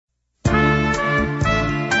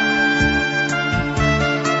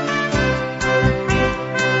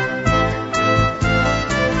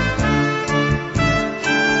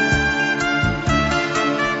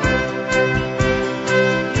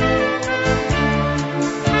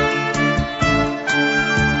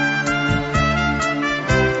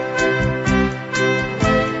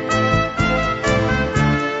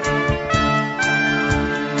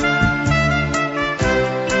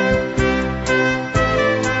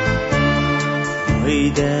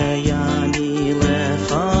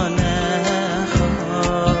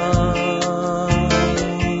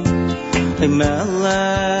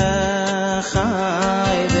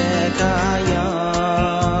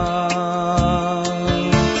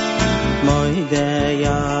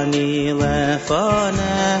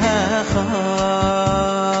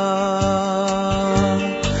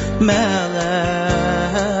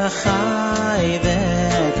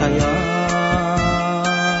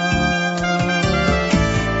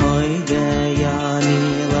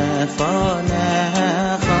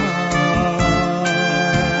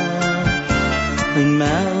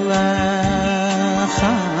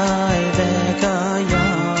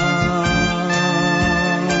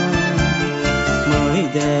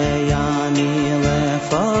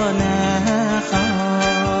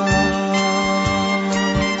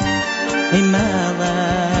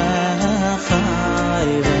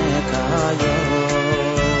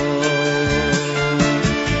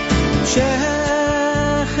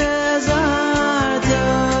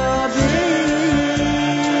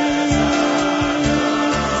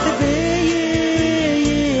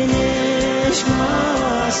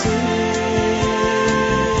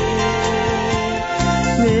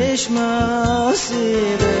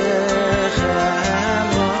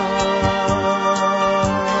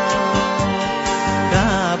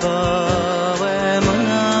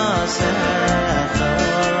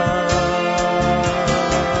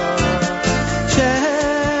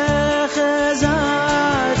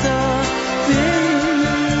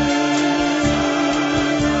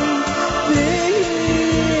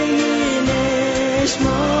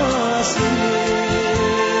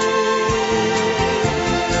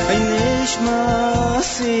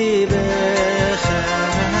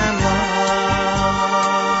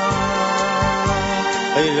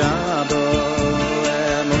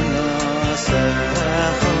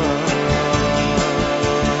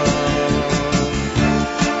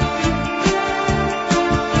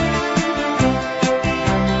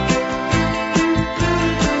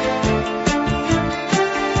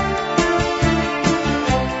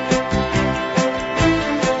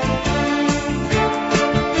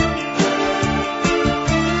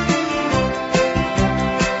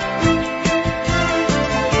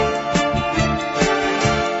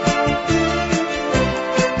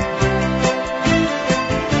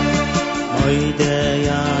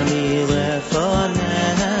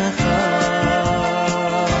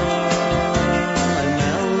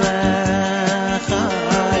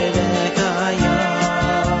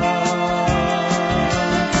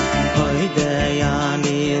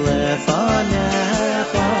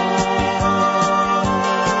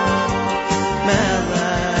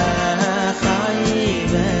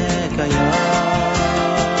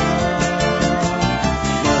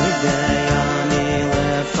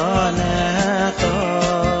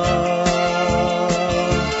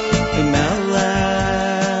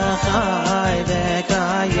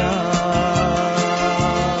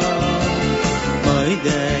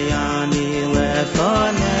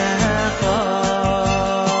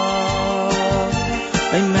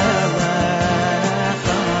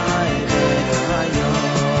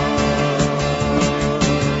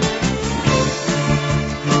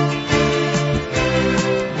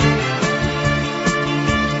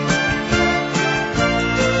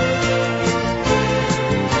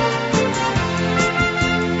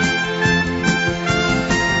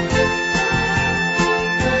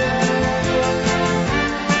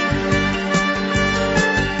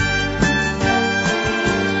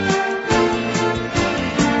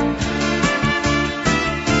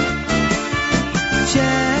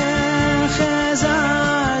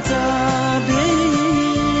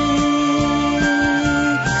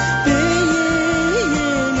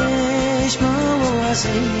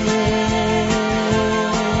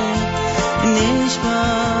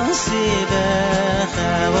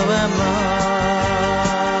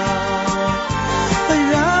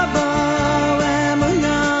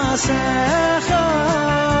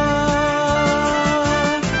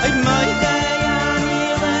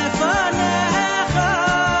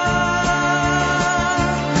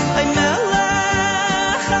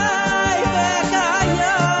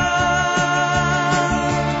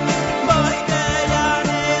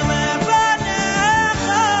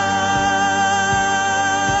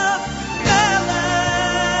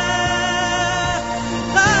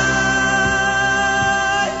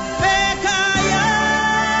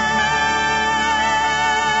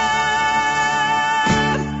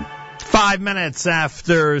Minutes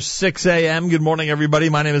after 6 a.m. Good morning, everybody.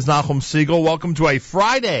 My name is Nachum Siegel. Welcome to a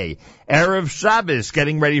Friday, Erev Shabbos,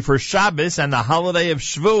 getting ready for Shabbos and the Holiday of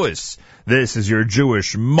Shavuot. This is your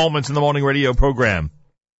Jewish Moments in the Morning radio program.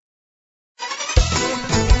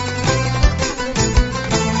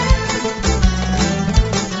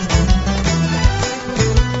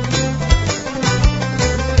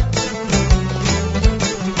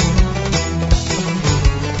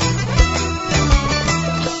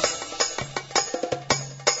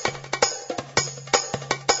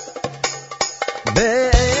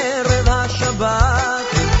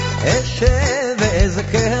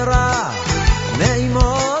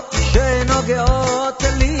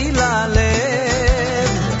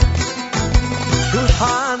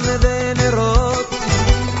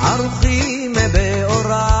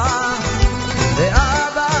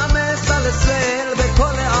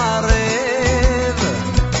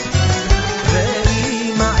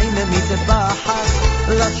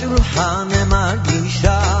 לשולחן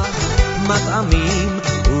מגישה מטעמים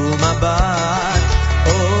ומבט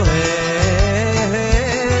אוהב.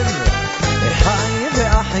 אחיי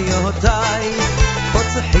ואחיותיי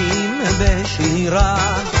פוצחים בשירה,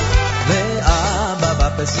 ואבא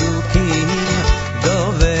בפסוקים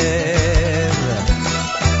דובר.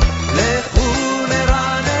 לכו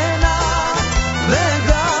נרננה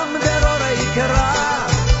וגם דרורי קרא,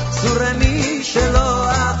 סורמי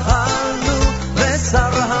שלא אכלנו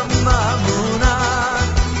ושר הממונה.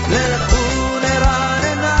 לכו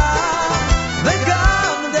נרננה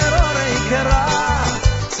וגם דרורי קרא,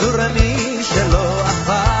 סורמי שלא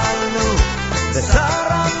אכלנו ושר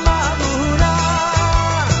הממונה.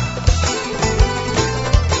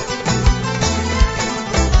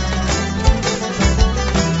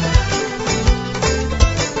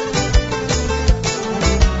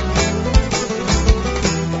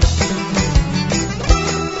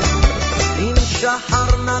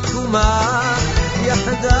 שחר נקומה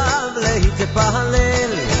יחדיו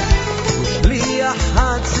להתפלל, ושליח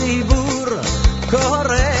הציבור קורא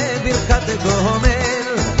ברכת גומל.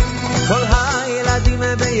 כל הילדים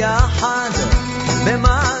ביחד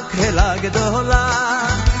במקהלה גדולה,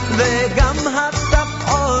 וגם הטף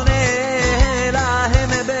עונה להם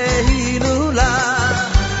בהילולה.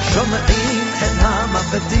 שומעים את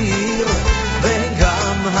המפטיר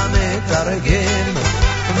וגם המתרגם,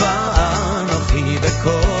 ואנוכי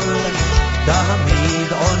בקול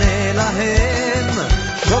תמיד עונה להם.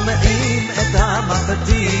 שומעים את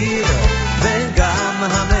המפטיר וגם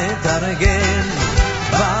המתרגם,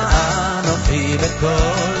 ואנוכי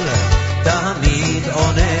בקול תמיד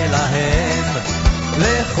עונה להם.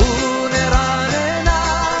 לכו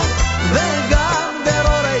נרננה וגם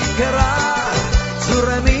דרורי קרא,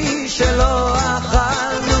 צורמי שלא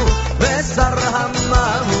אכלנו ושר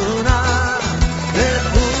הממונה.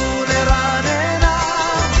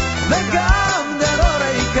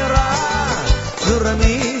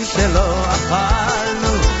 מי שלא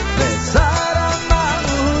אכלנו ושר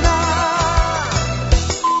הממונה.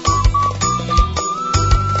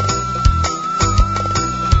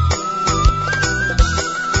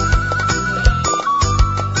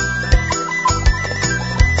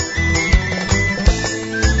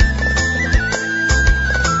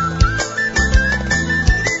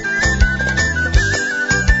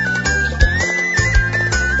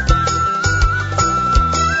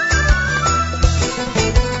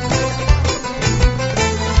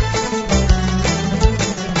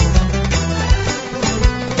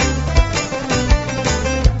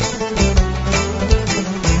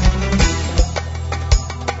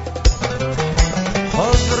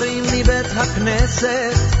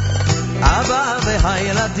 אבא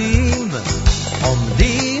והילדים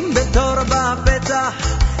עומדים בתור בפתח,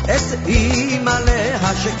 את אמא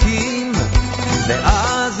להשקים,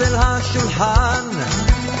 ואז אל השולחן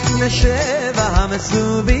נשב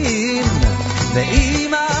המסובים,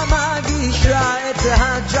 ואמא מגישה את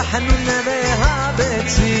הג'חנון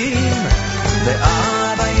והביצים,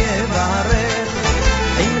 ואבא יברך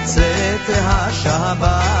עם צאת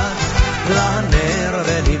השבת לנר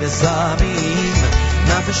ולבשמים,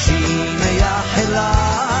 נפשי מייחלה.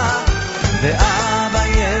 ואבא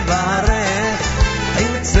יברך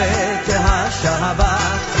עם צאת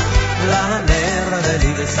השבת לנר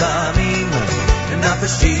ולבשמים,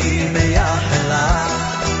 נפשי מייחלה.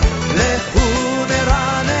 לכו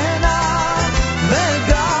נרננה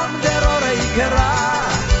וגם דרורי קרא,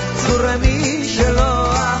 צורמי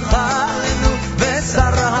שלא אכלנו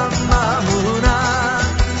ושר הממונה.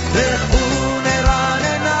 לכו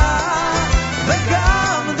נרננה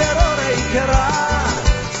וגם דרורי קרא,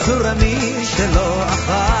 צורמי שלא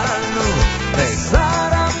אכלנו ושר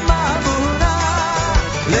הממונה.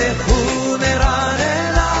 לכו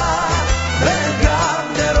נרננה וגם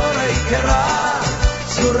דרורי קרא,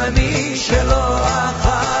 צורמי שלא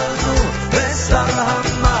אכלנו ושר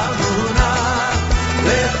הממונה.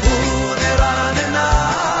 לכו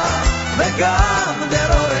נרננה וגם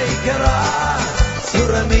דרורי קרא,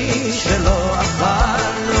 צורמי שלא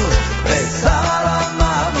אכלנו ושר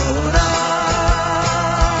הממונה.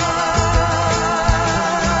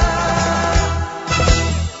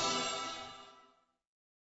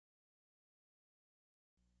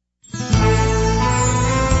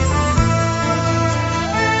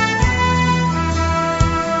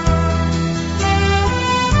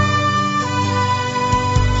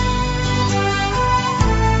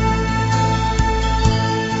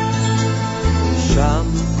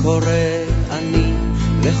 קורא אני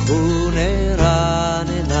לכו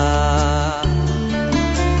נרננה,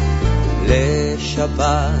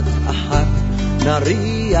 לשבת אחת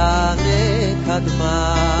נריע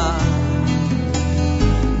נקדמה,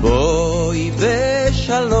 בואי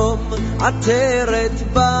בשלום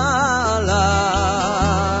עטרת בעלה,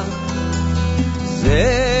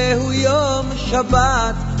 זהו יום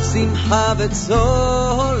שבת שמחה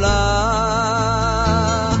וצהולה,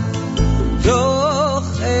 תוך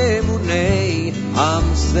אמוני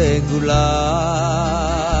עם סגולה.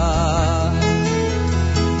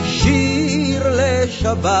 שיר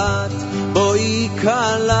לשבת בואי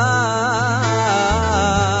קלה,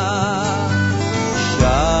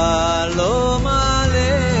 שלום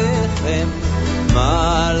עליכם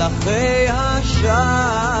מלאכי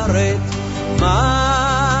השרת,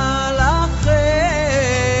 מלאכי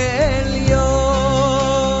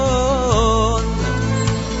עליון.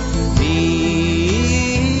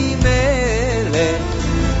 מי מלך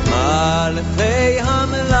מלאכי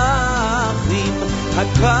המלאכים,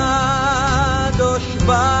 הקדוש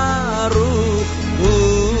ברוך הוא.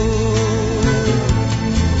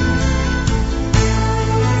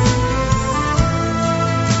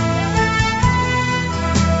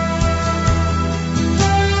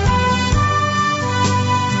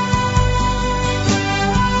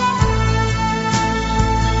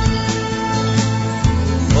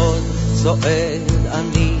 עוד צועד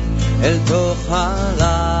אני אל תוך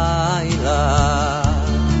הלילה,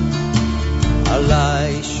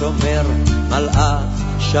 עליי שומר מלאך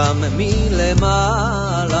שם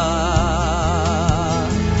מלמעלה,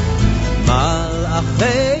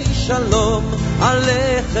 מלאכי שלום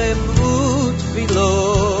עליכם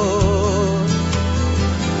ותפילות,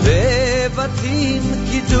 בבתים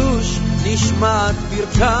קידוש נשמעת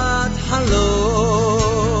ברכת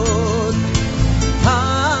חלות,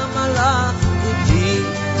 המלאך אותי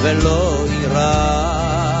ולא ירא,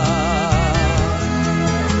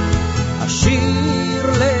 השיר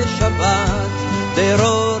לשבת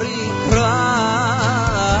דרור יקרא,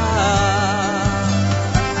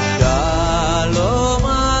 שלום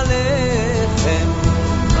עליכם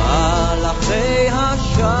מלאכי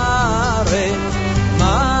השרת,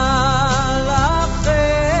 מלאכי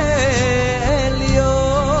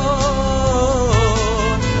עליון.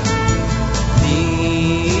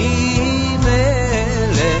 מי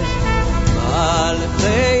מלך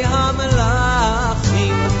מלאכי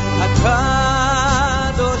המלאכים,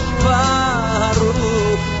 הקדוש ברוך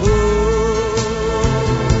הוא.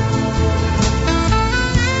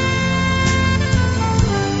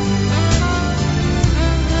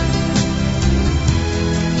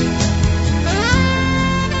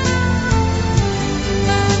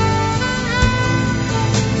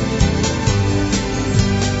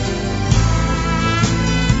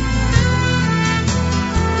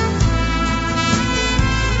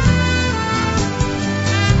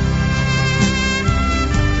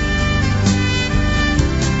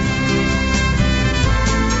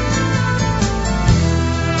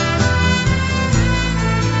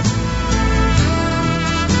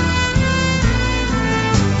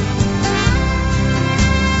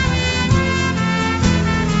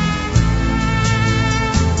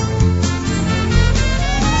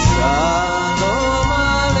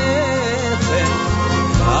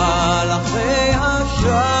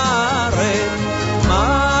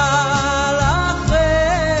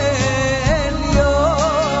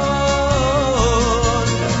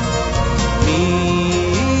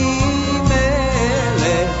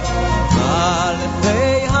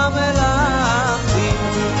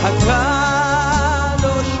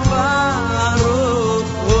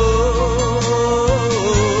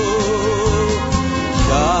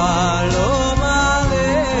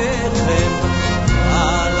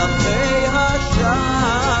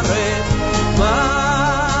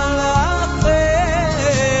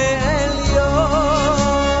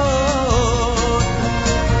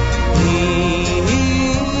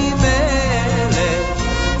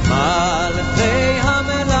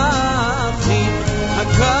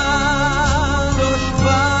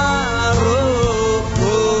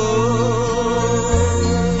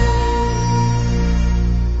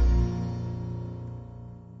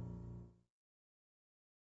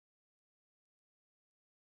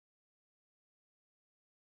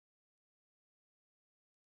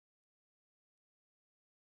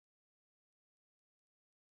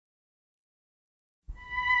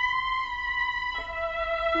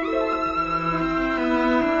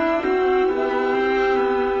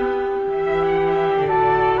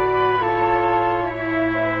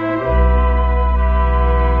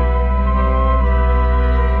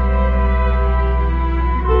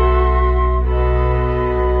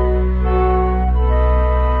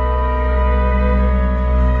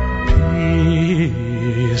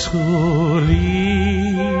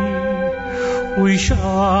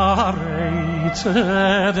 ושערי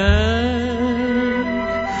צדק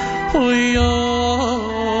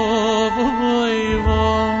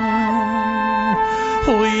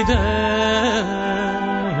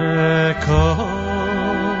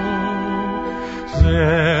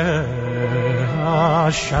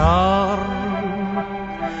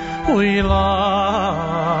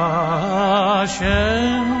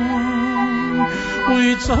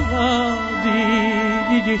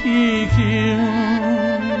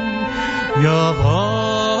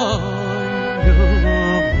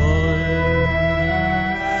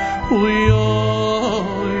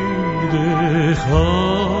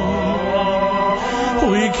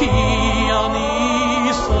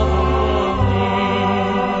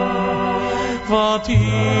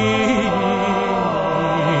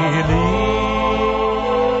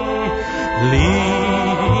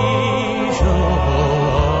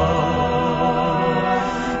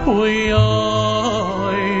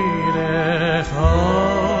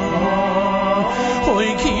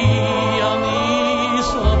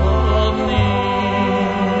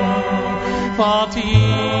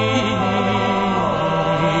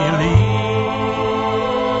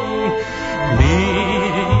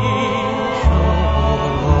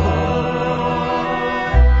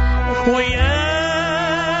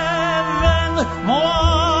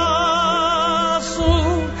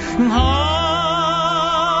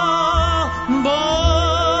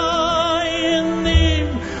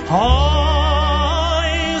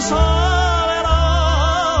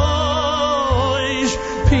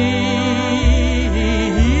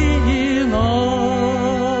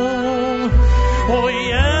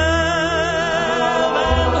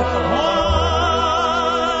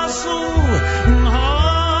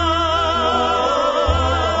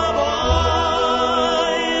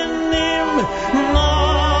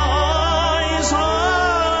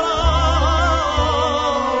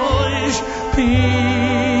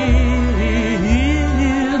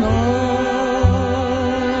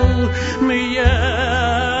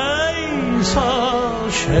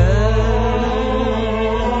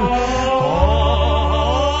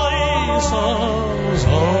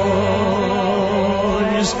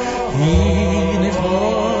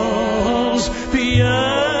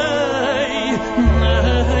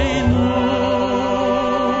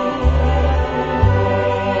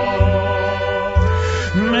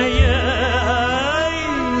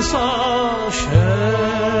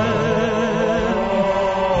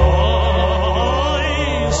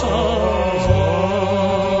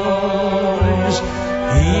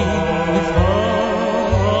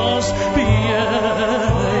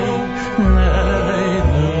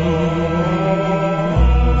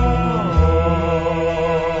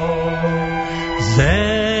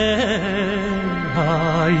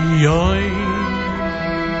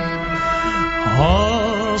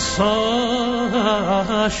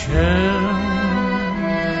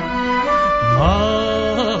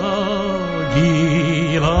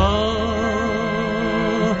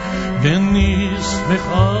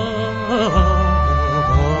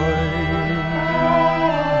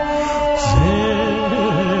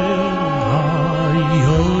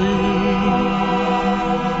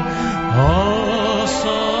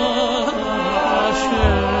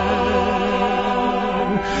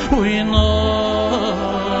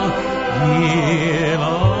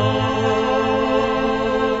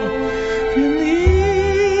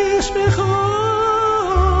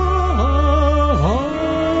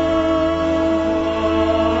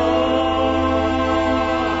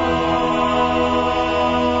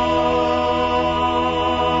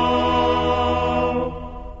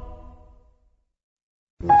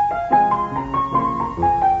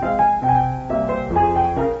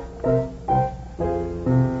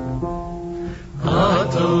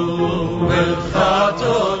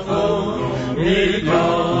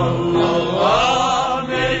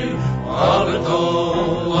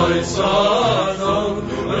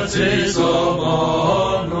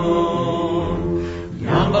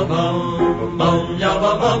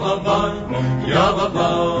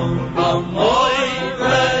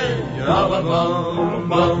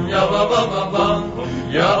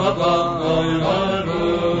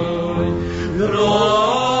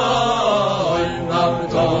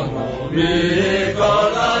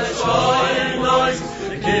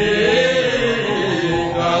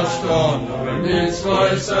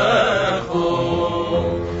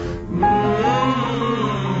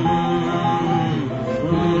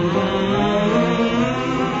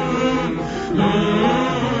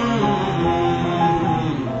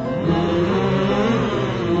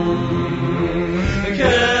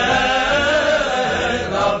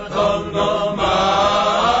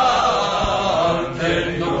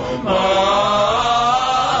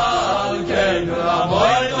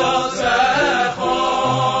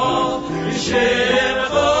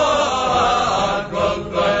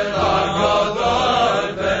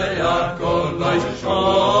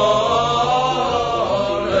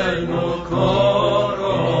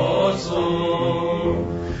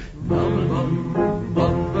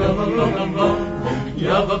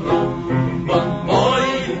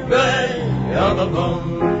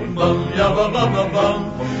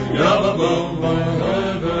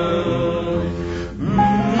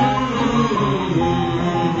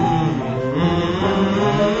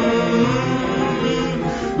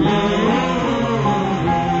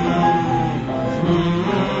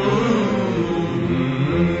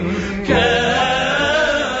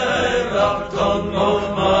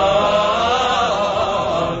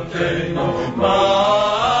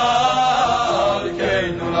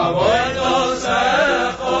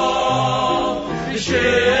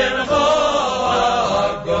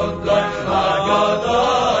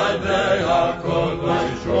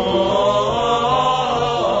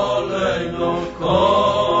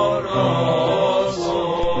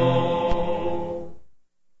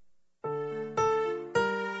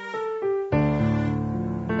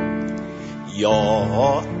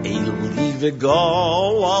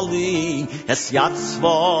Go Ali es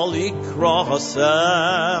yatzvoli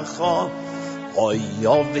krosecha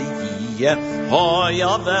oyove ye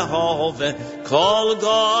oyove hove kol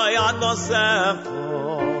goy adnosecha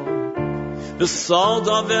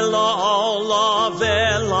besoda vela ola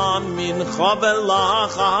vela mincha vela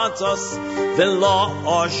chatos vela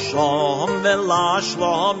osham vela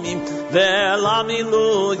shlamim vela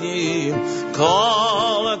miluyim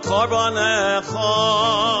kol korbanecha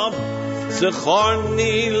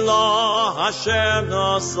Zecharni la Hashem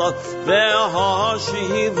nasa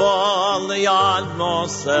ve'hashiva liyad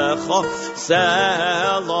nosecha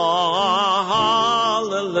selah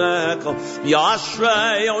haleleka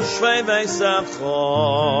yashrei yoshrei veisecha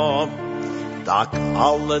dak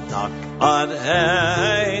alle dak ad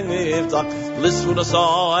ein nivdak lisvudas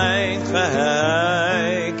ein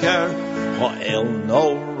cheker ha'el no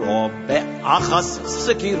robe achas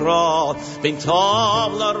sekira bin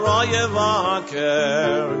tov la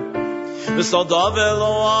royevaker v'soda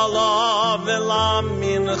velo ala vela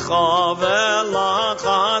mincha vela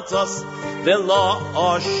chatas vela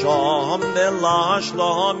asham vela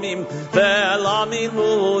shlamim vela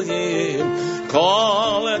miluyim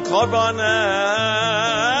kol korbanecha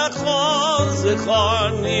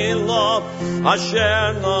zecharni lo asher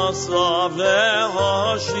nasa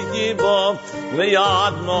ve'hashiva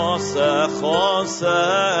Liyad nosecha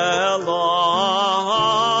selah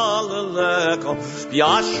leleka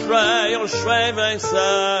Yashrei yoshrei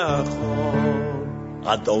veisecha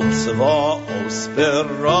Adon Tzvaos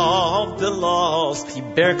berav delos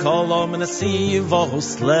Tiber kolom nesivos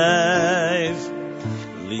leiv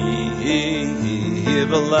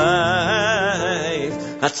Liv leiv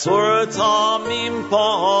Hatzur tamim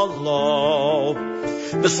palo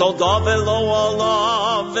V'soda velo ala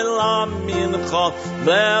vela mincha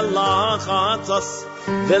vela chatas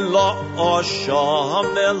vela osham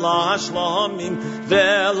vela shlamim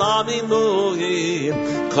vela miluyim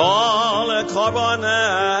kol korbanecha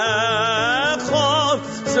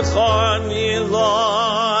zecharni la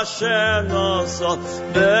asher nasa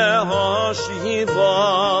ve'hashiva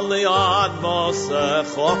liyad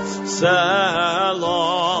nosecha selah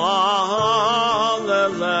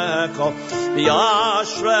leleka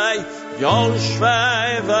Yashrei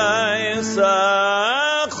Yoshrei veisecha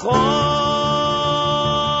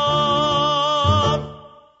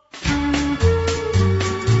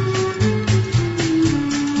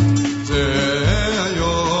Ze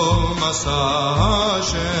hayom asa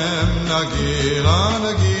Hashem nagila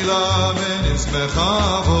nagila v'nismecha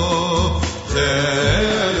bo Ze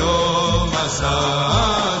hayom asa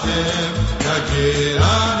Hashem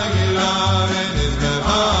nagila nagila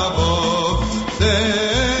v'nismecha bo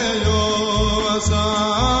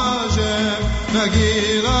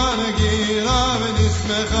Nagila, nagila,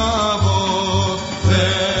 v'nismecha bo.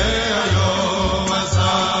 Ve'ayom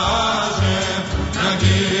asa Hashem.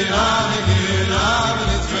 Nagila, nagila,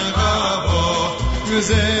 v'nismecha bo.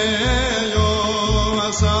 Ve'ayom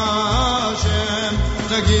asa Hashem.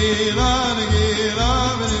 Nagila, nagila,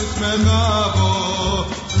 v'nismecha bo.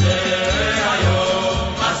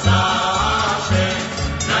 Ve'ayom asa Hashem.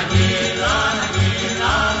 Nagila,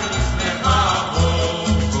 nagila, v'nismecha bo.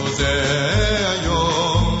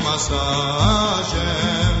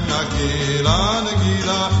 Hashem nagila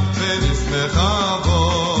nagila v'nismecha bo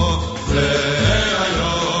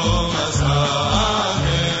Ve'ayom asa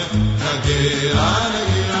Hashem nagila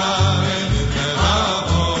nagila v'nismecha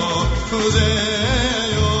bo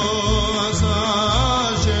Ve'ayom asa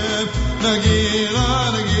Hashem nagila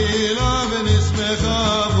nagila v'nismecha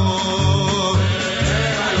bo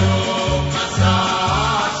Ve'ayom asa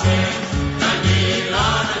Hashem nagila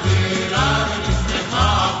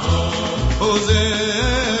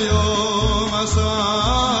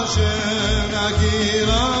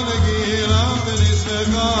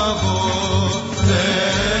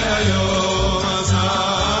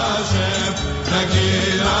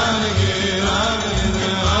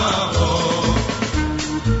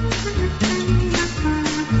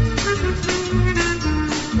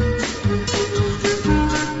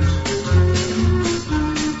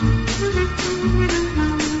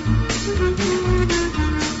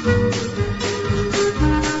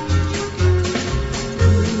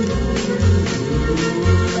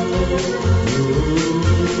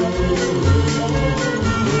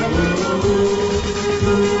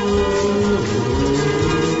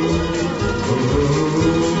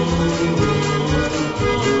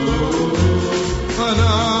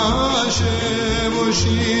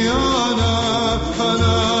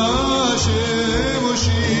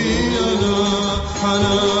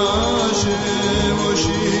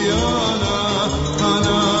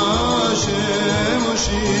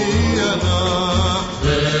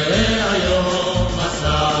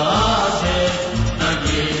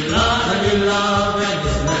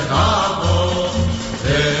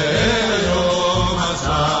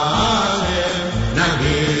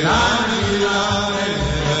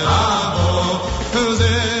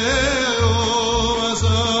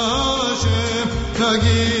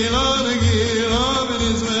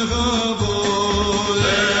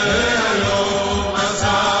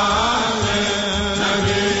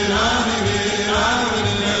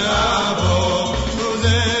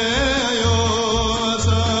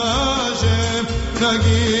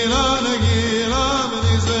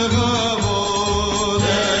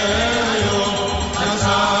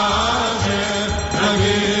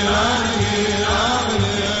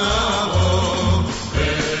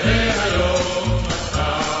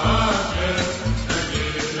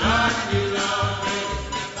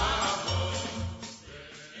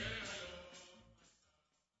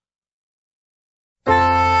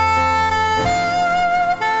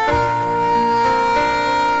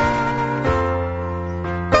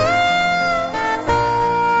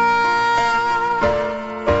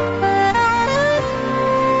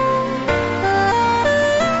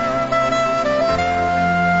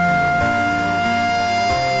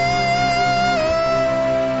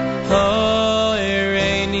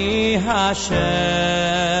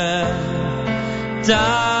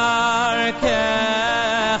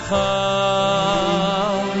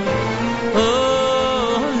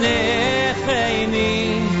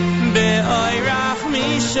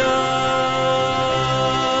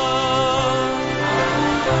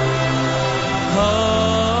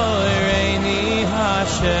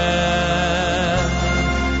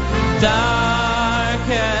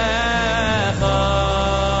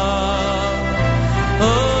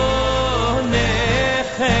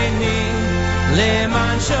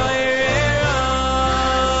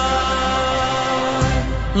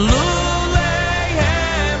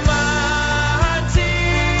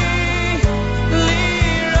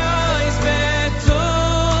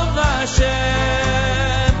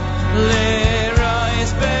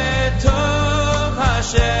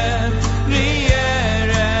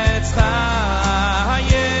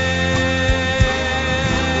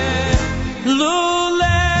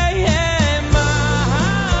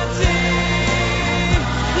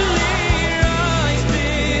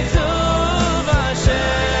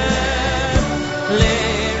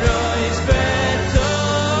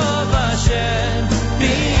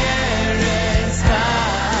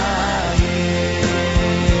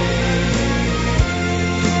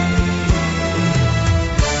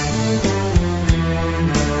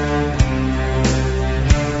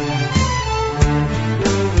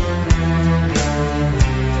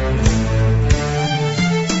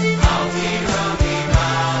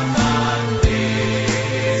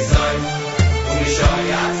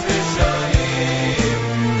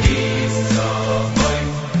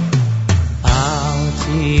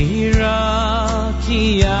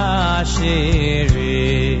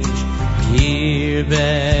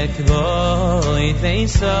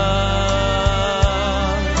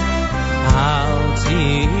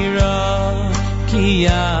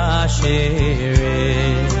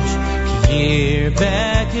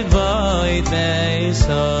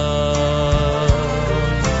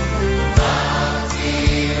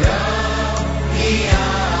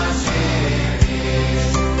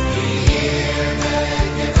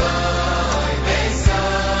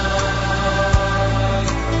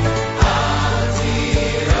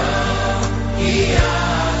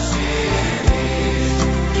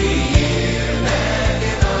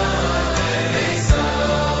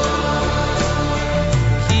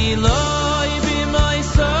Eloi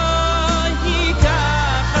b'moisoi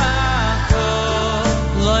hikachai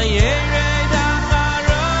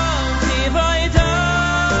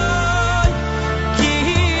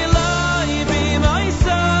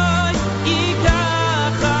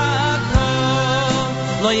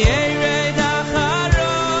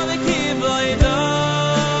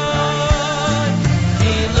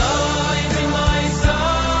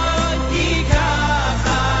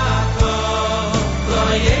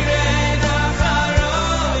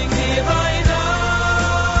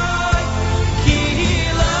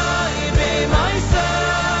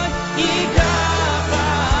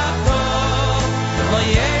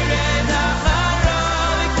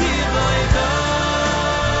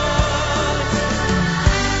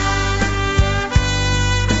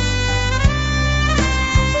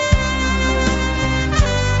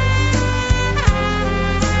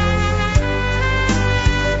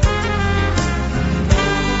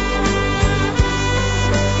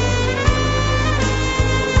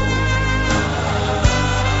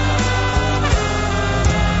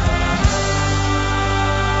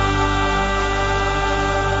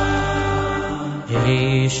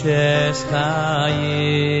Ishes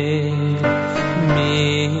Chayim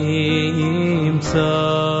Mimtza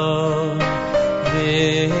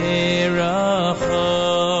V'rachai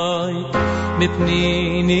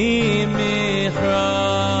Mipnini Michra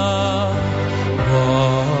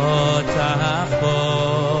V'tachbo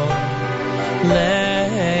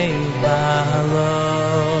Leibalo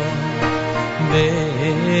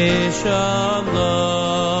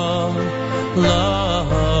V'shalom Lo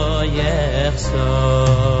Yechsor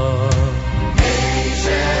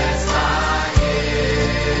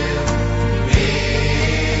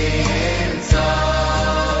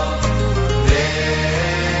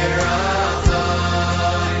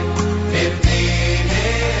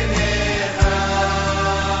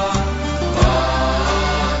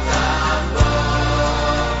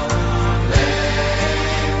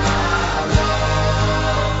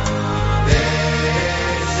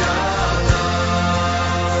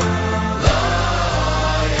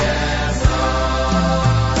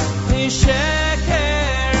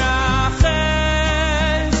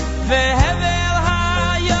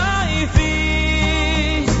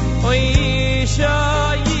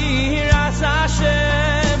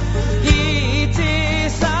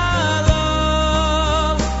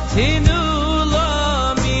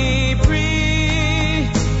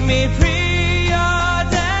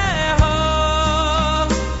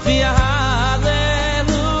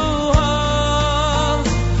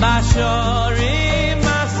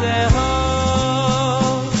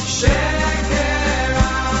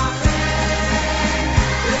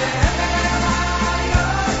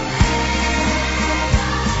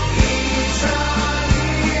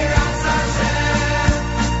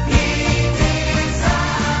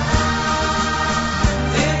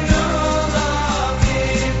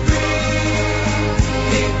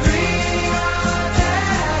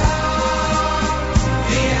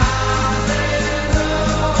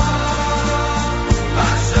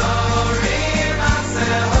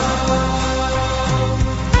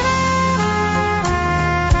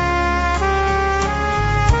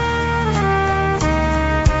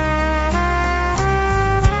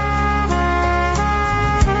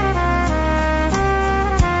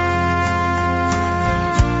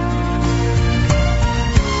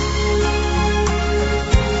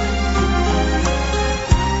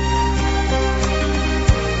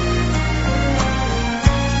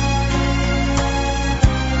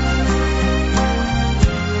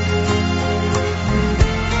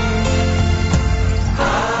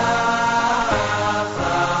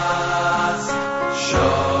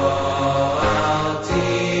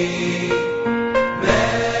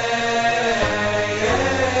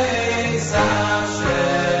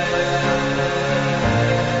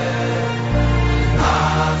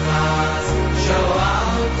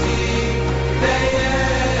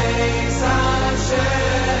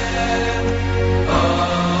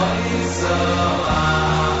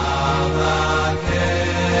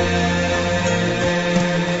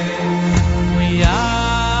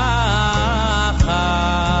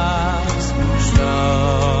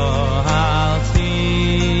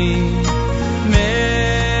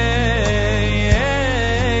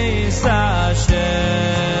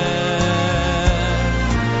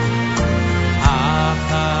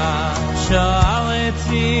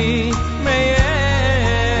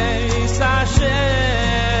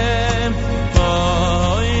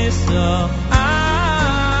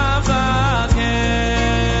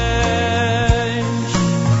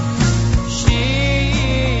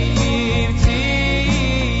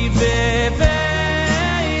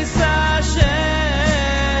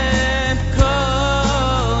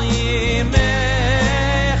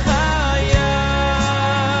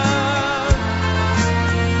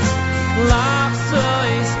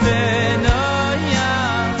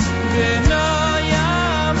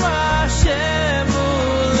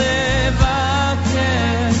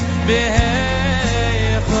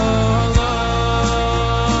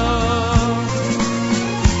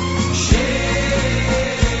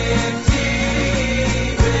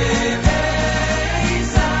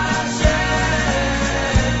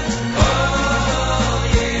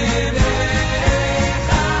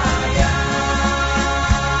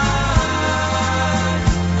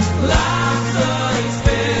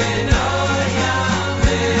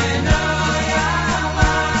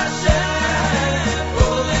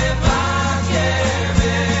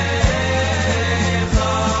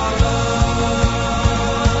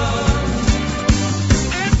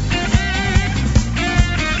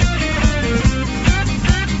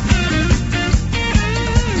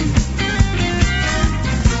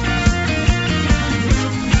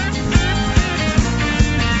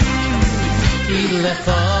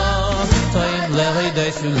lecha toim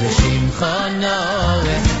lehodos uleshimcha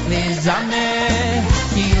noe nizameh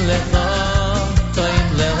ki lecha toim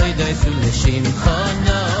lehodos uleshimcha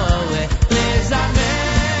noe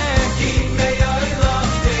nizameh ki meyoylo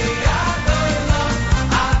beyadoylo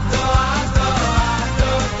ato ato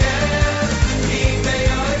ato kel ki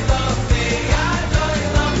meyoylo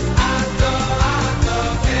beyadoylo ato ato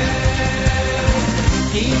kel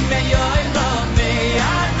ki meyoylo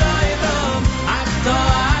beyadoylo ato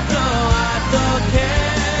ato ato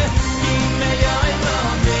kel ki meyoylo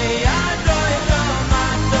beyadoylo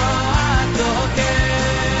ato ato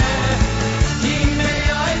kel ki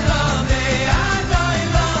meyoylo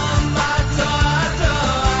beyadoylo ato ato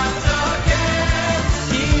ato kel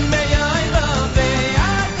ki meyoylo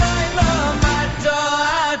beyadoylo ato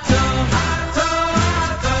ato ato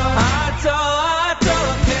ato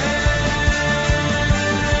kel.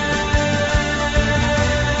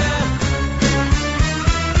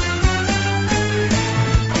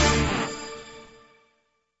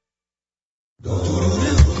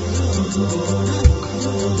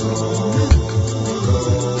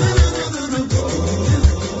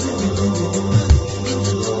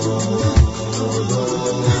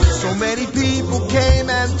 So many people came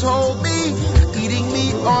and told me eating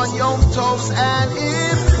meat on Yom Tov's an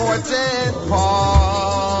important part.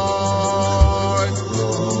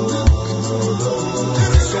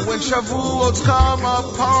 So when Shavuot come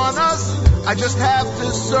upon us, I just have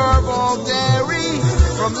to serve all dairy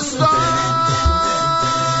from the start.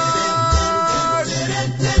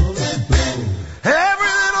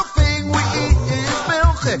 Every little thing we eat is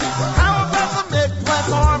milchik. How about the mikveh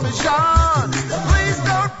parmesan? Please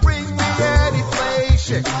don't bring me any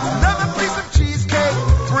flation. Another piece of cheesecake,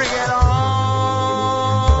 bring it on.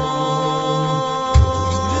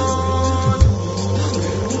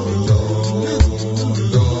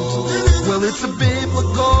 Well, it's a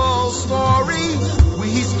biblical story.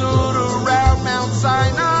 We stood around Mount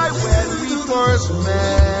Sinai when we first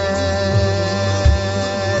met.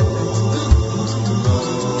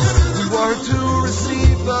 We were to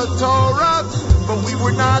receive the Torah, but we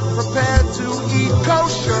were not prepared to eat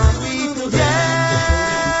kosher meat yet.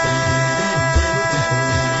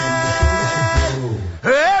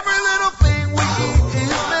 Every little thing we eat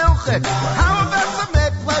is milchik. How about some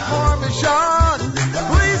eggplant parmesan?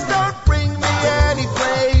 Please don't bring me any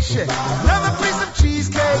flation. Another piece of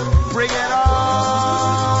cheesecake, bring it on.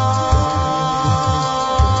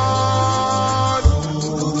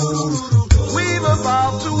 We've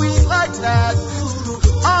evolved to eat like that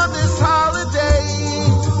on this holiday.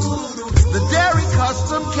 The dairy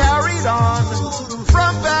custom carried on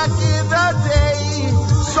from back in the day.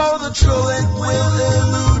 So the children will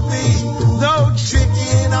elude me. No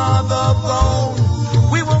chicken on the bone.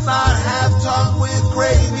 We will not have tongue with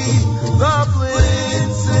gravy. The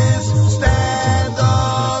blintzes stand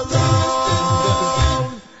alone.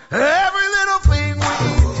 Every little thing we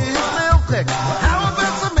eat is milchik. How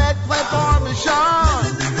about some eggplant parmesan?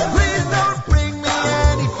 Please don't bring me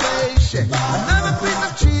any flation. Another piece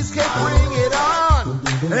of cheesecake, bring it on.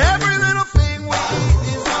 Every little thing we eat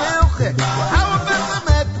is milchik. How about some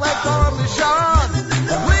eggplant parmesan?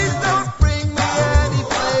 Please don't bring me any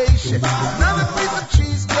flation. Another piece of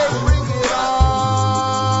cheesecake, bring it on.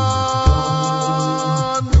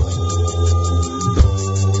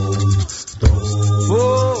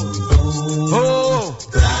 Oh, oh,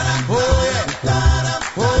 oh yeah,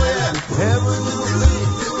 oh yeah. Every little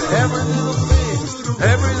thing,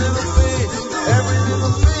 every little thing, every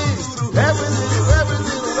little thing, every little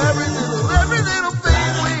thing, every little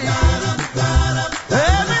thing we eat.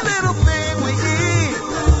 Every little thing we eat.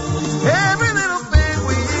 Every little thing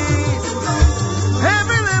we eat.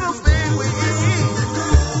 Every little thing we eat.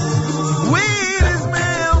 Weed is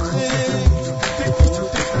milchik.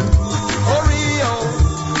 Oreo,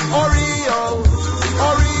 Oreo,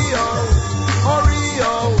 Oreo,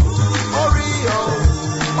 Oreo, Oreo,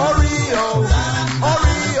 Oreo, Oreo,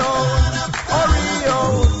 Oreo, Oreo,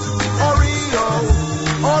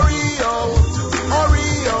 Oreo,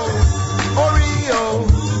 Oreo, Oreo,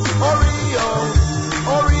 Oreo,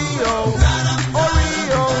 Oreo,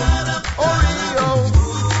 Oreo, Oreo.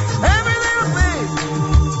 Every little thing.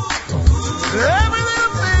 Every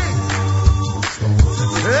little thing.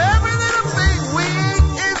 Every little thing we eat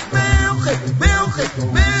is milchik, milchik,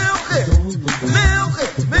 milchik,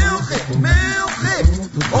 milchik, milchik, milchik.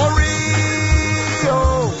 Oreo,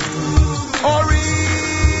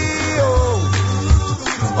 Oreo,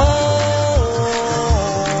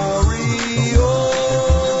 Oreo.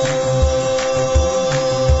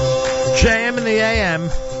 JM in the AM.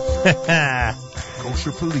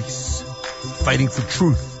 Kosher police, fighting for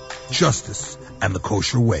truth, justice, and the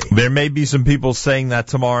kosher way. There may be some people saying that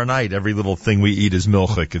tomorrow night. Every little thing we eat is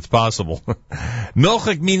milchik. It's possible.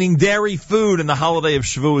 Milchik meaning dairy food, and the holiday of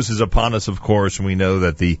Shavuot is upon us, of course, and we know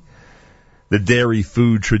that the dairy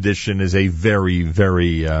food tradition is a very,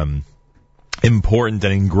 very important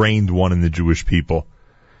and ingrained one in the Jewish people.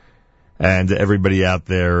 And everybody out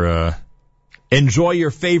there, enjoy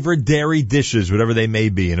your favorite dairy dishes, whatever they may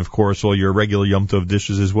be. And, of course, all your regular Yom Tov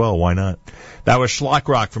dishes as well. Why not? That was Shlak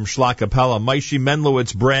Rock from Shlak Capella. Maishi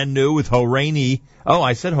Menlowitz, brand new with Horeini. Oh,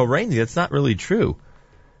 I said Horeini. That's not really true.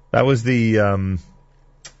 That was the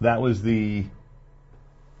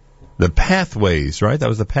Pathways, right? That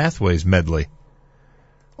was the Pathways medley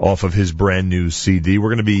off of his brand new CD.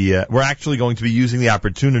 We're actually going to be using the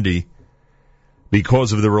opportunity,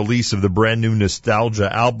 because of the release of the brand new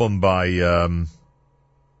Nostalgia album by the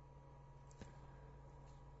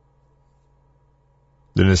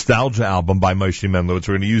Nostalgia album by Moshe Menlowitz.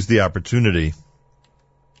 We're going to use the opportunity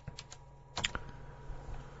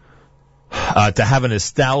to have a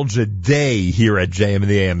Nostalgia Day here at JM and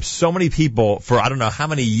the AM. So many people, for I don't know how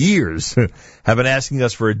many years, have been asking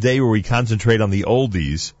us for a day where we concentrate on the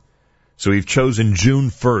oldies. So we've chosen June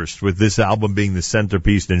 1st, with this album being the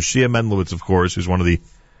centerpiece. And Shia Menlowitz, of course, who's one of the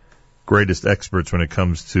greatest experts when it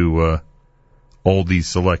comes to oldies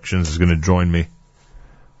selections, is going to join me.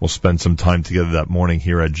 We'll spend some time together that morning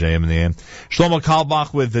here at JM and the AM. Shlomo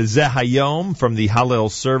Kalbach with Zeh Hayom from the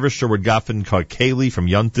Hallel service. Sherwood Goffin Karkeli from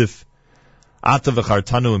Yontif. Ata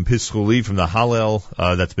V'Chartanu and Pischuli from the Hallel.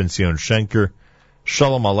 That's been Sion Schenker.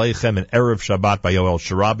 Shalom Aleichem and Erev Shabbat by Yoel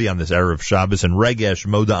Sharabi on this Erev Shabbos, and Regesh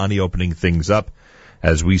Moda'ani opening things up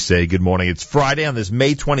as we say good morning. It's Friday on this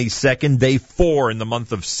May 22nd, day 4 in the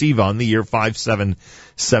month of Sivan, the year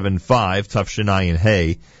 5775, Tafshinai and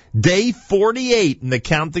Hay. Day 48 in the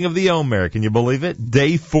counting of the Omer. Can you believe it?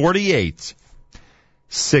 Day 48.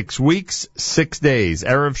 6 weeks, 6 days.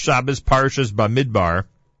 Erev Shabbos, Parshas Bamidbar.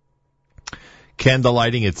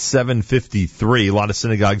 Candlelighting at 7:53. A lot of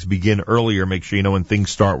synagogues begin earlier. Make sure you know when things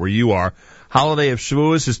start where you are. Holiday of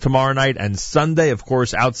Shavuot is tomorrow night and Sunday, of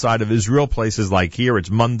course, outside of Israel. Places like here, it's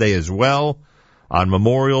Monday as well on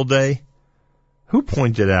Memorial Day. Who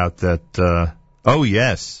pointed out that, oh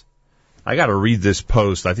yes, I got to read this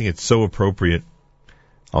post. I think it's so appropriate.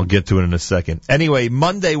 I'll get to it in a second. Anyway,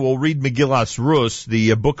 Monday we'll read Megillas Rus,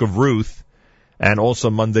 the book of Ruth, and also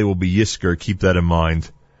Monday will be Yisker. Keep that in mind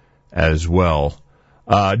as well.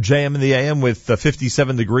 JM in the AM with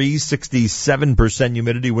 57 degrees, 67%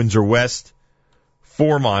 humidity, winds are west,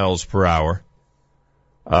 4 miles per hour.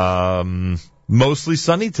 Mostly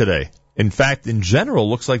sunny today. In fact, in general,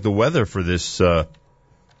 looks like the weather for this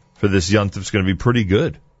Yontif is going to be pretty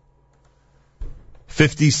good.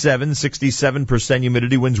 67%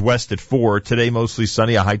 humidity, winds west at 4. Today mostly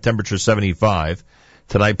sunny, a high temperature 75.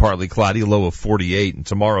 Tonight, partly cloudy, low of 48, and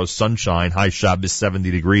tomorrow, sunshine, high Shabbos,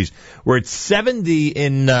 70 degrees. We're at 70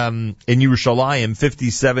 in Yerushalayim,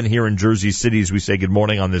 57 here in Jersey City as we say good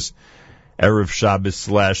morning on this Erev Shabbos /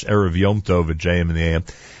 Erev Yom Tov at JM in the AM.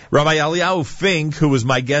 Rabbi Eliyahu Fink, who was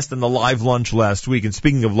my guest on the live lunch last week, and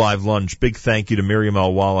speaking of live lunch, big thank you to Miriam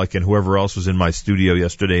L. Wallach and whoever else was in my studio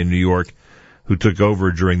yesterday in New York who took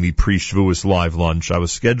over during the pre-Shavuos live lunch. I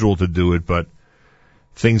was scheduled to do it, but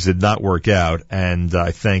things did not work out, and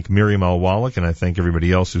I thank Miriam L. Wallach, and I thank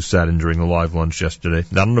everybody else who sat in during the live lunch yesterday.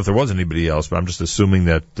 I don't know if there was anybody else, but I'm just assuming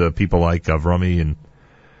that people like Avrami and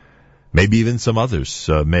maybe even some others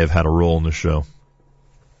may have had a role in the show.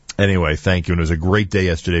 Anyway, thank you, and it was a great day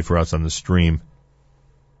yesterday for us on the stream.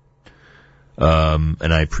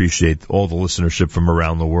 And I appreciate all the listenership from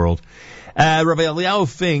around the world. Rabbi Eliyahu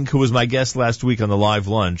Fink, who was my guest last week on the live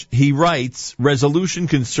lunch, he writes, resolution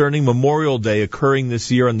concerning Memorial Day occurring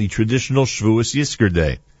this year on the traditional Shavuos Yisker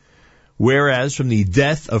Day. Whereas from the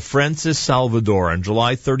death of Francis Salvador on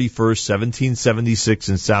July 31st, 1776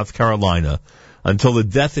 in South Carolina, until the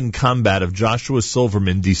death in combat of Joshua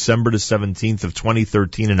Silverman, December the 17th of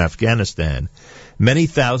 2013 in Afghanistan, many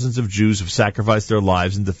thousands of Jews have sacrificed their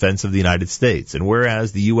lives in defense of the United States. And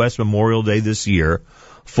whereas the U.S. Memorial Day this year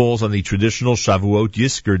falls on the traditional Shavuot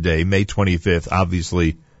Yisker Day, May 25th,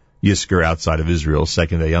 obviously Yisker outside of Israel,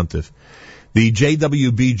 second day Yontif. The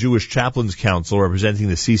JWB Jewish Chaplains Council, representing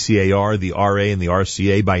the CCAR, the RA, and the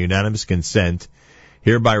RCA by unanimous consent,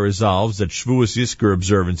 hereby resolves that Shavuos Yisker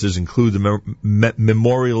observances include the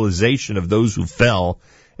memorialization of those who fell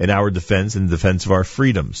in our defense and the defense of our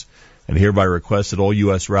freedoms, and hereby requests that all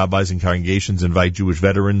U.S. rabbis and congregations invite Jewish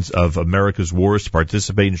veterans of America's wars to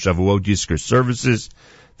participate in Shavuot Yisker services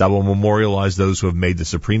that will memorialize those who have made the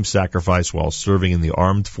supreme sacrifice while serving in the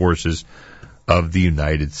armed forces of the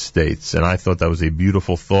United States. And I thought that was a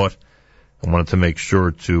beautiful thought. I wanted to make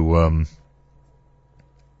sure to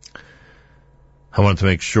I wanted to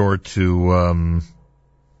make sure to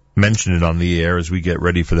mention it on the air as we get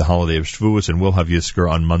ready for the holiday of Shavuot, and we'll have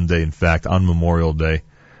Yizkor on Monday, in fact, on Memorial Day,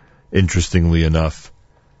 interestingly enough.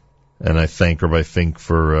 And I thank Rabbi Fink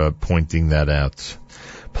for pointing that out.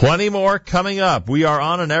 Plenty more coming up. We are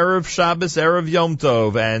on an Erev Shabbos, Erev Yom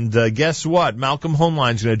Tov, and guess what? Malcolm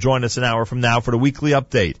Hoenlein is going to join us an hour from now for the weekly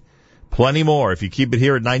update. Plenty more if you keep it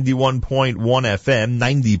here at 91.1 FM,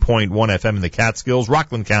 90.1 FM in the Catskills,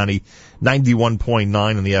 Rockland County, 91.9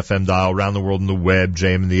 on the FM dial, around the world on the web,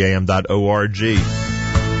 jmandtheam.org.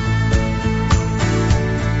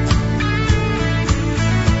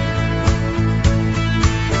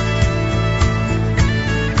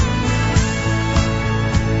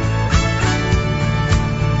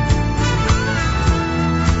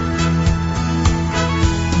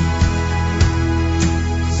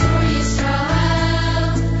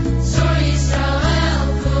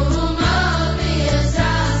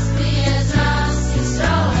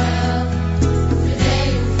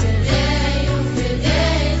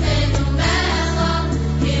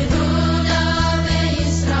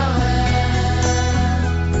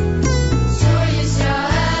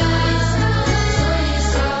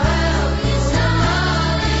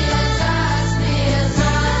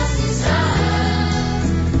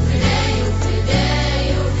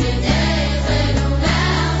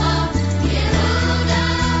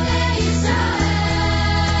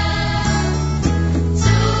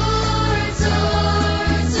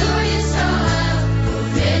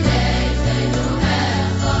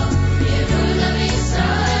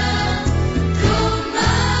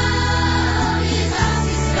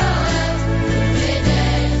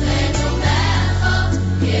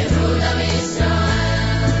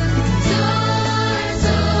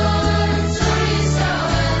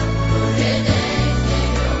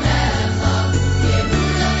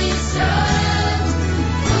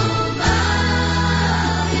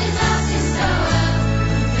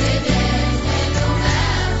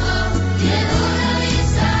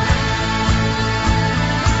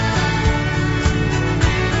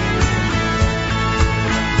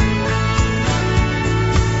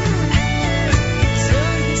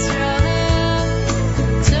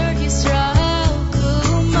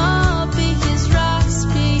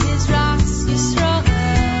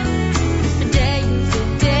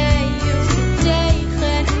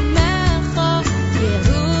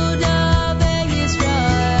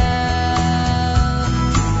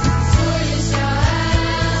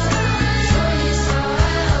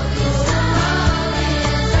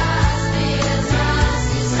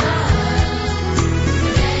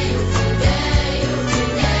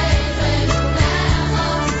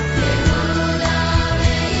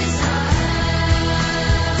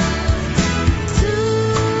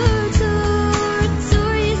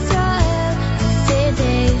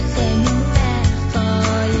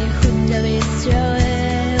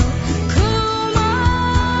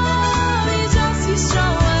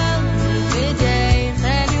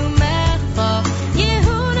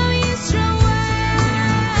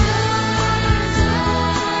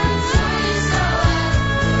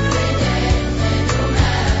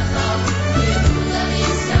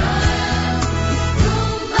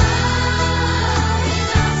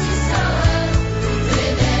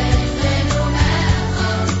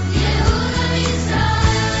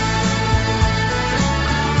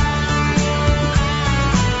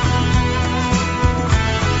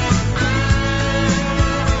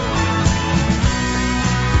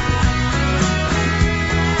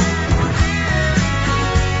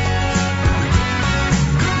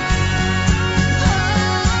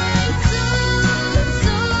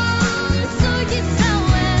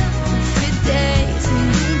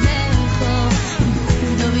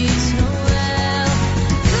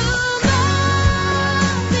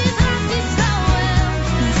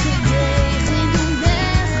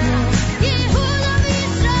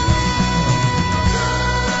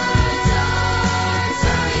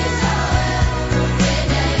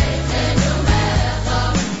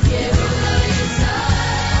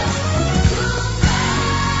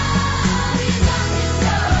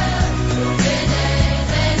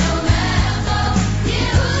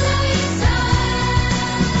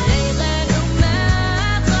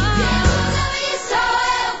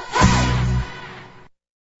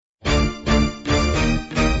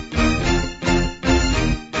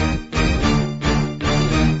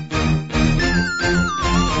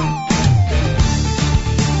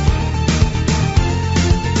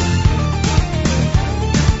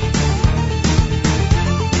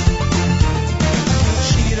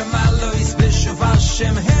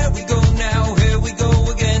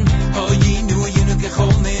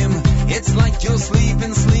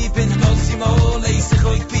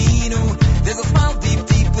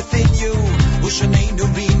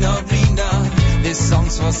 This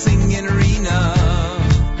song's for singing arena.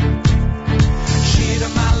 Shira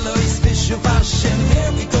Malois Bishop Hashem.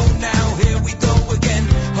 Here we go now, here we go again.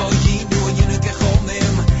 Oh, ye know you know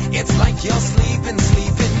Gechonim. It's like you're sleeping.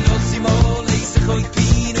 No Simo, Leisachoi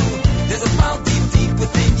Pino. There's a smile deep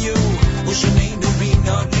within you. Ushanei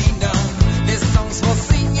Rina. This song's for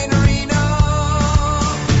singing arena.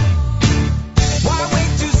 Why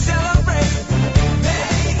wait to celebrate?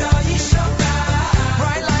 Meina Yishama.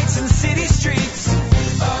 Bright lights in city streets.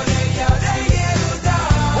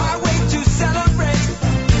 Why wait to celebrate?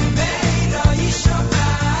 Meina Yishama.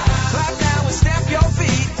 Clap now and stamp your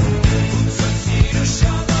feet.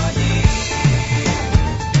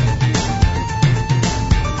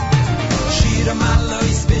 Shira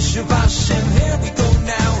Malois Bishop Hashem. Here we go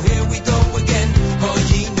now, here we go again. Oh,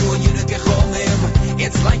 ye know you know Gechonim.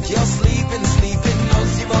 It's like you're sleeping. No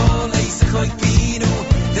Simo, Leisachoi Pino.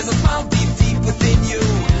 There's a smile deep within you.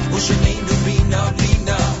 Ushanei Rina.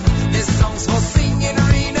 This song's for singing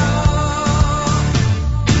arena.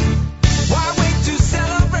 Why wait to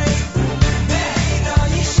celebrate? Meina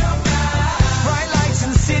Yishama. Bright lights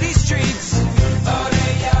in city streets.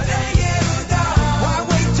 Why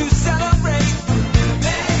wait to celebrate?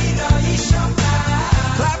 Meina Yishama.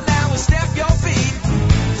 Clap now and stamp your feet.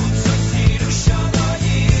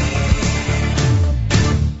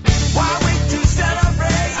 Why wait to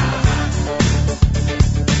celebrate?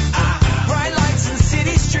 Bright lights in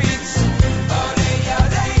city streets.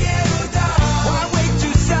 Why wait to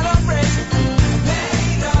celebrate?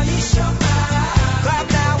 Meina Yishama. Clap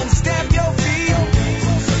now and stamp your feet.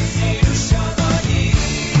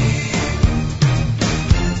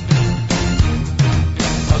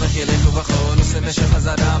 הלך ילך ובחול עושה משך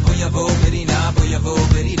חזרה בוא יבוא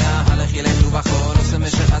ברינה הלך ילך ובחול עושה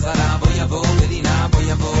משך חזרה בוא יבוא ברינה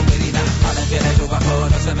הלך ילך ובחול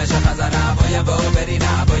עושה משך חזרה בוא יבוא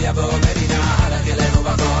ברינה הלך ילך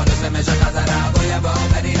ובחול עושה משך חזרה בוא יבוא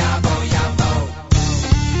ברינה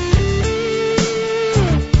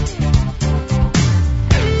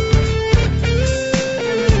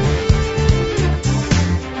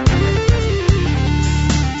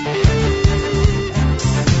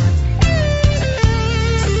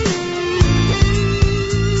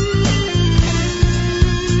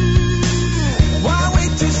Why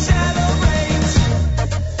wait to celebrate?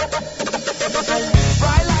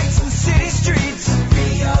 Bright lights in city streets.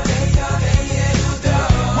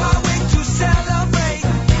 Why wait to celebrate?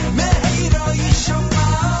 Meina Yishama.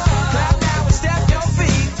 Clap now and stamp your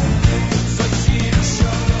feet.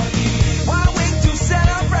 Why wait to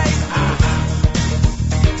celebrate?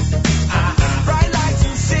 Bright lights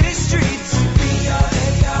in city streets.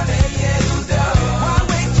 Why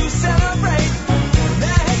wait to celebrate?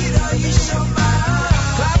 Meina Yishama.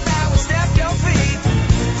 Clap now and stamp your feet.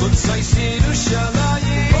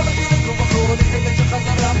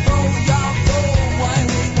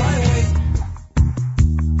 Why wait?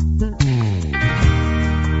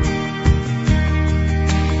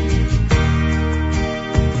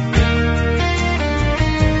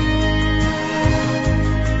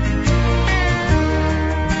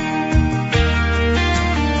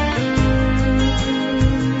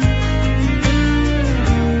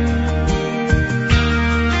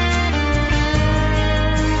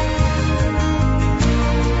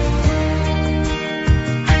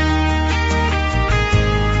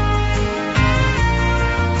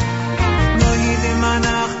 Moidim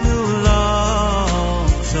anachnu lo,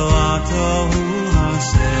 Zoatahu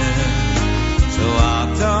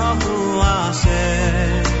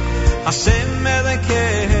Hashem, Hashem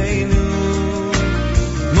Elokeinu.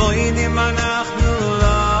 Moidim anachnu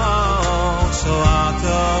lo,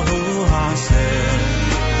 Zoatahu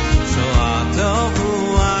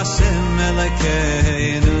Hashem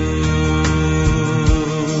Elokeinu.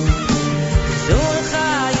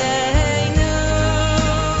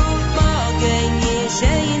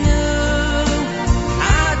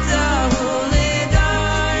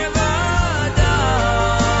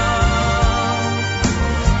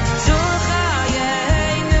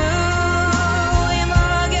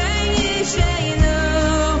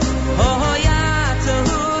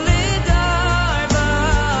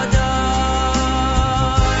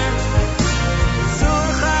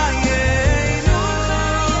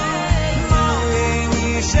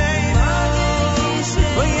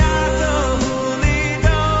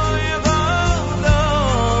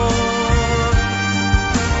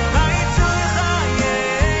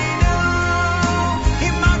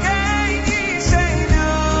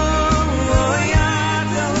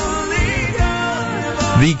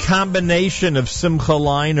 The combination of Simcha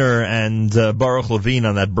Leiner and Baruch Levine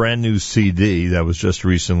on that brand new CD that was just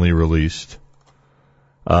recently released.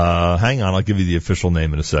 Hang on, I'll give you the official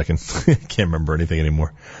name in a second. Can't remember anything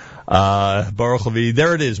anymore. Baruch Levi,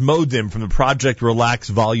 there it is, Modim from the Project Relax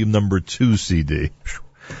Volume Number 2 CD.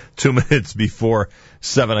 2 minutes before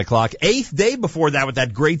 7 o'clock. 8th day before that with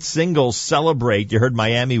that great single, Celebrate. You heard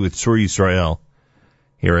Miami with Tzur Yisrael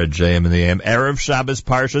here at JM in the AM. Erev Shabbos,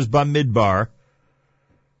 Parshas Bamidbar.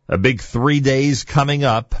 A big 3 days coming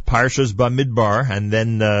up, Parshas Bamidbar, and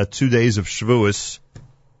then 2 days of Shavuos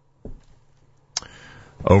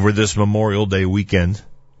over this Memorial Day weekend.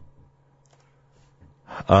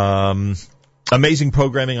 Amazing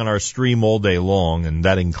programming on our stream all day long, and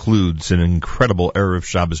that includes an incredible Erev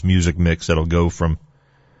Shabbos music mix that'll go from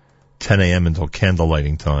 10 a.m. until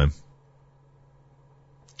candlelighting time.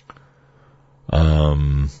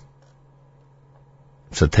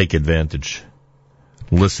 So take advantage.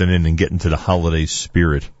 Listen in and get into the holiday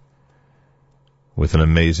spirit with an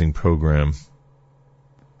amazing program.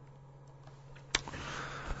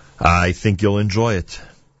 I think you'll enjoy it.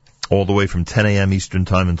 All the way from 10 a.m. Eastern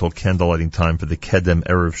Time until candlelighting time for the Kedem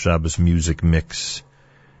Erev Shabbos music mix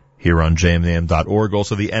here on jmam.org.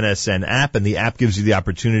 Also the NSN app, and the app gives you the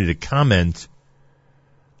opportunity to comment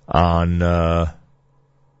on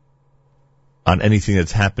anything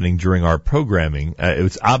that's happening during our programming.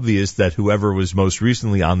 It's obvious that whoever was most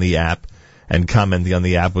recently on the app and commenting on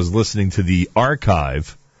the app was listening to the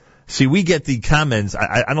archive. See, we get the comments.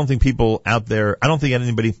 I don't think people out there, I don't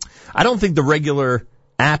think the regular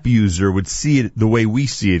app user would see it the way we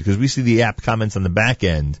see it, because we see the app comments on the back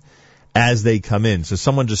end as they come in. So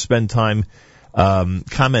someone just spent time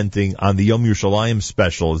commenting on the Yom Yerushalayim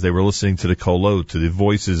special as they were listening to the Kolot, to the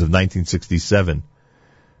voices of 1967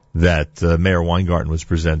 that Mayor Weingarten was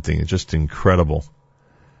presenting. It's just incredible.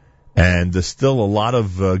 And there's still a lot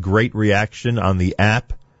of great reaction on the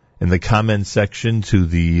app in the comment section to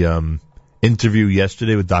the interview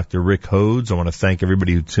yesterday with Dr. Rick Hodes. I want to thank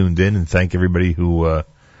everybody who tuned in and thank everybody who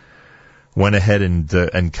went ahead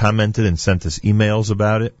and commented and sent us emails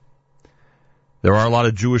about it. There are a lot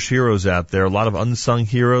of Jewish heroes out there, a lot of unsung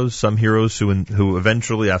heroes, some heroes who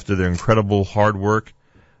eventually, after their incredible hard work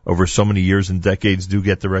over so many years and decades, do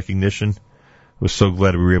get the recognition. I was so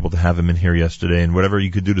glad we were able to have him in here yesterday, and whatever you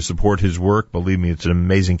could do to support his work, believe me, it's an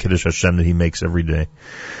amazing Kiddush Hashem that he makes every day.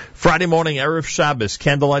 Friday morning, Erev Shabbos,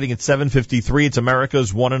 candlelighting at 7:53. It's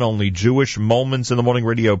America's one and only Jewish Moments in the Morning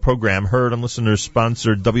radio program, heard on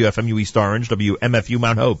listeners-sponsored WFMU East Orange, WMFU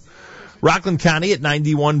Mount Hope, Rockland County at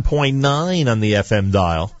 91.9 on the FM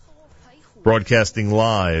dial. Broadcasting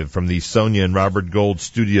live from the Sonia and Robert Gold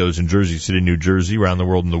studios in Jersey City, New Jersey, around the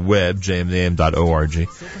world on the web, jmam.org.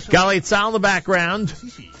 Galei Tzal in the background.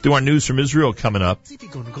 Do our news from Israel coming up.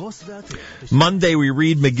 Monday we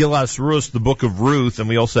read Megillas Rus, the book of Ruth, and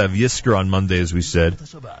we also have Yizkor on Monday, as we said.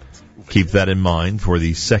 Keep that in mind for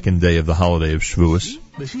the second day of the holiday of Shavuos.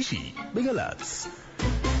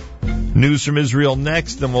 News from Israel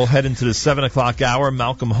next, then we'll head into the 7 o'clock hour.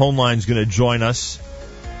 Malcolm Hoenlein is going to join us.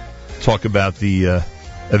 Talk about the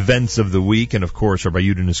events of the week, and of course Rabbi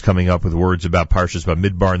Yudin is coming up with words about Parshas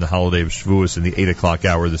Bamidbar and the holiday of Shavuos in the 8 o'clock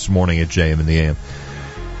hour this morning at JM in the AM.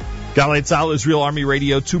 Galei Tzal, Israel Army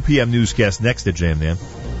Radio, 2 p.m. newscast next at JM in the AM.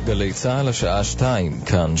 גלי צהל השעה 2,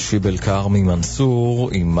 כאן שיבל קרמי מנסור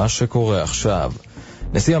עם מה שקורה עכשיו.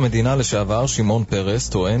 נשיא המדינה לשעבר שמעון פרס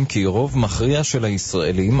טוען כי רוב מכריע של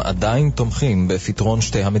הישראלים עדיין תומכים בפתרון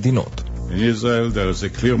שתי המדינות. In Israel there is a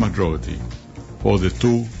clear majority for the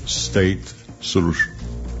two-state solution.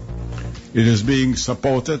 It is being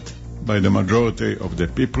supported by the majority of the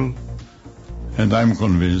people, and I'm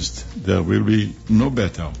convinced there will be no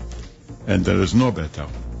better, and there is no better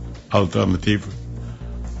alternative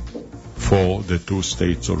for the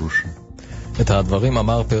two-state solution. את הדברים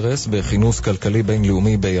אמר פרס בכינוס כלכלי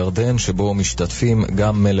בינלאומי בירדן, שבו משתתפים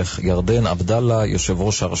גם מלך ירדן עבדאללה, יושב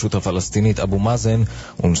ראש הרשות הפלסטינית אבו מאזן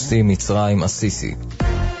ונשיא מצרים הסיסי.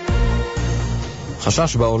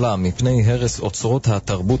 חשש בעולם מפני הרס אוצרות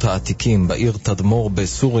התרבות העתיקים בעיר תדמור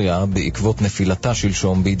בסוריה בעקבות נפילתה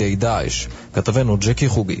שלשום בידי דאעש. כתבנו ג'קי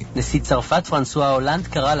חוגי. נשיא צרפת פרנסואה הולנד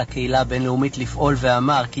קרא לקהילה הבינלאומית לפעול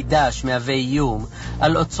ואמר כי דאעש מהווה איום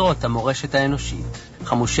על אוצרות המורשת האנושית.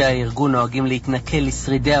 חמושי הארגון נוהגים להתנכל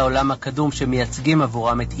לשרידי העולם הקדום שמייצגים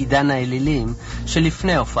עבורם את עידן האלילים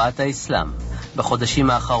שלפני הופעת האסלאם. בחודשים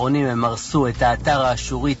האחרונים הם הרסו את האתר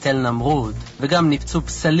האשורי תל נמרוד, וגם נפצו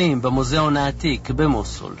פסלים במוזיאון העתיק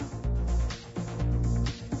במוסול.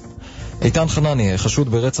 איתן חנני,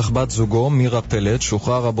 חשוד ברצח בת זוגו מירה פלט,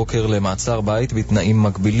 שוחרר הבוקר למעצר בית בתנאים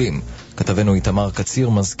מגבילים. כתבנו איתמר קציר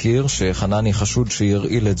מזכיר שחנני חשוד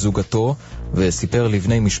שירעיל את זוגתו וסיפר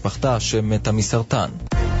לבני משפחתה שמתה מסרטן.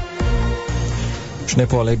 2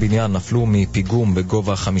 פועלי בניין נפלו מפיגום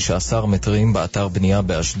בגובה 15 מטרים באתר בנייה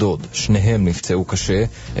באשדוד. שניהם נפצעו קשה,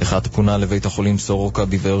 אחד פונה לבית החולים סורוקה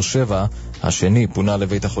בבאר שבע, השני פונה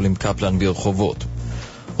לבית החולים קפלן ברחובות.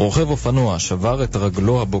 רוכב אופנוע שבר את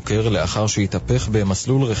רגלו הבוקר לאחר שהתהפך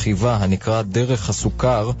במסלול רכיבה הנקרא דרך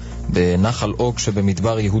הסוכר בנחל אוג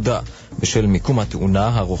שבמדבר יהודה. בשל מיקום התאונה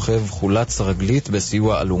הרוכב חולץ רגלית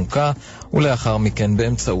בסיוע אלונקה ולאחר מכן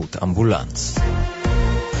באמצעות אמבולנס.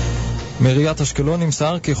 מעיריית אשקלון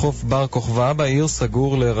נמסר כי חוף בר כוכבא בעיר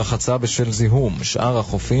סגור לרחצה בשל זיהום. שאר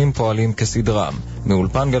החופים פועלים כסדרם.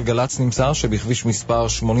 מאולפן גלגלץ נמסר שבכביש מספר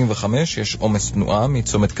 85 יש עומס תנועה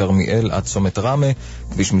מצומת קרמיאל עד צומת רמה,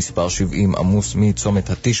 כביש מספר 70 עמוס מצומת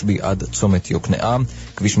התשבי עד צומת יוקנעם,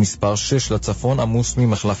 כביש מספר 6 לצפון עמוס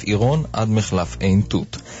ממחלף עירון עד מחלף עין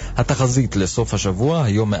תות. התחזית לסוף השבוע,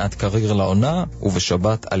 היום מעט קריר לעונה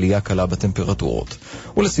ובשבת עלייה קלה בטמפרטורות.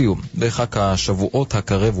 ולסיום, בחג השבועות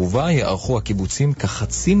הקרב ובא יערכו הקיבוצים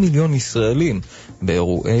כ500,000 ישראלים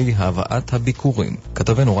באירועי הבאת הביקורים.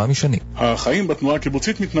 כתבנו רמי שני. החיים בתנועה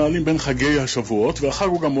הקיבוצית מתנהלים בין חגי השבועות, והחג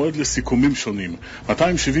הוא גם מועד לסיכומים שונים.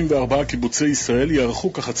 274 קיבוצי ישראל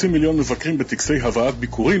יערכו כ500,000 מבקרים בטקסי הבאת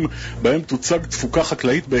ביקורים, בהם תוצג תפוקה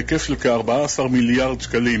חקלאית בהיקף של כ14 מיליארד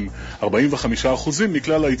שקלים, 45%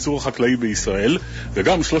 מכלל הייצור החקלאי בישראל,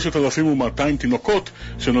 וגם 3,200 תינוקות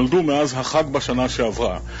שנולדו מאז החג בשנה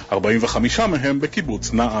שעברה, 45 מהם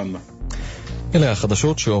בקיבוץ נען. אלה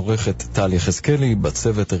החדשות שעורכת טל יחזקאלי,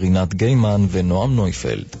 בצוות רינת גיימן ונועם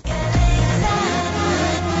נויפלד.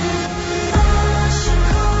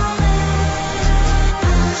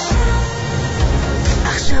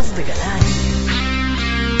 עכשיו בגל"צ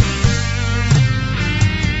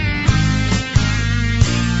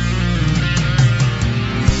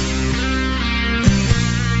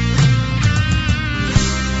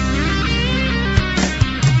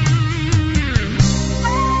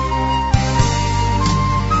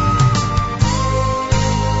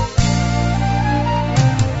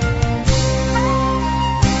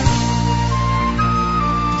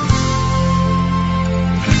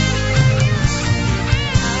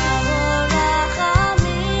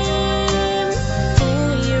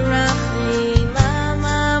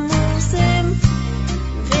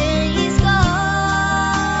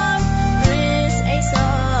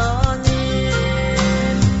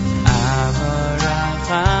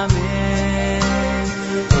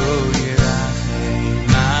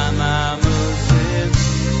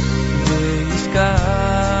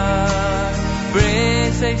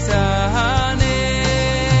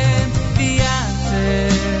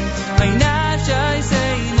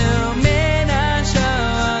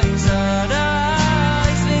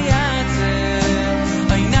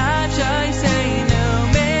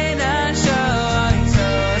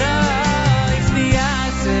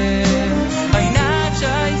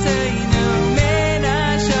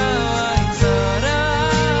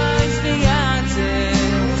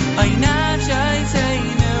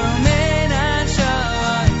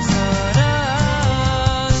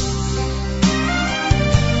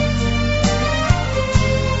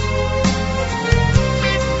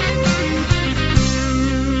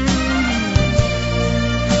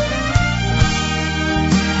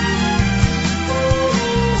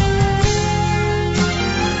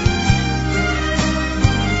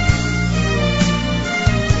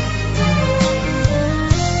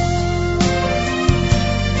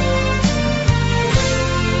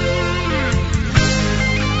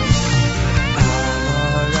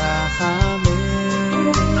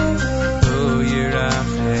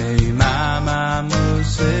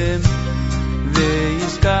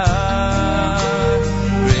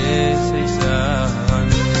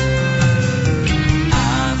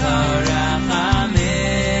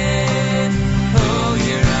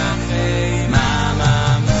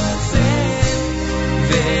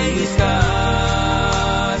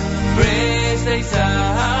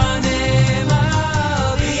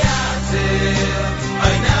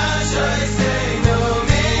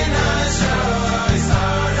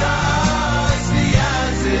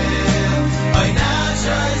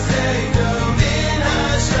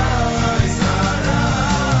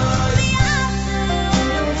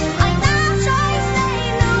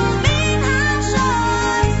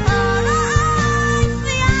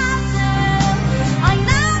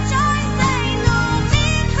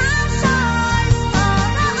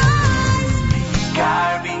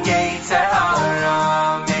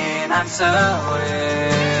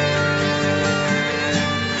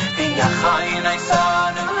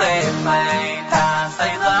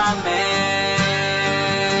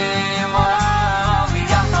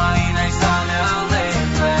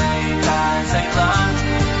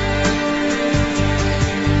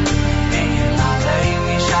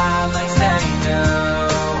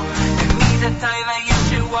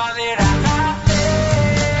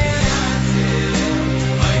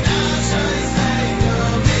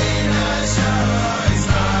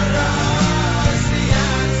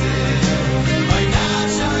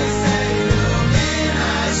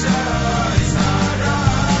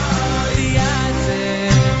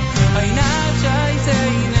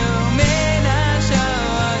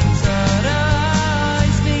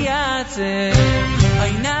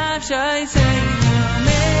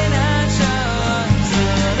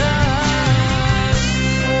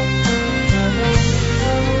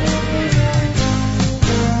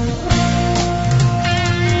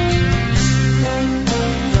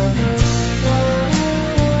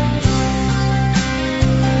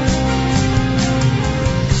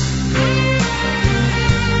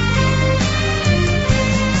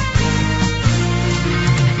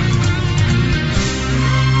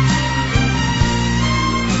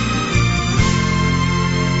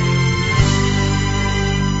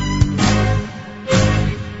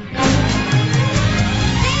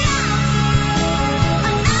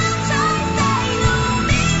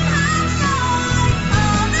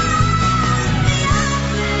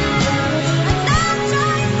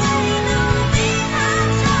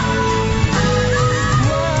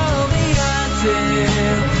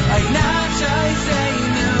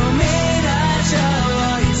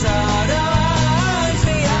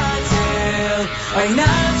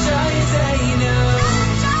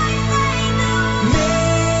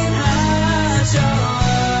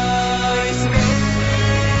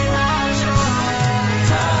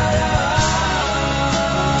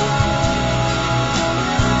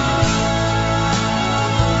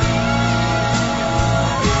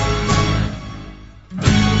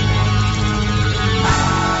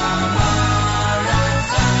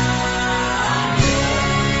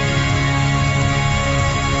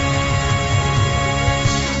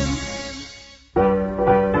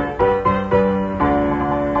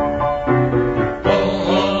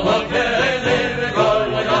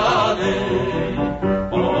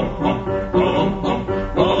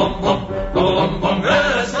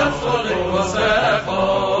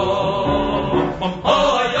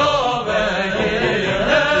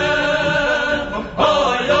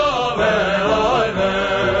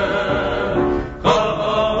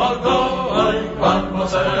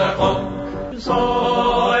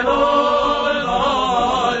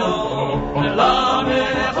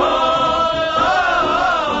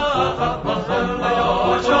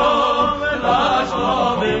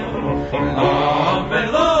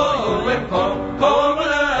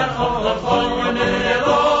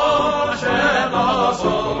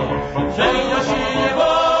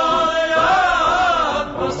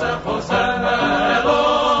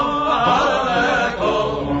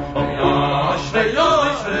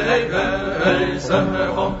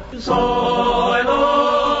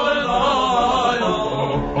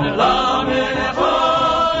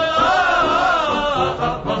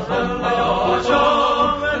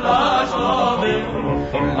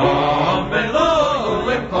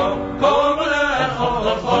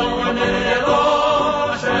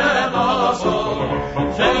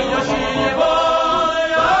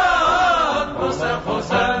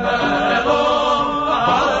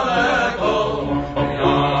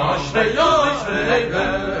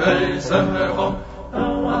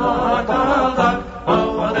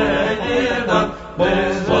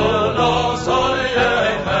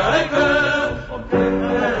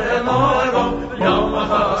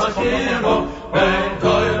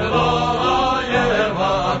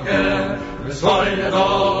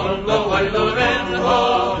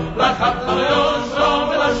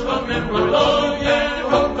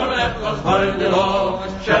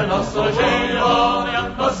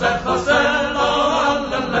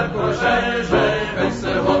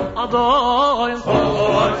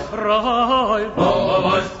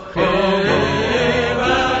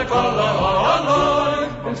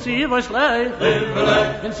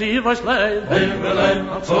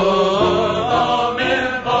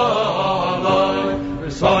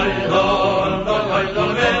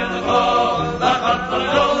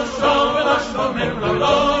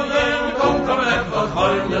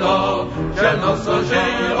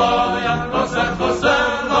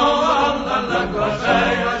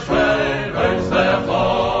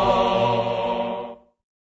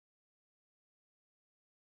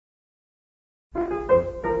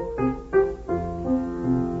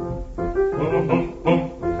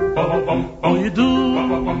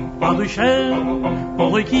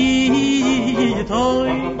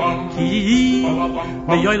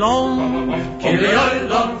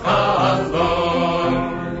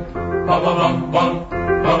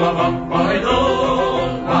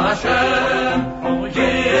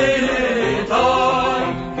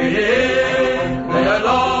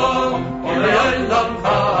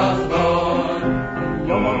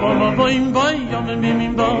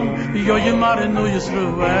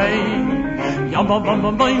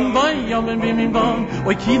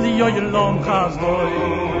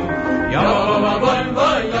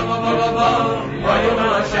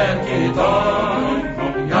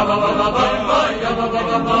Yama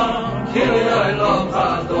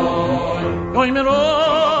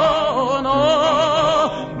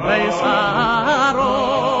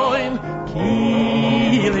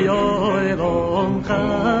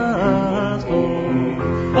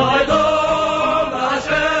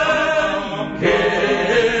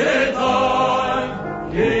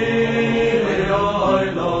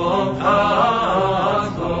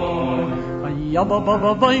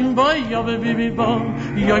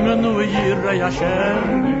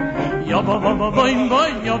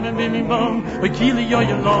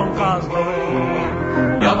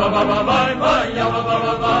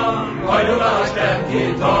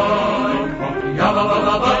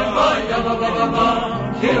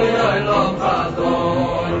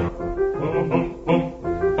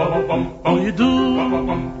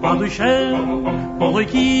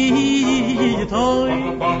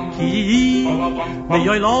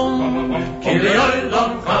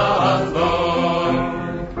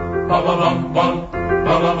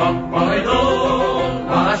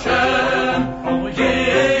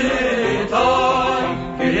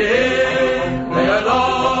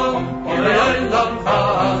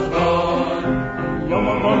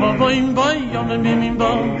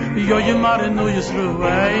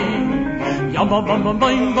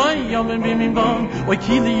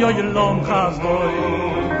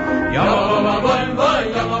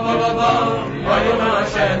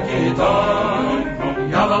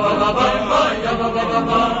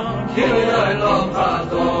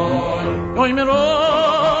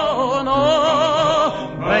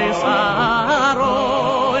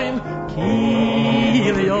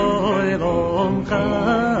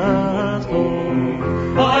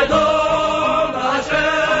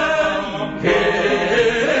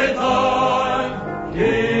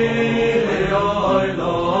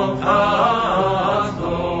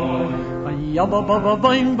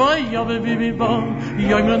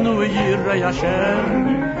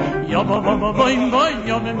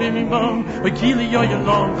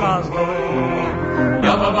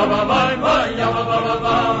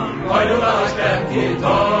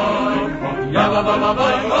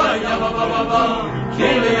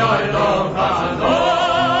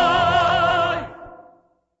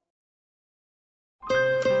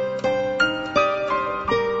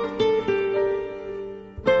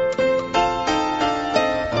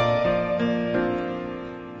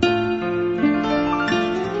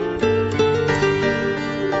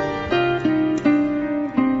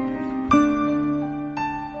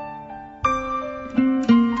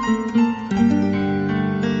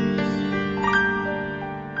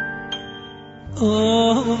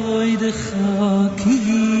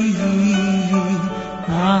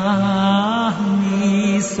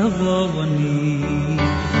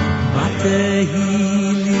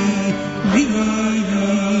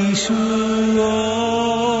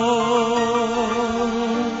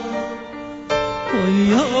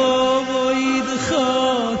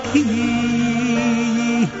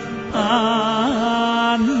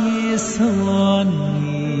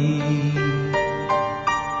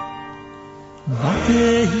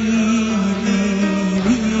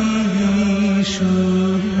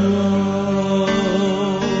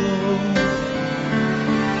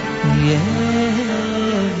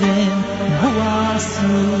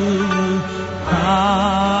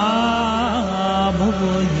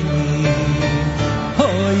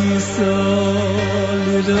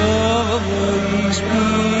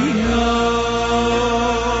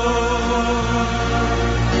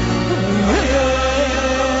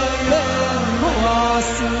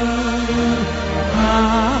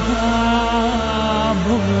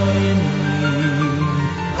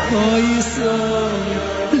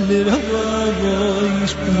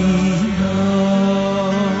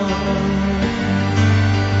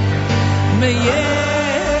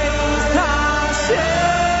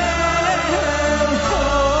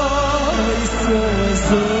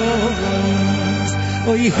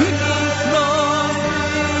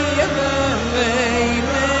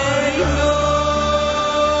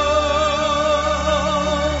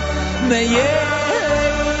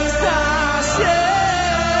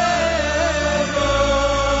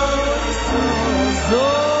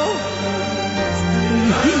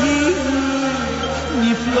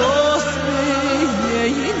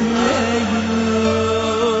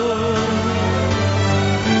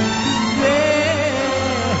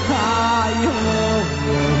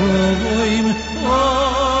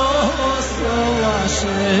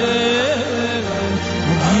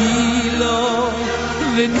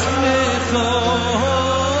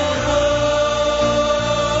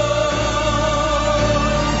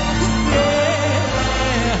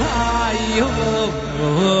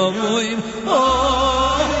Oh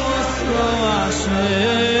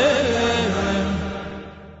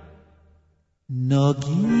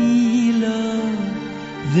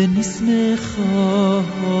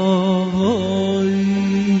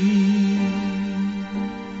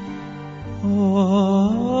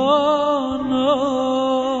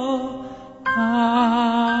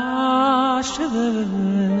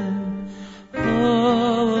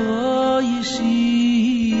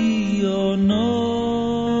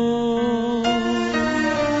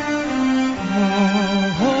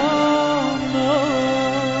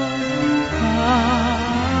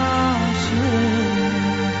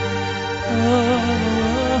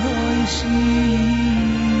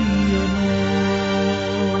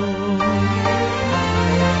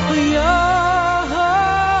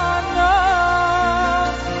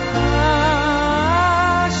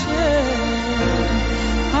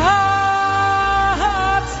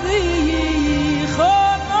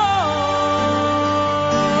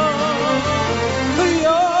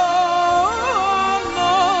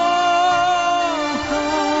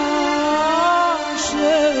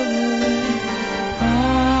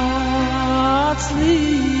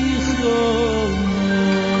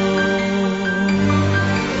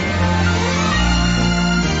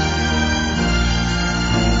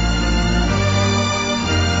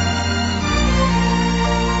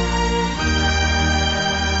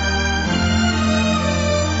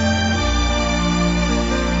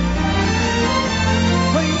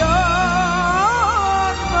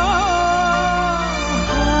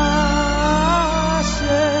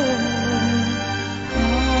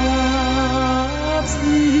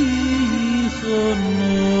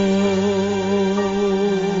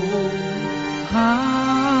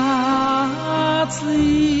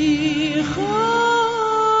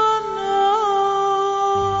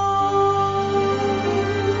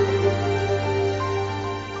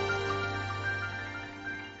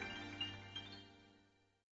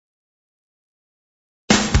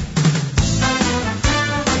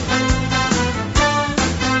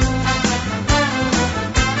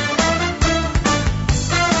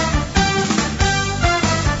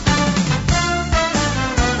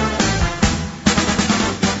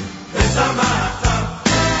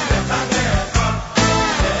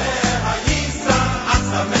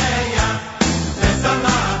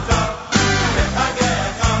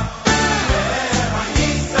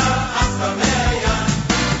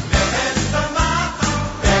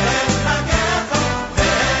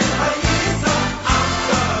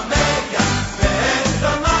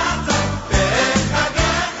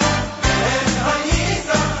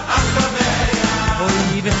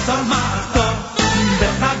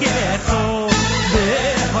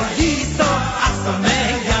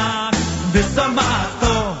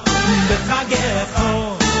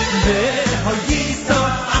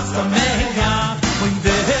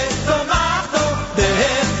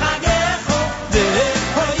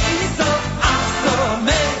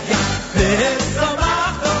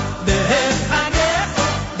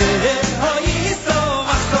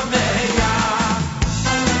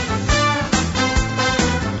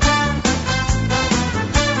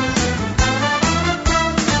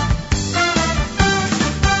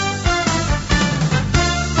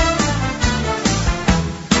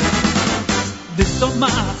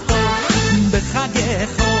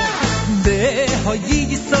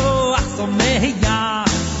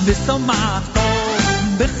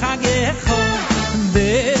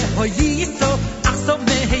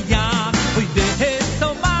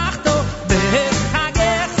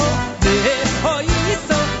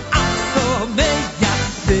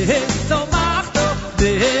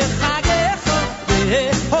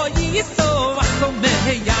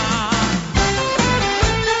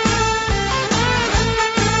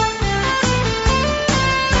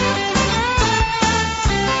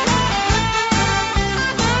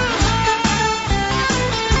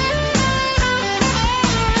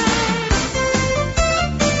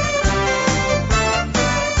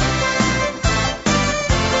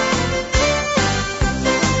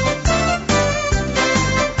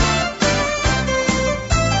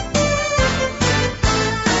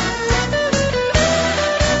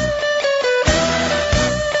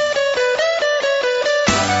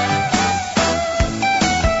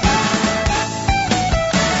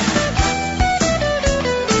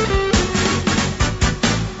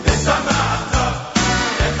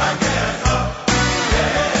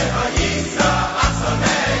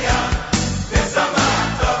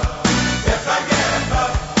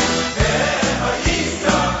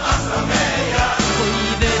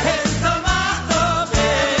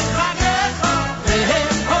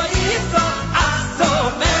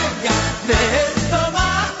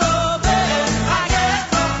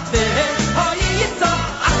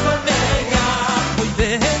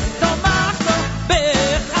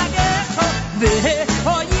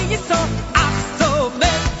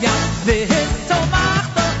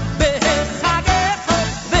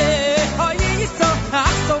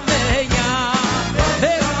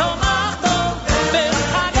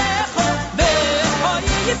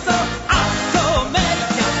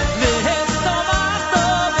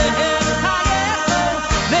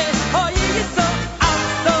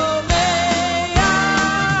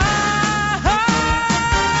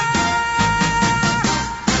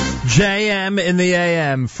JM in the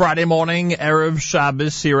AM, Friday morning, Erev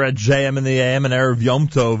Shabbos here at JM in the AM, and Erev Yom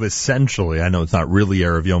Tov, essentially. I know it's not really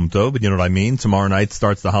Erev Yom Tov, but you know what I mean. Tomorrow night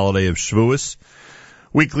starts the Holiday of Shavuot.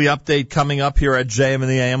 Weekly update coming up here at JM in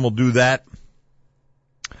the AM. We'll do that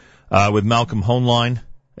with Malcolm Hoenlein,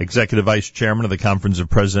 Executive Vice Chairman of the Conference of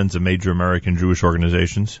Presidents of Major American Jewish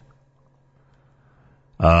Organizations.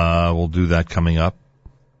 We'll do that coming up.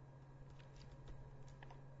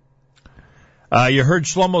 You heard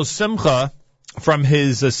Shlomo Simcha from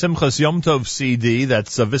his Simchas Yom Tov CD.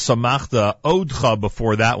 That's V'samachta Odcha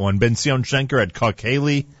before that one. Ben Zion Schenker at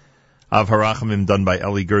Kakeli of Harachamim, done by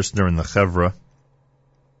Eli Gerstner and the Chevra.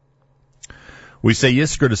 We say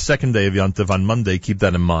Yizkor the second day of Yom Tov on Monday. Keep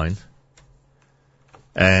that in mind.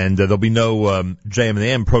 And there'll be no JM and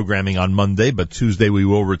AM programming on Monday, but Tuesday we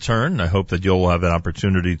will return. I hope that you'll have an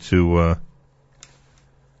opportunity to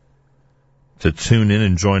tune in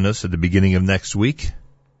and join us at the beginning of next week,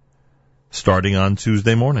 starting on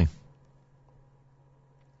Tuesday morning.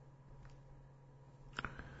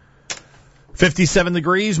 57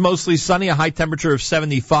 degrees, mostly sunny, a high temperature of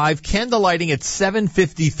 75. Candle lighting at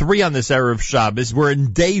 7:53 on this Erev Shabbos. We're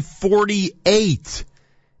in day 48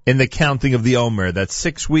 in the counting of the Omer. That's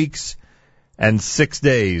 6 weeks and 6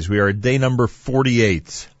 days. We are at day number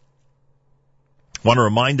 48. I want to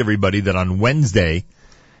remind everybody that on Wednesday,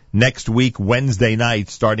 next week, Wednesday night,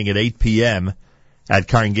 starting at 8 p.m. at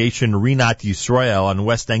Congregation Rinat Yisrael on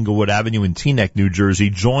West Englewood Avenue in Teaneck, New Jersey,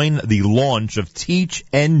 join the launch of Teach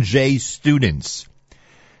NJ Students.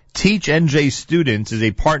 Teach NJ Students is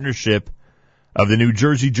a partnership of the New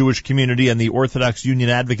Jersey Jewish Community and the Orthodox Union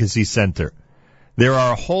Advocacy Center. There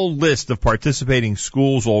are a whole list of participating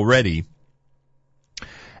schools already,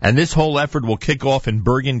 and this whole effort will kick off in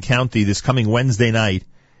Bergen County this coming Wednesday night,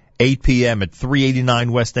 8 p.m. at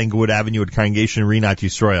 389 West Englewood Avenue at Congregation Rinat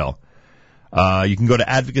Yisrael. You can go to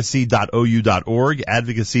advocacy.ou.org,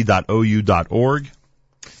 advocacy.ou.org.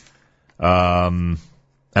 And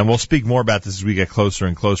we'll speak more about this as we get closer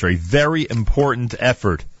and closer. A very important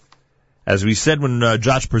effort. As we said when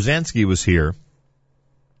Josh Brzezinski was here,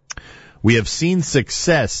 we have seen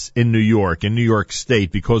success in New York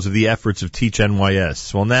State, because of the efforts of Teach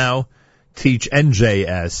NYS. Well, now Teach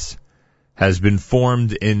NJS has been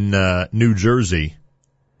formed in New Jersey,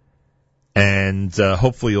 and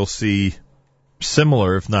hopefully you'll see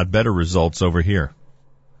similar, if not better, results over here.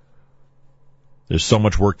 There's so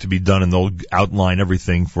much work to be done, and they'll outline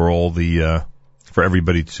everything for all the for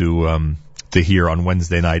everybody to hear on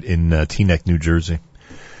Wednesday night in Teaneck, New Jersey.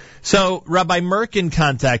 So Rabbi Merkin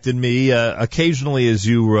contacted me. Occasionally, as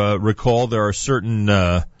you recall, there are certain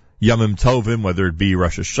Yomim Tovim, whether it be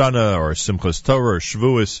Rosh Hashanah or Simchas Torah or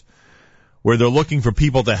Shavuos, where they're looking for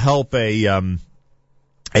people to help a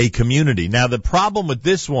community. Now, the problem with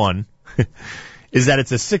this one is that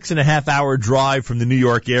it's a 6.5 hour drive from the New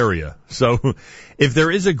York area. So if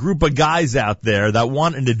there is a group of guys out there that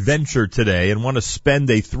want an adventure today and want to spend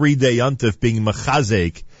a 3-day yontif being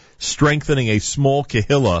mechazek, strengthening a small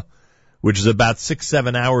kehillah, which is about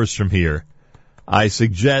 6-7 hours from here, I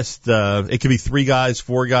suggest it could be 3 guys,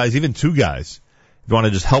 4 guys, even 2 guys. If you want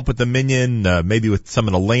to just help with the minyan, maybe with some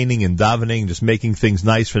of the laning and davening, just making things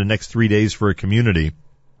nice for the next 3 days for a community.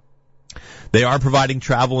 They are providing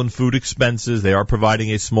travel and food expenses. They are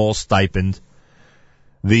providing a small stipend.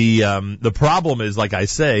 The problem is, like I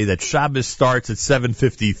say, that Shabbos starts at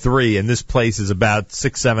 7:53, and this place is about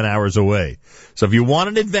 6-7 hours away. So if you want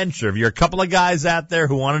an adventure, if you're a couple of guys out there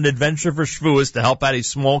who want an adventure for Shavuos to help out a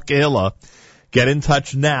small kehillah, get in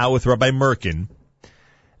touch now with Rabbi Merkin,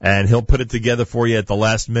 and he'll put it together for you at the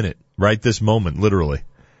last minute, right this moment, literally.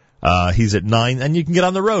 He's at 9, and you can get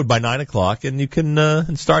on the road by 9 o'clock, and you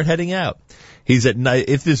can start heading out. He's at,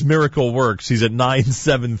 if this miracle works, he's at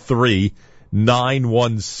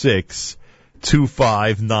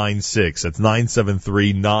 973-916-2596. That's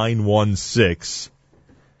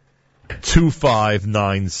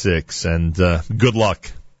 973-916-2596. And good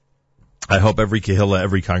luck. I hope every kehillah,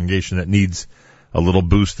 every congregation that needs a little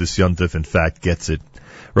boost this yontif, in fact, gets it.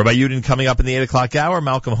 Rabbi Yudin coming up in the 8 o'clock hour.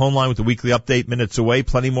 Malcolm Hoenlein with the weekly update, minutes away.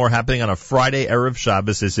 Plenty more happening on a Friday, Erev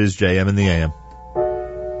Shabbos. This is JM in the AM.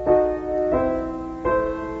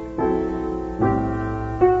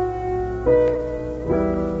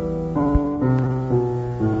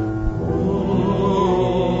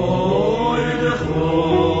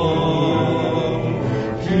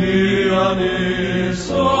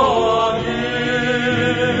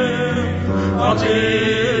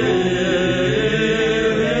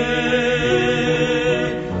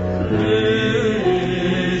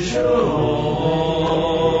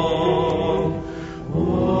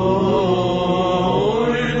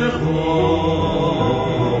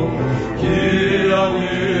 Yeah.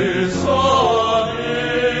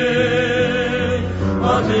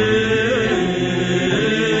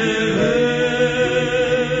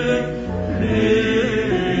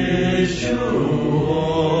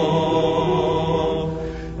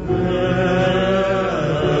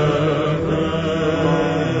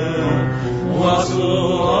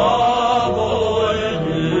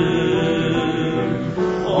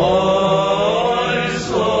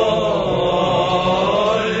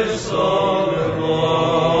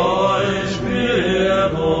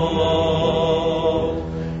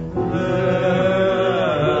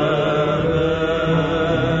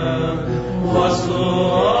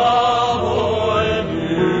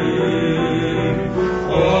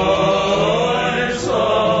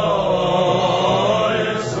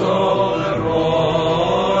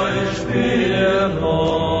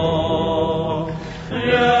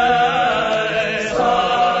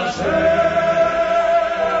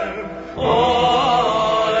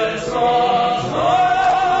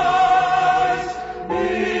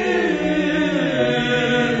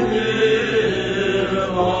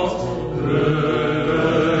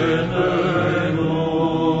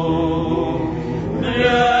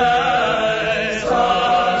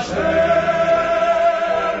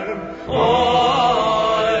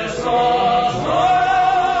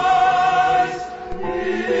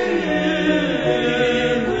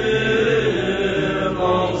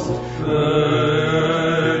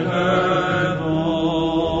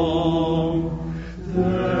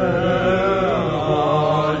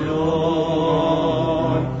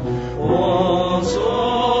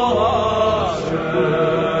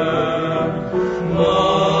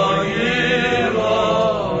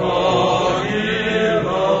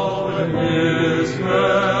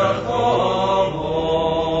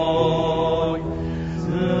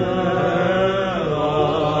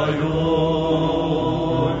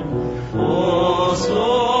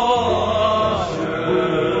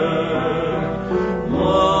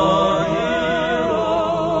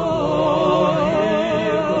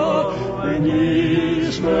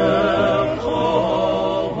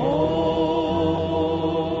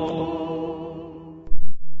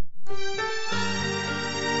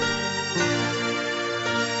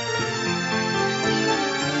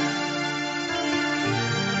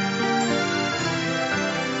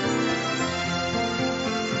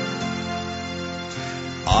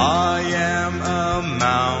 I am a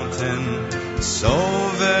mountain so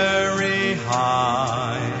very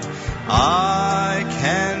high, I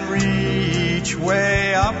can reach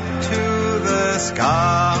way up to the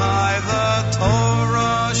sky. The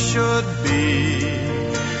Torah should be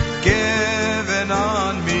given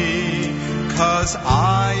on me, 'cause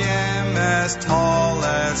I am as tall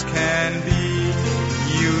as can be.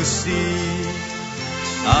 You see,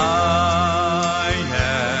 I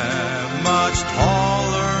am much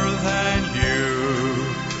taller than you,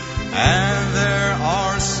 and there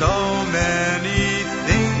are so many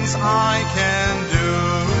things I can do.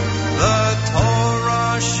 The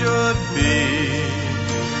Torah should be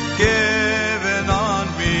given on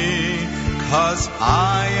me, 'cause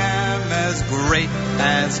I am as great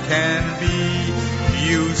as can be.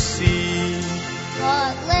 You see,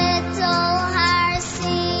 what little Har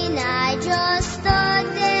Sinai just stood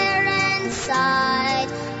there and sighed.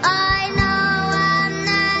 I know I'm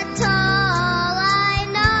not tall, I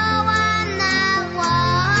know I'm not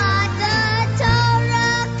wide. The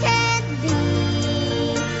Torah can't be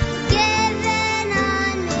given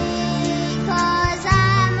on me, 'cause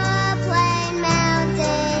I'm a plain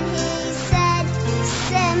mountain, he said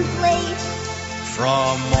simply.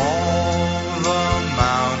 from all the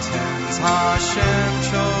mountains Hashem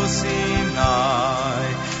chose Sinai,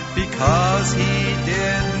 because he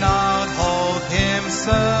did not hold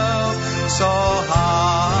himself so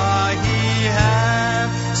high. He had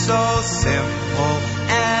so simple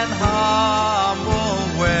and humble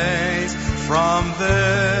ways. From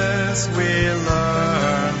this we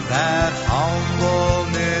learn that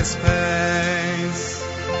humbleness pays.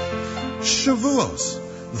 Shavuos,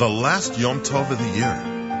 the last Yom Tov of the year.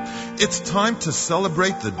 It's time to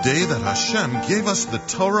celebrate the day that Hashem gave us the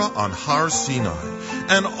Torah on Har Sinai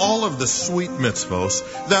and all of the sweet mitzvos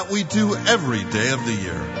that we do every day of the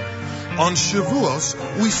year. On Shavuos,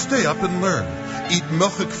 we stay up and learn, eat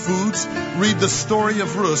milchik foods, read the story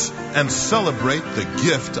of Rus, and celebrate the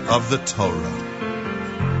gift of the Torah.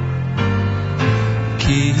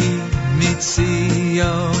 Ki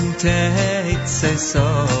mitzion teitze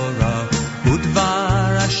sora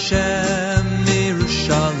udvar Hashem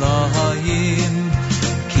mirushalayim.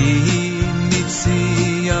 Ki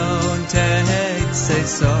mitzion teitze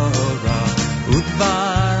sora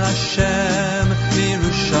udvar Hashem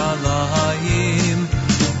mirushalayim.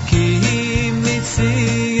 Ki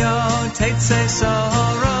mitzion teitze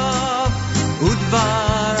sora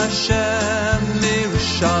udvar Hashem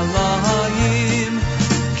mirushalayim.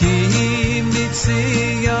 Ki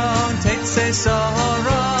mitzion teitze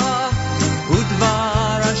sora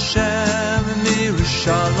udvar Hashem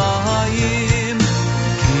mirushalayim.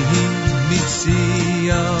 Ki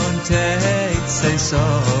mitzion teitze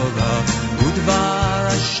sora udvar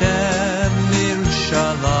Hashem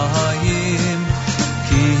mirushalayim.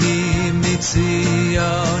 Ki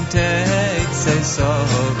mitzion teitze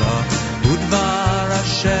sora udvar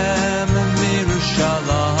Hashem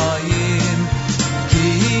mirushalayim. Ki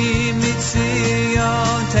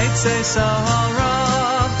mitzion teitze sora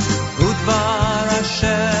udvar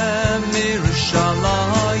Hashem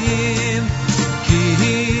mirushalayim. Ki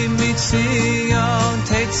mitzion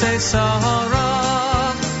teitze sora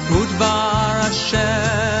udvar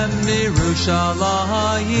Hashem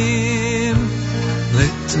mirushalayim.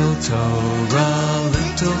 Little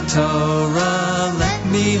Torah, let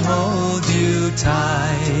me hold you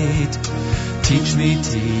tight. Teach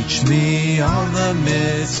me all the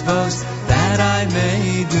mitzvos that I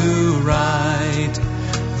may do right.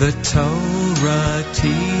 The Torah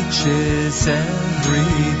teaches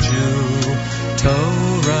every Jew.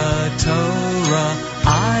 Torah, Torah,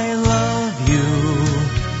 I love you.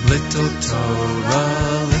 Little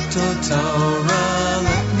Torah,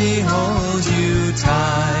 let me hold you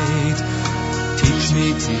tight.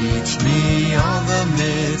 Teach me all the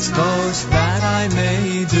mitzvos that I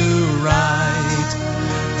may do right.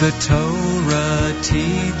 The Torah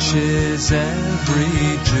teaches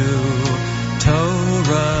every Jew.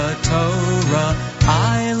 Torah, Torah,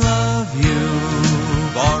 I love you.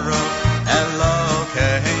 Baruch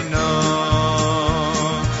Elokeinu,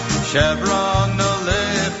 Shevranu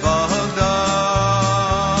lefado,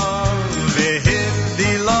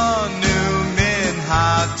 v'hivdilanu min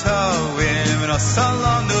hatovim,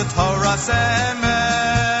 v'nasalanu Torah semes.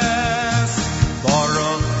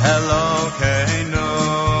 Baruch Elokeinu,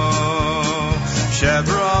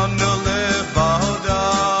 Shevranu lefado,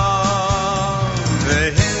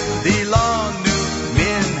 v'hivdilanu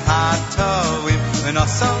min hatovim,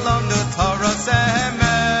 v'nasalanu Torah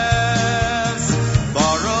semes.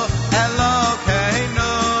 Baruch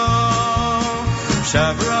Elokeinu,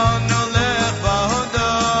 Shevranu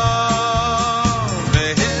lefado,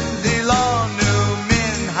 v'hivdilanu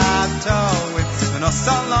min hatovim,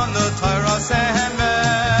 v'nasalanu Torah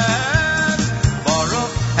semes.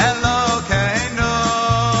 Baruch Elokeinu,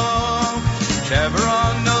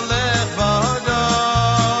 Shevranu lefado,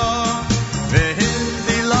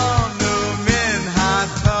 v'hivdilanu min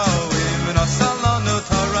hatovim, v'nasalanu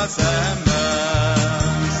Torah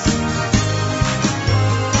semes.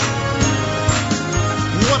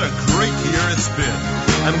 What a great year it's been.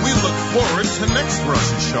 And we look forward to next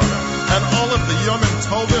Rosh Hashanah and all of the Yom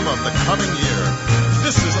Tovim of the coming year.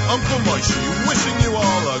 This is Uncle Moshe wishing you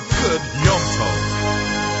all a good Yom Tov.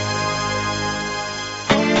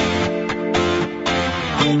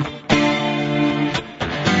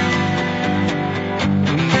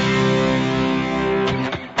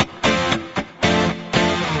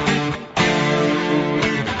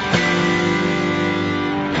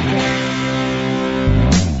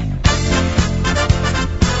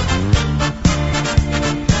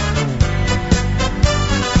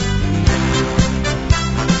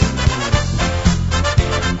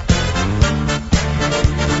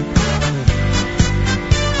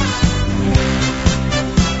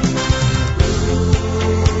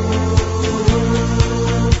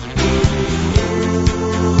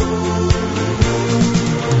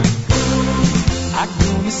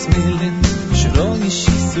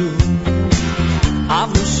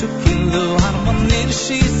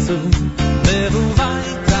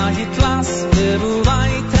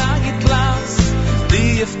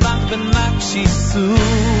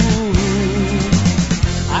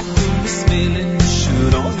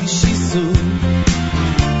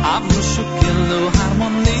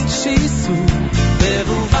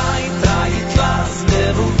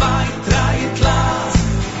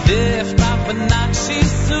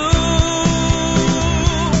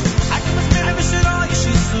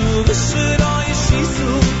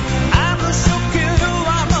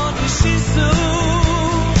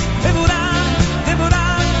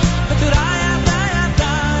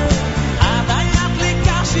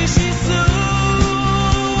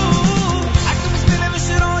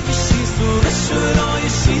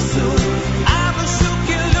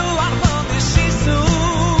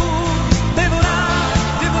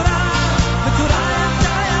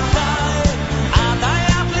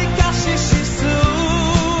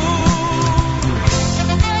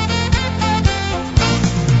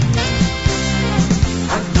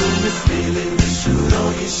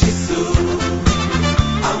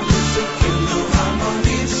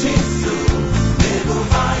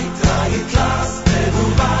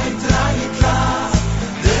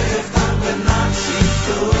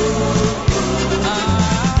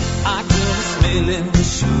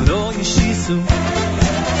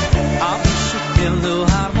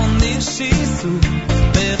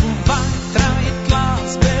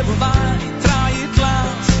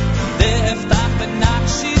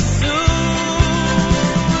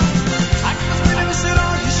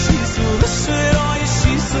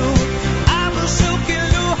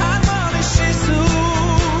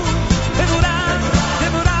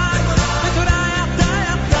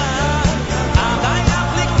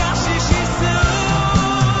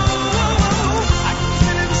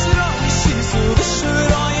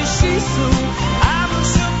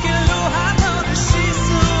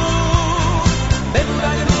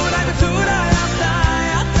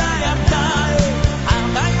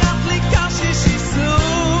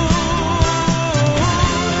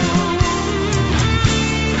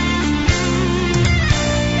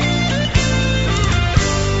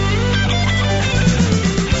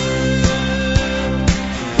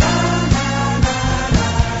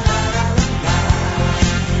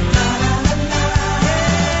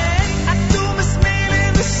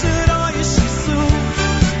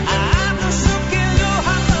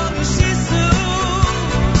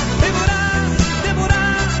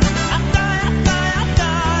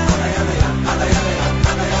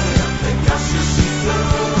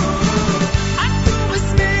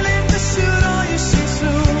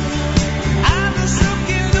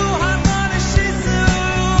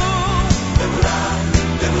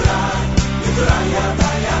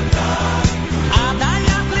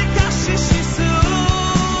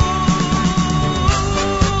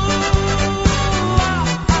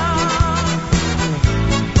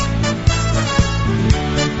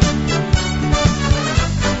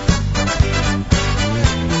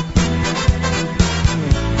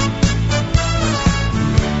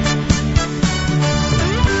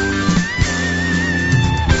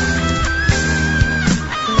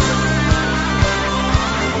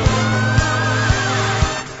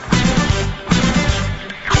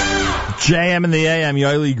 JM in the AM,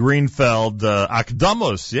 Yoeli Greenfeld,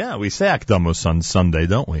 Akdamos. Yeah, we say Akdamos on Sunday,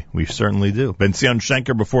 don't we? We certainly do. Ben Zion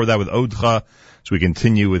Schenker before that with Odcha. So we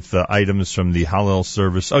continue with items from the Hallel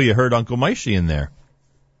service. Oh, you heard Uncle Maishi in there.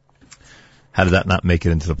 How did that not make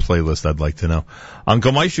it into the playlist, I'd like to know.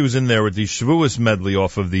 Uncle Maishi was in there with the Shavuos medley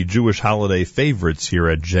off of the Jewish holiday favorites here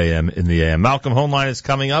at JM in the AM. Malcolm Hoenlein is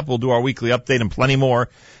coming up. We'll do our weekly update and plenty more.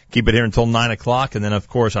 Keep it here until 9 o'clock, and then, of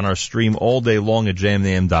course, on our stream all day long at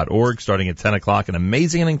jmintheam.org, starting at 10 o'clock. An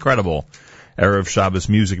amazing and incredible Erev Shabbos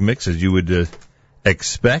music mix, as you would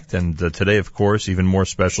expect. And today, of course, even more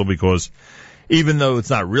special because even though it's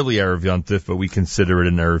not really Erev Yom Tov, but we consider it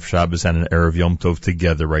an Erev Shabbos and an Erev Yom Tov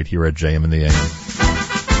together right here at JM in the AM.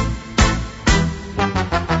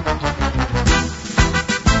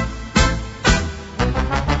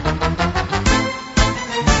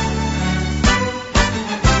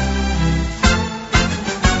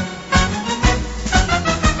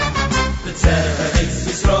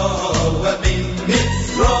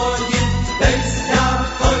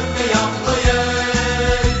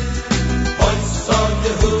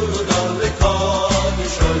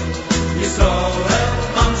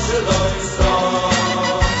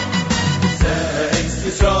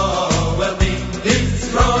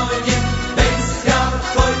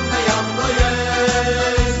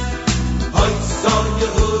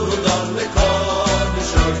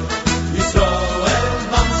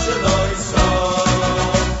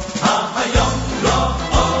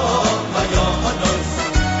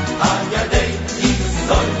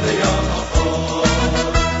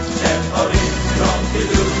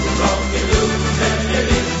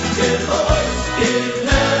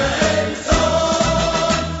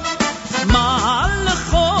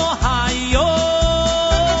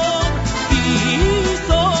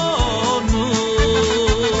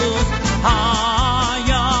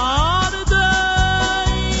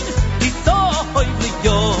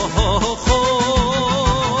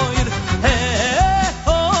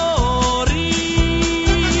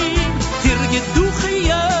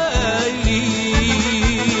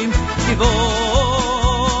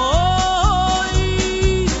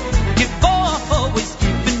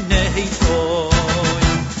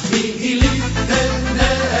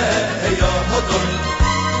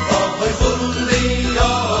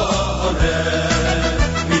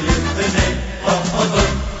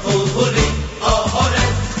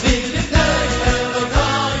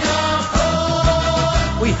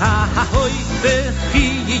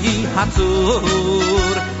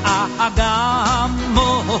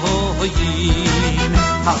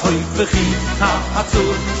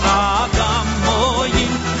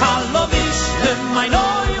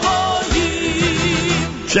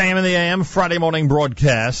 JM in the AM, Friday morning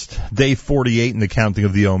broadcast, day 48 in the counting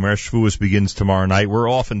of the Omer. Shavuos begins tomorrow night. We're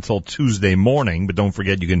off until Tuesday morning, but don't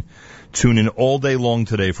forget you can tune in all day long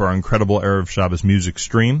today for our incredible Erev Shabbos music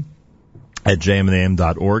stream at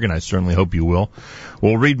jmintheam.org, and I certainly hope you will.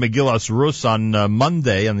 We'll read Megillas Rus on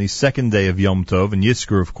Monday, on the second day of Yom Tov, and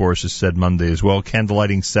Yizkor, of course, is said Monday as well.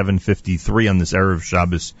 Candlelighting 7:53 on this Erev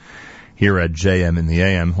Shabbos here at JM in the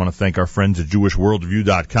AM. I want to thank our friends at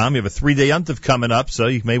JewishWorldReview.com. You have a 3-day Yom Tov coming up, so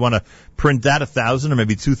you may want to print that 1,000 or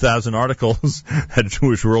maybe 2,000 articles that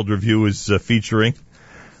Jewish World Review is featuring.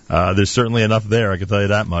 There's certainly enough there, I can tell you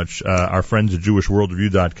that much. Our friends at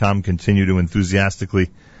JewishWorldReview.com continue to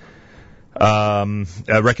enthusiastically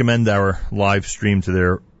recommend our live stream to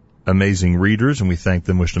their amazing readers, and we thank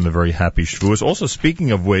them, wish them a very happy Shavuos. Also,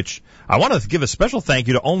 speaking of which, I want to give a special thank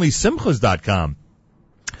you to OnlySimchas.com.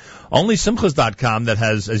 OnlySimchas.com that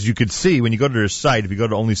has, as you could see, when you go to their site, if you go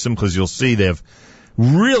to Only Simchas, you'll see they have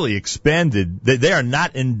really expanded. They are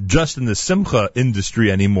not just in the Simcha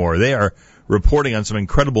industry anymore. They are reporting on some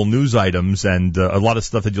incredible news items and a lot of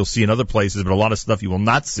stuff that you'll see in other places, but a lot of stuff you will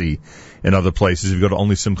not see in other places. If you go to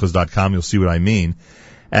OnlySimchas.com, you'll see what I mean.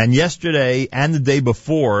 And yesterday and the day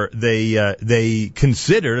before, they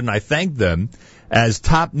considered, and I thank them, as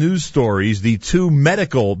top news stories, the two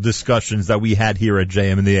medical discussions that we had here at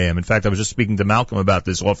JM in the AM. In fact, I was just speaking to Malcolm about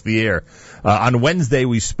this off the air. On Wednesday,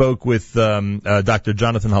 we spoke with Dr.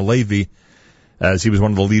 Jonathan Halevi, as he was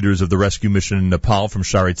one of the leaders of the rescue mission in Nepal from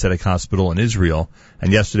Shaarei Tzedek Hospital in Israel.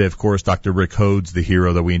 And yesterday, of course, Dr. Rick Hodes, the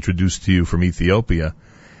hero that we introduced to you from Ethiopia.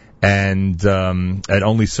 And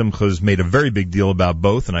Only Simchas made a very big deal about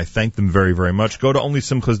both, and I thank them very, very much. Go to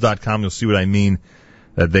OnlySimchas.com. You'll see what I mean,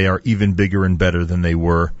 that they are even bigger and better than they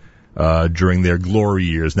were during their glory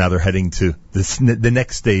years. Now they're heading to the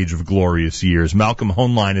next stage of glorious years. Malcolm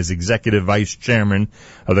Hoenlein is Executive Vice Chairman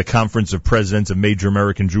of the Conference of Presidents of Major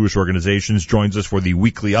American Jewish Organizations, joins us for the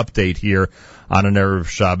weekly update here on an Erev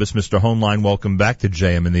Shabbos. Mr. Hoenlein, welcome back to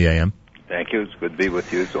JM in the AM. Thank you. It's good to be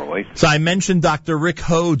with you as always. So I mentioned Dr. Rick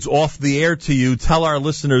Hodes off the air to you. Tell our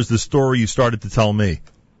listeners the story you started to tell me.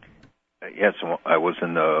 Yes, I was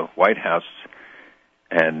in the White House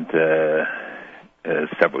and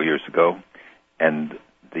several years ago, and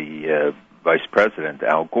the Vice President,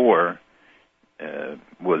 Al Gore,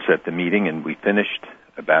 was at the meeting, and we finished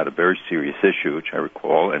about a very serious issue, which I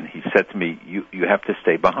recall, and he said to me, you have to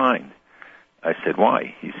stay behind. I said,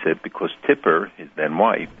 why? He said, because Tipper, his then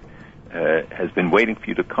wife, has been waiting for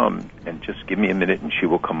you to come, and just give me a minute and she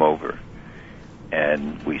will come over.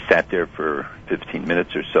 And we sat there for 15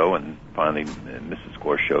 minutes or so, and finally Mrs.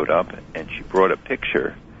 Gore showed up, and she brought a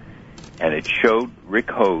picture, and it showed Rick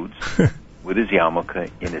Hodes with his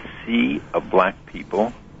yarmulke in a sea of black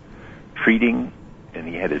people treating, and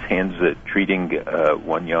he had his hands treating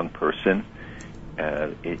one young person.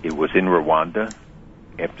 It was in Rwanda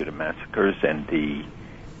after the massacres, and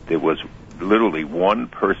there was literally one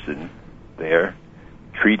person there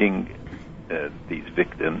treating these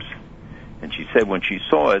victims. And she said when she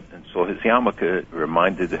saw it and saw his yarmulke, it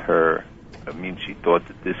reminded her, she thought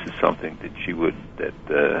that this is something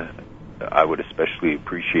that I would especially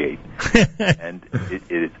appreciate. And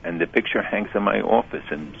and the picture hangs in my office,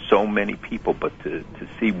 and so many people, but to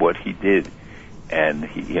see what he did, and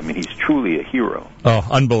he's truly a hero. Oh,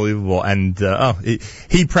 unbelievable. And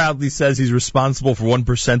he proudly says he's responsible for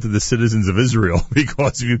 1% of the citizens of Israel,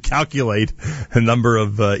 because if you calculate the number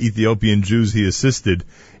of Ethiopian Jews he assisted,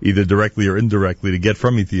 either directly or indirectly, to get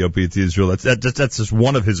from Ethiopia to Israel, that's just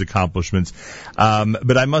one of his accomplishments.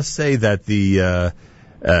 But I must say that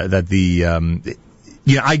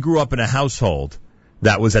I grew up in a household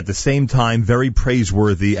that was at the same time very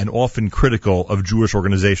praiseworthy and often critical of Jewish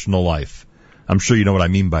organizational life. I'm sure you know what I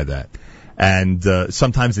mean by that. And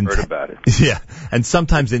sometimes heard about it. Yeah, and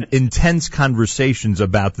sometimes in intense conversations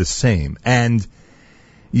about the same. And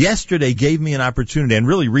yesterday gave me an opportunity, and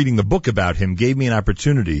really reading the book about him gave me an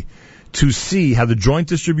opportunity to see how the Joint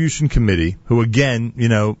Distribution Committee, who again,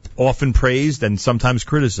 often praised and sometimes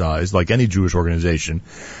criticized, like any Jewish organization,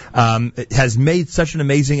 has made such an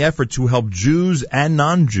amazing effort to help Jews and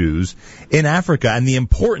non-Jews in Africa, and the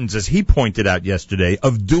importance, as he pointed out yesterday,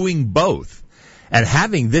 of doing both and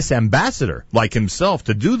having this ambassador like himself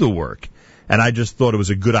to do the work. And I just thought it was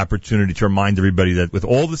a good opportunity to remind everybody that with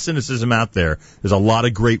all the cynicism out there, there's a lot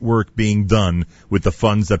of great work being done with the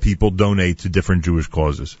funds that people donate to different Jewish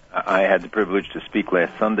causes. I had the privilege to speak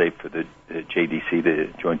last Sunday for the JDC, the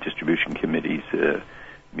Joint Distribution Committee's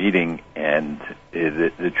meeting, and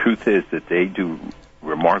the truth is that they do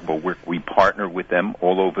remarkable work. We partner with them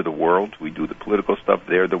all over the world. We do the political stuff.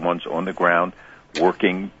 They're the ones on the ground,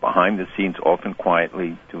 working behind the scenes, often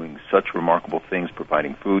quietly, doing such remarkable things,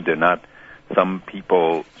 providing food. They're not some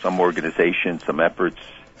people, some organizations, some efforts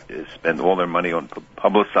spend all their money on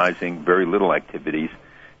publicizing very little activities.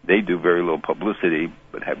 They do very little publicity,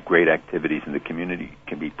 but have great activities, and the community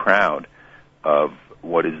can be proud of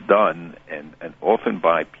what is done, and often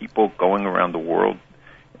by people going around the world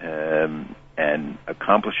and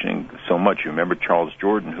accomplishing so much. You remember Charles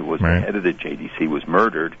Jordan, who was the head of the JDC, was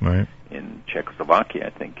murdered in Czechoslovakia, I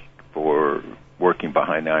think, for working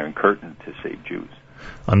behind the Iron Curtain to save Jews.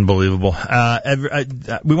 Unbelievable.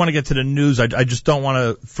 We want to get to the news. I just don't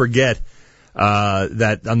want to forget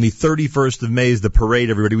that on the 31st of May is the parade,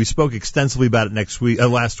 everybody. We spoke extensively about it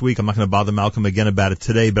last week. I'm not going to bother Malcolm again about it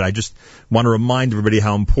today, but I just want to remind everybody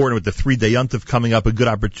how important, with the 3-day Yontif coming up, a good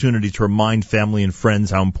opportunity to remind family and friends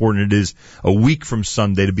how important it is a week from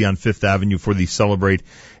Sunday to be on Fifth Avenue for the Celebrate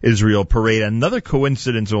Israel parade. Another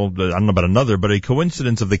coincidence, well, I don't know about another, but a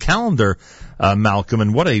coincidence of the calendar, Malcolm,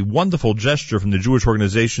 and what a wonderful gesture from the Jewish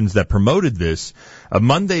organizations that promoted this.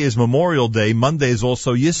 Monday is Memorial Day. Monday is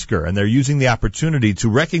also Yizkor, and they're using the opportunity to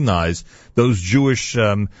recognize those Jewish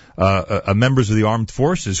members of the armed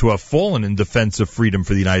forces who have fallen in defense of freedom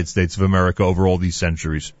for the United States of America over all these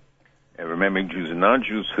centuries. And remembering Jews and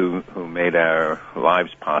non-Jews who made our lives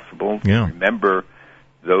possible. Yeah. Remember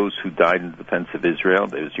those who died in defense of Israel.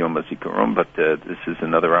 There's Yom HaZikaron, but this is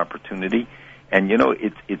another opportunity. And,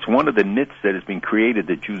 it's one of the myths that has been created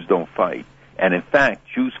that Jews don't fight. And, in fact,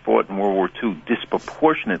 Jews fought in World War II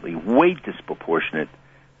disproportionately, way disproportionate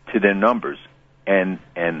to their numbers. And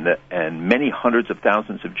many hundreds of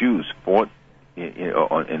thousands of Jews fought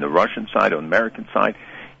in the Russian side, on the American side,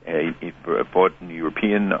 fought in the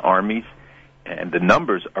European armies. And the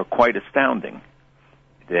numbers are quite astounding.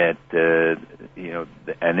 That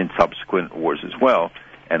and in subsequent wars as well,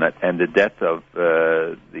 and the death of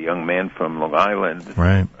the young man from Long Island,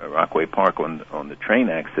 Rockaway Park, on the train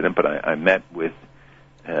accident. But I met with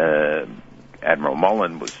Admiral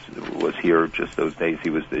Mullen was here just those days. He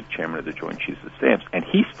was the chairman of the Joint Chiefs of Staff, and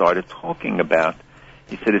he started talking about.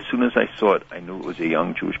 He said, as soon as I saw it, I knew it was a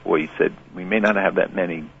young Jewish boy. He said, we may not have that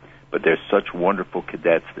many, but they're such wonderful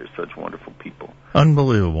cadets. They're such wonderful people.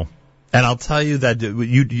 Unbelievable. And I'll tell you that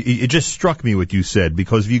it just struck me what you said,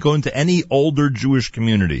 because if you go into any older Jewish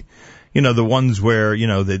community, you know, the ones where, you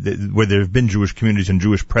know, where there have been Jewish communities and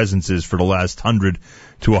Jewish presences for the last 100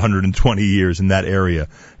 to 120 years in that area,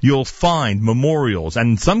 you'll find memorials, and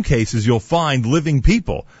in some cases you'll find living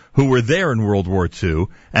people who were there in World War II.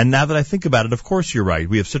 And now that I think about it, of course you're right.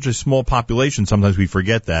 We have such a small population, sometimes we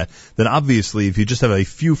forget that obviously if you just have a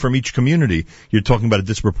few from each community, you're talking about a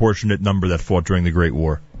disproportionate number that fought during the Great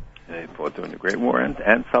War. They fought during the Great War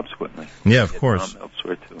and subsequently. Yeah, of course.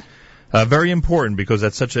 Elsewhere too. Very important, because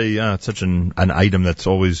that's such an item that's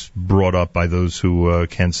always brought up by those who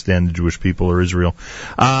can't stand the Jewish people or Israel.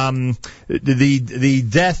 The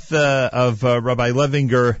death of Rabbi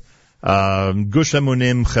Levinger, Gush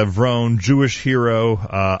Emunim, Chevron, Jewish hero,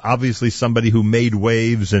 obviously somebody who made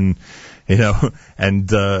waves and had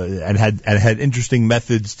interesting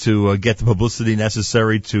methods to get the publicity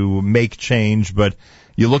necessary to make change, but.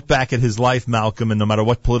 You look back at his life, Malcolm, and no matter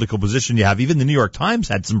what political position you have, even the New York Times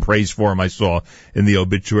had some praise for him, I saw, in the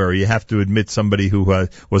obituary. You have to admit somebody who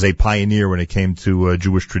was a pioneer when it came to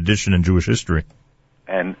Jewish tradition and Jewish history.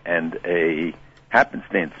 And a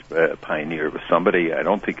happenstance pioneer. It was somebody I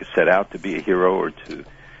don't think who set out to be a hero or to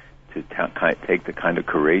take the kind of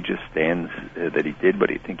courageous stands that he did,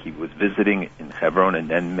 but I think he was visiting in Hebron and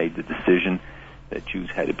then made the decision that Jews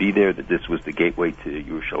had to be there, that this was the gateway to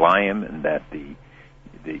Yerushalayim, and that the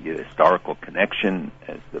historical connection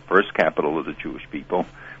as the first capital of the Jewish people.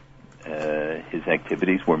 His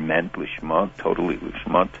activities were meant lishma, totally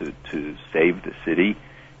lishma, to save the city.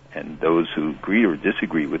 And those who agree or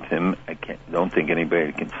disagree with him, don't think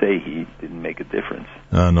anybody can say he didn't make a difference.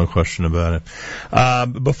 No question about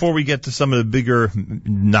it. Before we get to some of the bigger,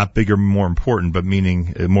 not bigger, more important, but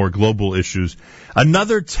meaning more global issues,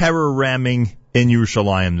 another terror ramming in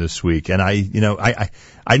Yerushalayim this week. And I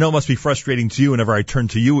know it must be frustrating to you whenever I turn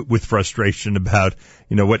to you with frustration about,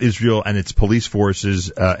 what Israel and its police forces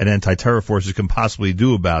and anti-terror forces can possibly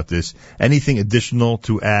do about this. Anything additional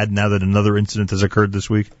to add now that another incident has occurred this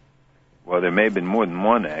week? Well, there may have been more than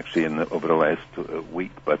one actually over the last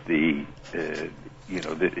week, but it's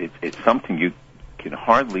something you can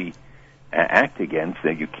hardly act against.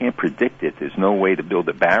 That you can't predict it. There's no way to build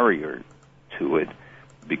a barrier to it,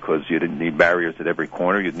 because you didn't need barriers at every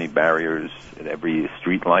corner. You'd need barriers at every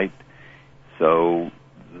street light. So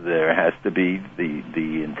there has to be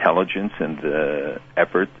the intelligence and the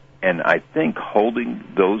effort, and I think holding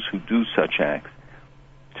those who do such acts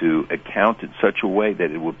to account in such a way that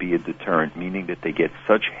it will be a deterrent, meaning that they get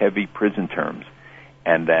such heavy prison terms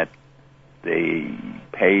and that they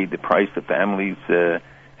pay the price, the families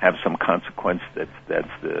have some consequence.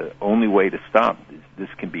 That's the only way to stop. This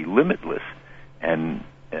can be limitless, and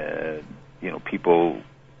people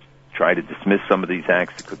try to dismiss some of these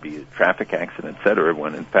acts. It could be a traffic accident, et cetera,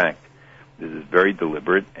 when in fact this is very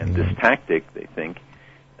deliberate, and this tactic, they think,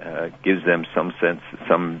 gives them some sense,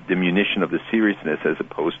 some diminution of the seriousness as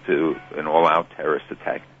opposed to an all-out terrorist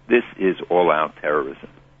attack. This is all-out terrorism.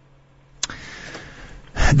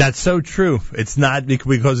 That's so true. It's not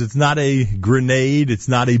because it's not a grenade. It's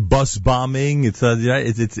not a bus bombing. It's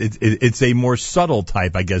a more subtle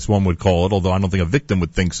type, I guess one would call it. Although I don't think a victim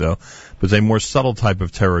would think so, but it's a more subtle type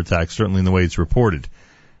of terror attack, certainly in the way it's reported.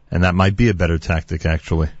 And that might be a better tactic,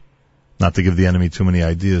 actually. Not to give the enemy too many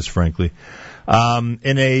ideas, frankly.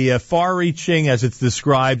 In a far-reaching, as it's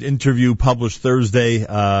described, interview published Thursday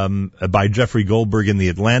by Jeffrey Goldberg in The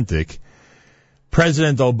Atlantic,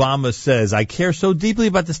 President Obama says, I care so deeply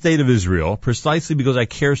about the state of Israel, precisely because I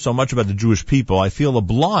care so much about the Jewish people. I feel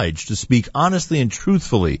obliged to speak honestly and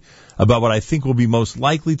truthfully about what I think will be most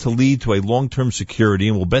likely to lead to a long-term security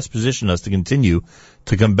and will best position us to continue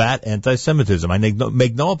to combat anti-Semitism. I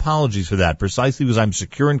make no apologies for that, precisely because I'm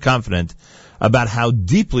secure and confident about how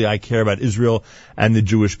deeply I care about Israel and the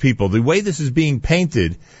Jewish people. The way this is being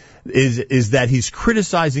painted is that he's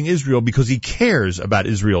criticizing Israel because he cares about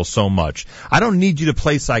Israel so much. I don't need you to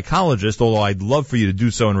play psychologist, although I'd love for you to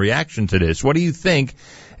do so in reaction to this. What do you think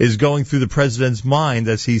is going through the president's mind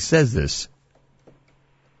as he says this?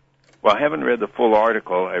 Well, I haven't read the full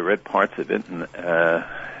article. I read parts of it,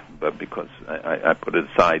 but because I put it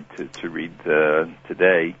aside to read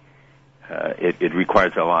today, it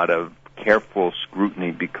requires a lot of careful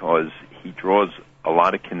scrutiny because he draws a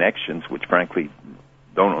lot of connections which, frankly,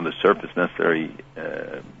 don't on the surface necessarily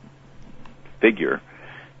figure,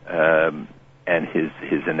 and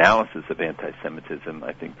his analysis of anti-Semitism,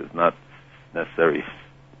 I think, does not necessarily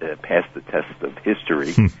pass the test of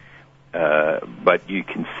history. But you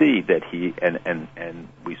can see that he, and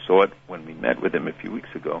we saw it when we met with him a few weeks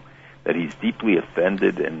ago, that he's deeply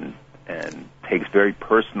offended and takes very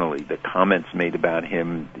personally the comments made about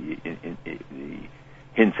him, the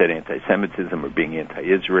hints at anti-Semitism or being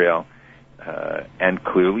anti-Israel, and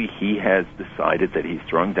clearly he has decided that he's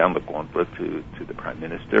throwing down the gauntlet to the Prime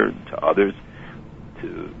Minister and to others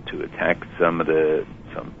to attack some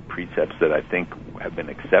precepts that I think have been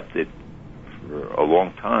accepted for a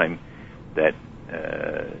long time, that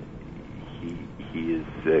he is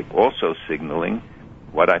also signaling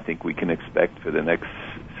what I think we can expect for the next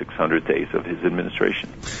 600 days of his administration.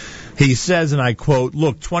 He says, and I quote,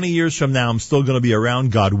 "Look, 20 years from now, I'm still going to be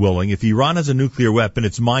around, God willing. If Iran has a nuclear weapon,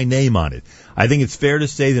 it's my name on it. I think it's fair to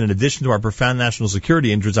say that in addition to our profound national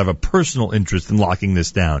security interests, I have a personal interest in locking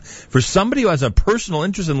this down." For somebody who has a personal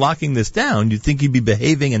interest in locking this down, you'd think he'd be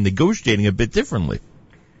behaving and negotiating a bit differently.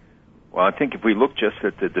 Well, I think if we look just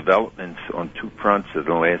at the developments on two fronts of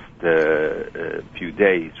the last few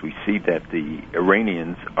days, we see that the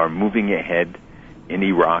Iranians are moving ahead in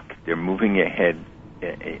Iraq. They're moving ahead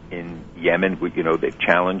in Yemen. They've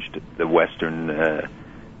challenged the Western, the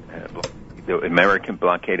American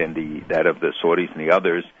blockade and that of the Saudis and the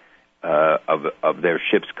others of their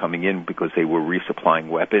ships coming in because they were resupplying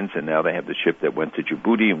weapons, and now they have the ship that went to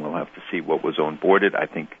Djibouti, and we'll have to see what was on board it. I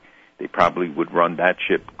think they probably would run that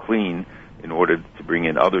ship clean in order to bring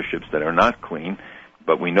in other ships that are not clean.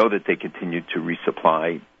 But we know that they continue to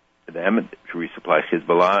resupply them, to resupply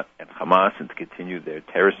Hezbollah and Hamas, and to continue their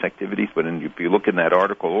terrorist activities. But if you look in that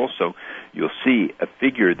article also, you'll see a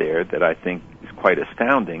figure there that I think is quite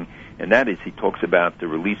astounding, and that is he talks about the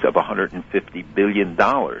release of $150 billion.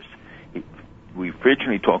 We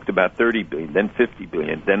originally talked about $30 billion, then $50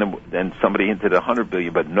 billion, then somebody hinted $100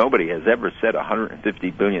 billion, but nobody has ever said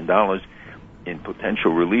 $150 billion in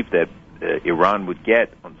potential relief that Iran would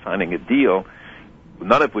get on signing a deal,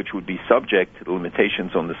 none of which would be subject to the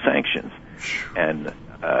limitations on the sanctions. And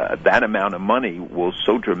that amount of money will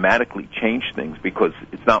so dramatically change things, because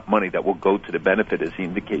it's not money that will go to the benefit, as he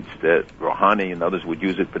indicates, that Rouhani and others would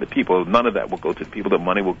use it for the people. None of that will go to the people. The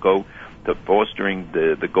money will go to fostering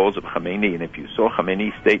the goals of Khamenei. And if you saw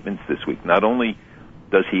Khamenei's statements this week, not only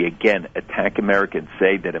does he again attack America and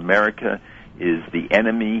say that America is the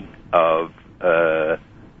enemy of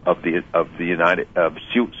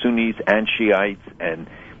Sunnis and Shiites, and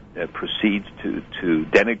proceeds to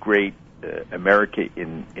denigrate America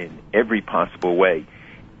in every possible way.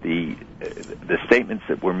 The statements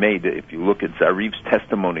that were made, if you look at Zarif's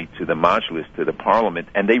testimony to the Majlis, to the Parliament,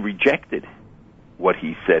 and they rejected what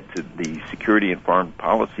he said to the Security and Foreign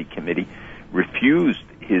Policy Committee, refused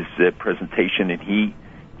his presentation, and he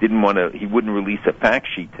wouldn't release a fact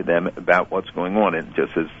sheet to them about what's going on. And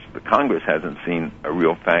just as the Congress hasn't seen a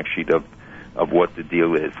real fact sheet of what the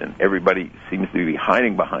deal is, and everybody seems to be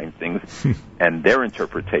hiding behind things, and their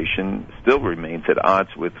interpretation still remains at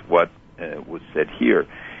odds with what was said here.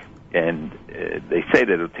 And they say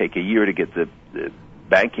that it'll take a year to get the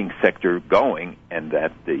banking sector going, and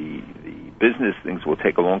that the business things will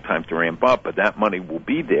take a long time to ramp up, but that money will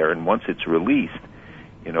be there, and once it's released,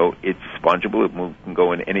 it's fungible. It can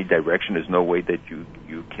go in any direction. There's no way that you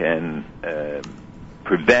can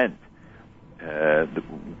prevent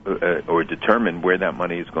or determine where that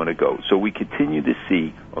money is going to go. So we continue to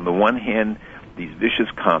see, on the one hand, these vicious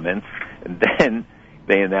comments, and then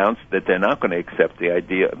they announce that they're not going to accept the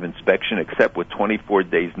idea of inspection except with 24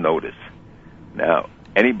 days' notice. Now,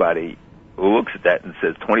 anybody who looks at that and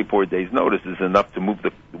says 24 days' notice is enough to move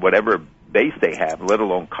whatever base they have, let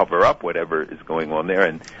alone cover up whatever is going on there.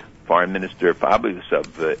 And Foreign Minister Fabius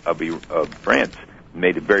of France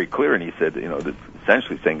made it very clear, and he said,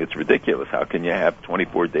 essentially saying it's ridiculous. How can you have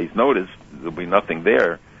 24 days notice? There'll be nothing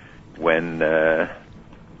there when they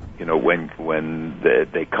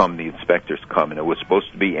come, the inspectors come. And it was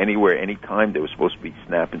supposed to be anywhere, anytime. There was supposed to be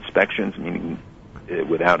snap inspections, meaning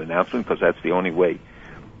without announcement, because that's the only way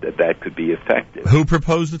that could be effective. Who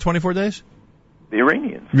proposed the 24 days? The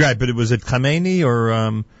Iranians. Right, but was it Khamenei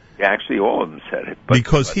or... Yeah, actually, all of them said it.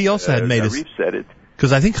 Because he also had made Zarif said it.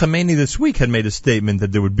 Because I think Khamenei this week had made a statement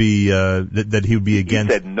that there would be that he would be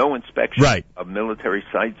against. He said no inspection of military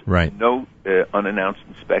sites. Right. No unannounced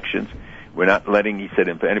inspections. We're not letting. He said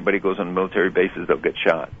if anybody goes on military bases, they'll get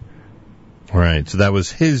shot. Right. So that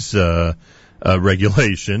was his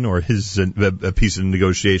regulation or his piece of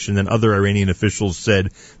negotiation. Then other Iranian officials said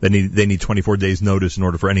that they need 24 days notice in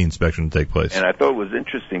order for any inspection to take place. And I thought it was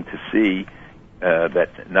interesting to see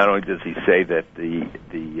that not only does he say that the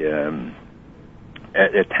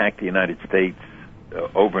attack the United States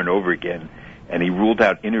over and over again, and he ruled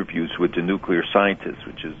out interviews with the nuclear scientists,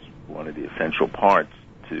 which is one of the essential parts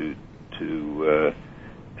to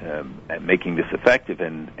making this effective,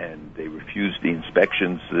 and they refused the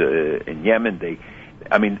inspections in Yemen.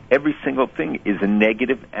 Every single thing is a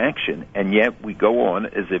negative action, and yet we go on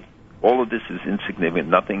as if all of this is insignificant.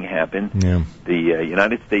 Nothing happened. Yeah. The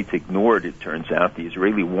United States ignored, it turns out, the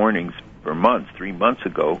Israeli warnings for months, 3 months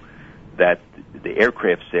ago, that the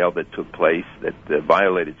aircraft sale that took place that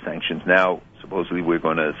violated sanctions. Now, supposedly, we're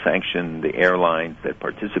going to sanction the airlines that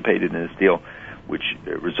participated in this deal, which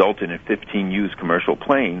resulted in 15 used commercial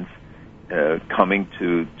planes coming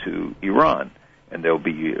to Iran, and they'll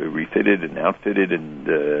be refitted and outfitted. And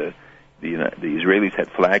the Israelis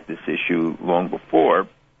had flagged this issue long before,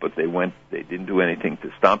 but they didn't do anything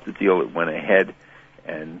to stop the deal. It went ahead,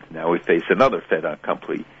 and now we face another fait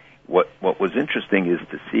accompli. What was interesting is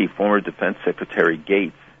to see former Defense Secretary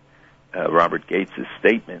Gates, Robert Gates'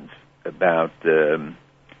 statements about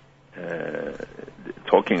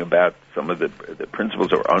talking about some of the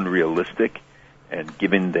principles are unrealistic, and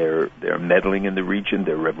given their meddling in the region,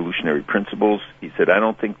 their revolutionary principles, he said, I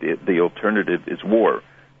don't think the alternative is war.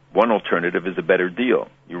 One alternative is a better deal.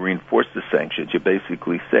 You reinforce the sanctions. You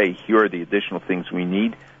basically say, here are the additional things we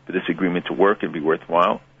need for this agreement to work and be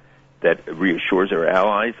worthwhile. That reassures our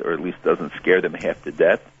allies, or at least doesn't scare them half to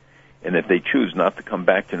death. And if they choose not to come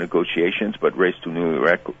back to negotiations but race to a new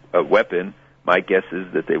weapon, my guess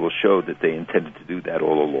is that they will show that they intended to do that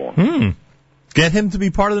all along. Get him to be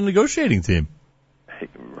part of the negotiating team.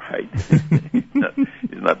 Right.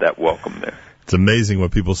 He's not that welcome there. It's amazing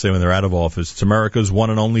what people say when they're out of office. It's America's one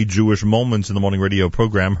and only Jewish Moments in the Morning radio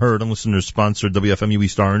program, heard on listeners-sponsored WFMU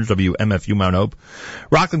East Orange, WMFU Mount Hope,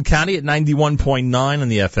 Rockland County at 91.9 on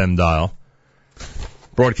the FM dial.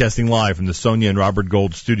 Broadcasting live from the Sonia and Robert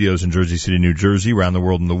Gold studios in Jersey City, New Jersey, around the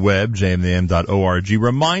world on the web, jmam.org.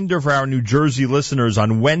 Reminder for our New Jersey listeners,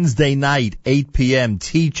 on Wednesday night, 8 p.m.,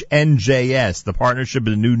 Teach NJS, the partnership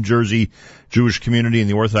of the New Jersey Jewish Community and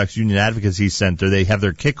the Orthodox Union Advocacy Center. They have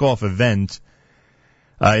their kickoff event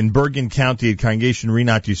in Bergen County at Congregation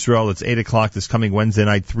Rinat Yisrael. It's 8 o'clock this coming Wednesday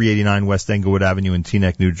night, 389 West Englewood Avenue in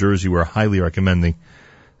Teaneck, New Jersey. We're highly recommending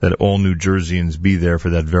that all New Jerseyans be there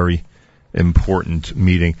for that very important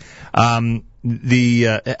meeting.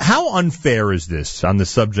 How unfair is this on the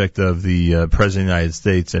subject of the President of the United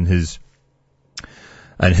States and his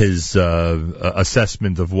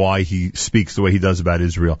assessment of why he speaks the way he does about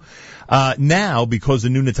Israel? Now, because the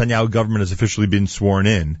new Netanyahu government has officially been sworn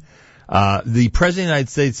in, the President of the United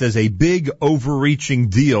States says a big overreaching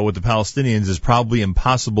deal with the Palestinians is probably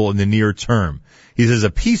impossible in the near term. He says a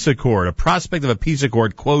peace accord, a prospect of a peace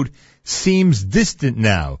accord, quote, seems distant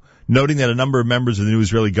now, noting that a number of members of the new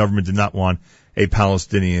Israeli government did not want a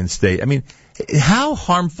Palestinian state. I mean, how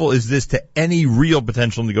harmful is this to any real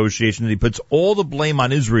potential negotiation that he puts all the blame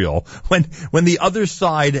on Israel when the other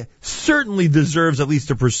side certainly deserves at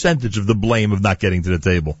least a percentage of the blame of not getting to the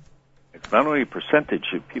table? It's not only a percentage.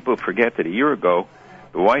 People forget that a year ago,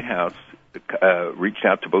 the White House reached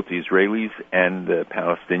out to both the Israelis and the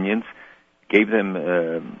Palestinians, gave them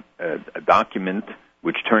a document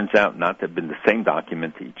which turns out not to have been the same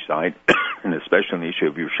document to each side, and especially on the issue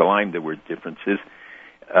of Yerushalayim, there were differences.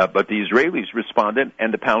 But the Israelis responded,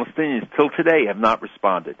 and the Palestinians, till today, have not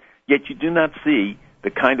responded. Yet you do not see the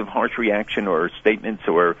kind of harsh reaction or statements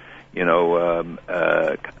or,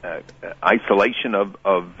 isolation of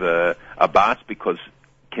Abbas, because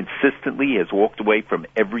consistently he has walked away from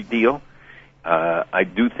every deal. I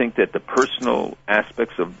do think that the personal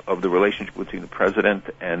aspects of the relationship between the president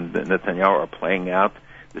and Netanyahu are playing out.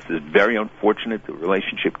 This is very unfortunate. The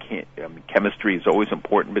relationship chemistry is always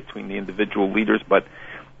important between the individual leaders, but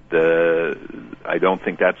I don't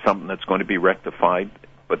think that's something that's going to be rectified.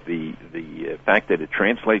 But the fact that it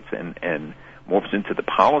translates and morphs into the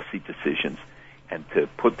policy decisions, and to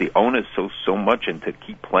put the onus so much, and to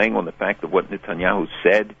keep playing on the fact of what Netanyahu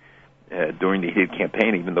said during the heated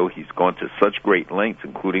campaign, even though he's gone to such great lengths,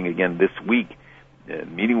 including again this week,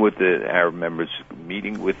 meeting with the Arab members,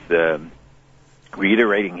 meeting with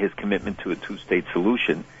reiterating his commitment to a two-state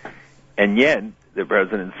solution, and yet the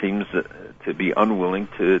president seems to be unwilling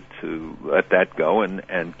to let that go,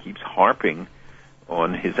 and keeps harping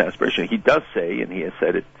on his aspiration. He does say, and he has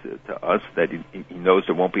said it to us, that he knows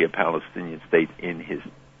there won't be a Palestinian state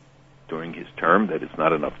during his term, that it's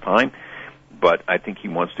not enough time, but I think he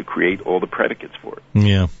wants to create all the predicates for it.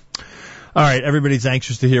 Yeah. All right, everybody's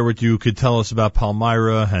anxious to hear what you could tell us about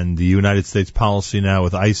Palmyra and the United States policy now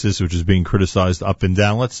with ISIS, which is being criticized up and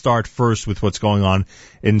down. Let's start first with what's going on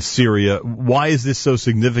in Syria. Why is this so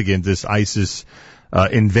significant, this ISIS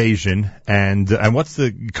invasion, and what's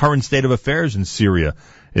the current state of affairs in Syria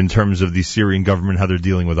in terms of the Syrian government, how they're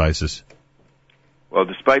dealing with ISIS? Well,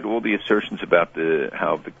 despite all the assertions about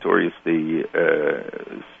how victorious the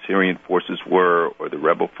Syrian forces were or the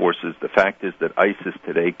rebel forces, the fact is that ISIS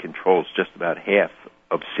today controls just about half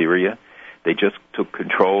of Syria. They just took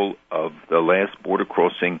control of the last border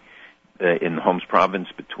crossing in Homs province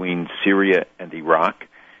between Syria and Iraq.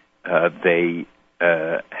 They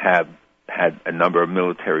have had a number of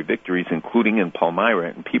military victories, including in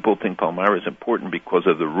Palmyra, and people think Palmyra is important because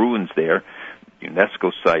of the ruins there.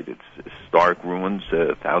 UNESCO site, it's historic ruins,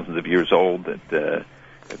 thousands of years old, that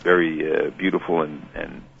very beautiful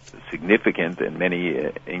and significant, and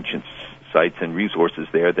many ancient sites and resources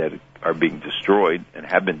there that are being destroyed and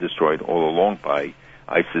have been destroyed all along by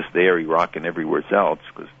ISIS there, Iraq, and everywhere else,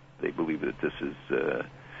 because they believe that this is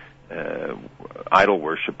idol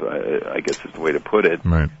worship, I guess is the way to put it.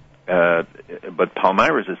 Right. But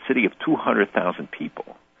Palmyra is a city of 200,000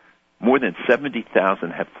 people. More than 70,000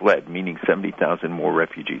 have fled, meaning 70,000 more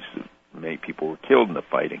refugees. Many people were killed in the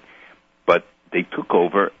fighting. But they took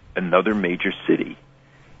over another major city.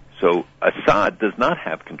 So Assad does not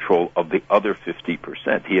have control of the other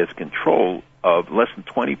 50%. He has control of less than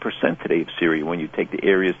 20% today of Syria when you take the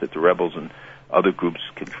areas that the rebels and other groups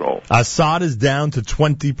control. Assad is down to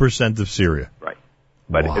 20% of Syria. Right.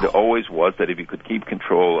 But it always was that if he could keep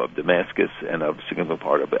control of Damascus and of a significant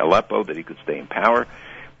part of Aleppo, that he could stay in power.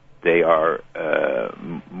 They are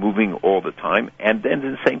moving all the time. And then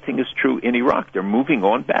the same thing is true in Iraq. They're moving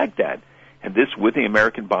on Baghdad. And this, with the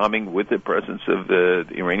American bombing, with the presence of the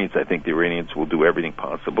Iranians, I think the Iranians will do everything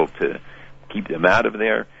possible to keep them out of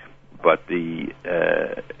there. But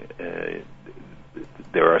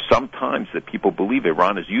there are some times that people believe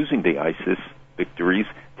Iran is using the ISIS victories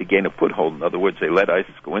to gain a foothold. In other words, they let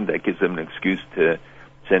ISIS go in. That gives them an excuse to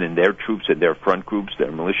send in their troops and their front groups,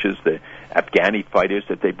 their militias, the Afghani fighters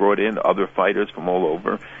that they brought in, other fighters from all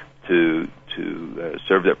over to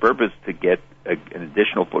serve their purpose, to get an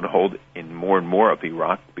additional foothold in more and more of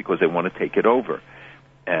Iraq because they want to take it over.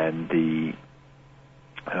 And the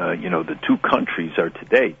two countries are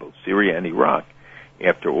today, both Syria and Iraq,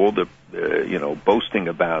 after all the boasting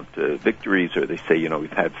about victories, or they say,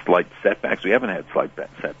 we've had slight setbacks. We haven't had slight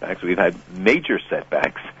setbacks. We've had major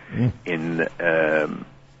setbacks in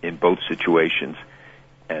both situations,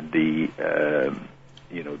 and the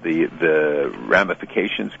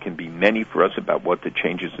ramifications can be many for us about what the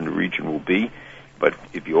changes in the region will be. But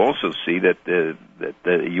if you also see that the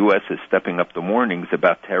U.S. is stepping up the warnings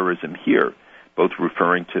about terrorism here, both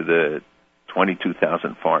referring to the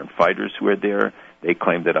 22,000 foreign fighters who are there. They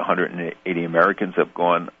claim that 180 Americans have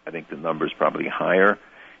gone. I think the number is probably higher.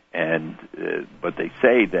 But they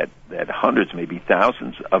say that hundreds, maybe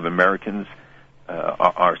thousands of Americans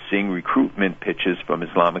are seeing recruitment pitches from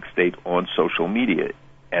Islamic State on social media.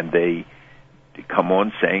 And they come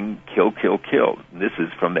on saying, kill, kill, kill. And this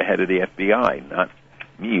is from the head of the FBI, not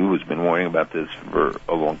me, who's been warning about this for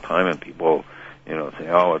a long time. And people, say,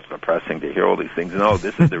 oh, it's depressing to hear all these things. No,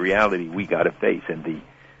 this is the reality we got to face. And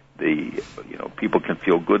people can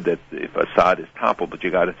feel good that if Assad is toppled, but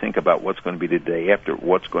you got to think about what's going to be the day after,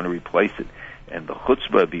 what's going to replace it. And the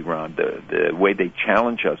chutzpah of Iran, the way they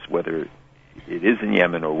challenge us, whether it is in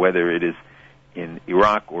Yemen or whether it is in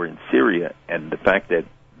Iraq or in Syria, and the fact that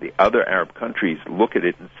the other Arab countries look at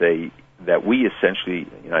it and say that we essentially,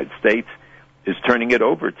 the United States, is turning it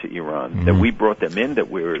over to Iran, that we brought them in,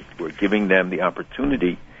 that we're giving them the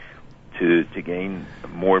opportunity to gain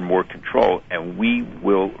more and more control, and we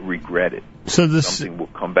will regret it. So something will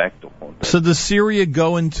come back to haunt us. So does Syria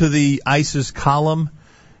go into the ISIS column?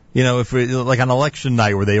 If like on election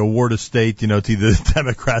night where they award a state, to either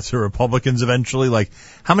Democrats or Republicans eventually, like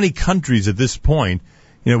how many countries at this point,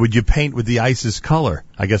 would you paint with the ISIS color?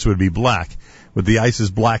 I guess it would be black, with the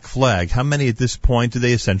ISIS black flag. How many at this point do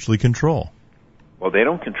they essentially control? Well, they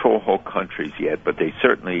don't control whole countries yet, but they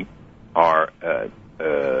certainly are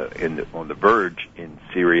on the verge in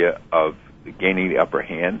Syria of gaining the upper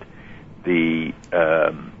hand. They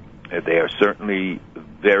are certainly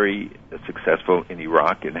very successful in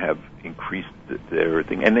Iraq and have increased their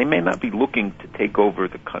thing. And they may not be looking to take over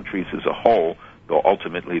the countries as a whole, though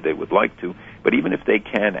ultimately they would like to. But even if they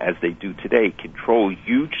can, as they do today, control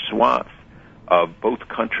huge swaths of both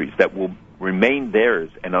countries that will remain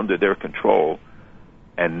theirs and under their control.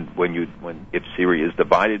 And if Syria is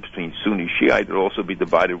divided between Sunni Shiite, it will also be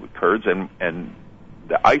divided with Kurds, and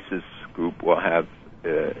the ISIS group will have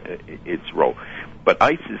its role. But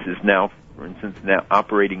ISIS is now, for instance,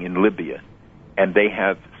 operating in Libya, and they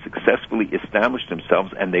have successfully established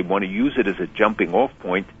themselves, and they want to use it as a jumping-off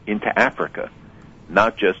point into Africa,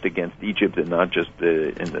 not just against Egypt and not just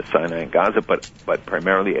in the Sinai and Gaza, but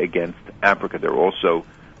primarily against Africa. They're also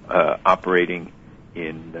operating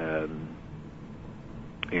in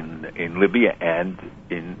Libya, and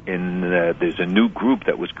there's a new group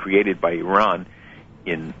that was created by Iran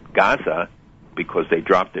in Gaza because they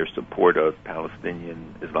dropped their support of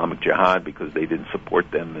Palestinian Islamic Jihad because they didn't support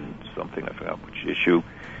them in something, I forgot which issue.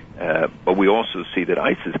 But we also see that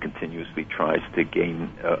ISIS continuously tries to gain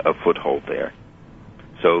a foothold there.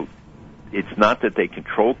 So it's not that they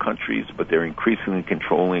control countries, but they're increasingly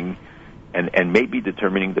controlling and maybe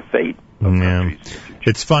determining the fate of countries.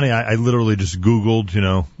 It's funny, I literally just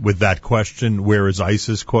Googled, with that question, where is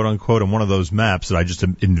ISIS, quote unquote, and one of those maps that I just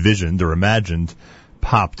envisioned or imagined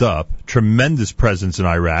popped up. Tremendous presence in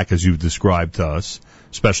Iraq, as you've described to us,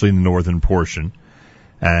 especially in the northern portion.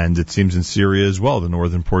 And it seems in Syria as well, the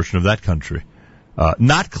northern portion of that country.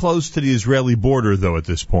 Not close to the Israeli border, though, at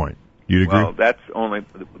this point. You'd agree? Well, that's only,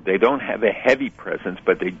 they don't have a heavy presence,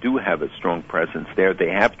 but they do have a strong presence there. They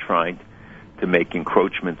have tried to make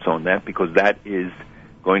encroachments on that because that is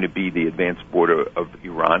going to be the advanced border of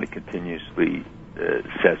Iran. It continuously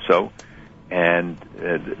says so. And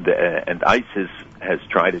ISIS has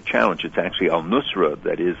tried to challenge. It's actually al-Nusra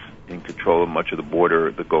that is in control of much of the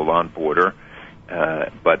border, the Golan border.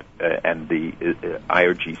 And the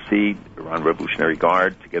IRGC, Iran Revolutionary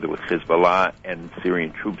Guard, together with Hezbollah and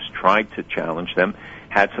Syrian troops, tried to challenge them,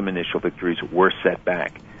 had some initial victories, were set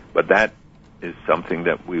back. But that is something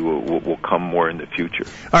that we will come more in the future.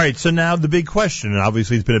 All right, so now the big question, and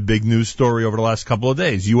obviously it's been a big news story over the last couple of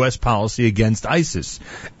days, U.S. policy against ISIS.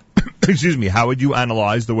 Excuse me, how would you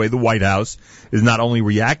analyze the way the White House is not only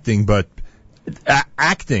reacting, but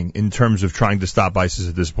acting in terms of trying to stop ISIS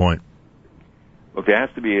at this point? Well, there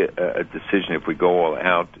has to be a decision if we go all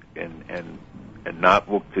out and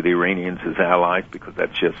not look to the Iranians as allies, because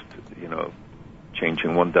that's just,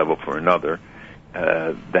 changing one devil for another.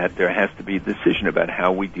 That there has to be a decision about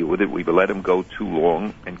how we deal with it. We've let them go too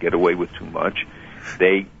long and get away with too much.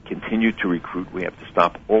 They continue to recruit. We have to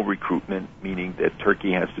stop all recruitment, meaning that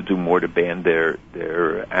Turkey has to do more to ban their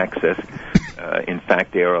access. In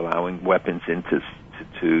fact, they are allowing weapons into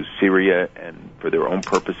Syria and for their own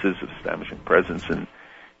purposes of establishing presence. And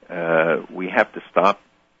we have to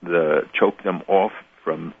choke them off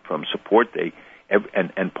from support.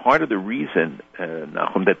 And part of the reason,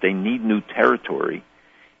 Nahum, that they need new territory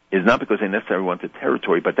is not because they necessarily want the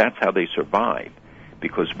territory, but that's how they survive.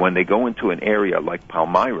 Because when they go into an area like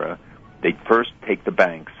Palmyra, they first take the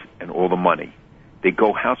banks and all the money. They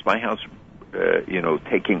go house by house,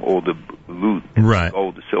 taking all the loot, and right,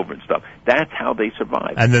 gold, the silver and stuff. That's how they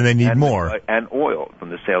survive. And then they need more. And oil, from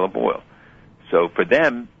the sale of oil. So for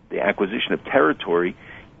them, the acquisition of territory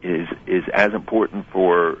is as important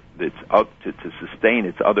for to sustain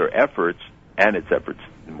its other efforts and its efforts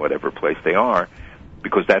in whatever place they are,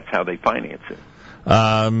 because that's how they finance it.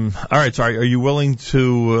 All right, so are you willing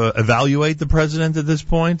to evaluate the president at this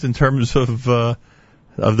point in terms of the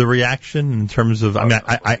reaction? In terms of,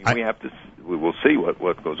 we will see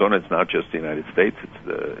what goes on. It's not just the United States;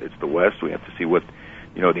 it's the West. We have to see what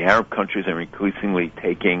the Arab countries are increasingly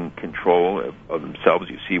taking control of themselves.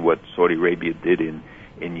 You see what Saudi Arabia did in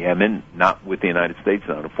Yemen, not with the United States,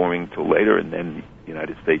 not informing until later, and then the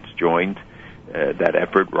United States joined that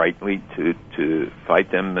effort rightly to fight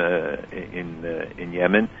them in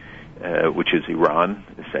Yemen, which is Iran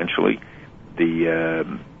essentially.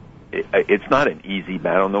 It's not an easy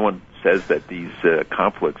battle. No one says that these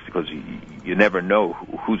conflicts, because you never know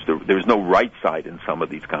there's no right side in some of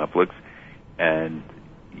these conflicts, and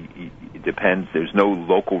it depends. There's no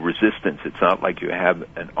local resistance. It's not like you have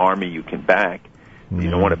an army you can back. You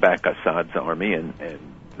don't want to back Assad's army and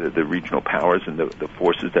the regional powers and the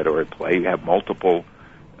forces that are at play. You have multiple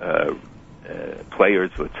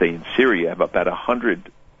players. Let's say in Syria, you have about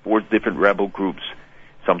 104 different rebel groups.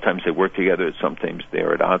 Sometimes they work together. Sometimes they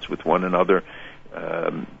are at odds with one another.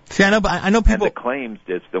 See, I know people. And the claims,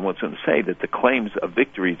 that's the one's going to say that the claims of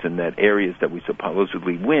victories in that areas that we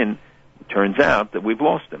supposedly win, turns out that we've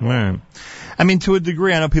lost them. Right. I mean, to a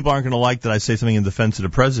degree, I know people aren't going to like that I say something in defense of the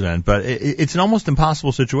president, but it's an almost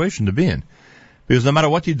impossible situation to be in. Because no matter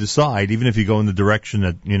what you decide, even if you go in the direction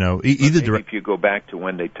that, if you go back to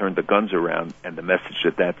when they turned the guns around and the message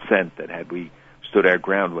that sent, that had we stood our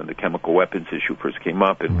ground when the chemical weapons issue first came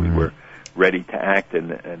up and we were ready to act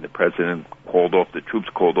and the president called off the troops,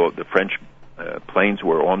 called off the French planes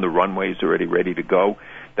were on the runways already ready to go,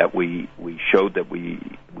 that we showed that we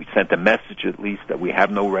sent a message at least that we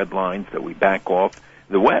have no red lines, that we back off.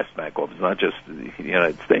 The West back off. It's not just the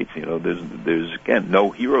United States. There's again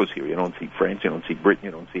no heroes here. You don't see France. You don't see Britain.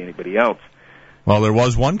 You don't see anybody else. Well, there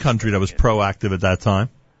was one country that was proactive at that time.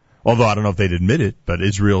 Although I don't know if they'd admit it, but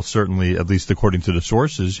Israel certainly, at least according to the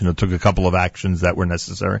sources, took a couple of actions that were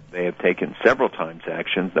necessary. They have taken several times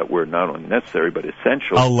actions that were not only necessary but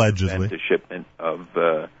essential. Allegedly. To prevent the shipment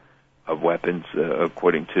of weapons,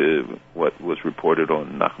 according to what was reported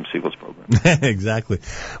on Nachum Siegel's program. Exactly.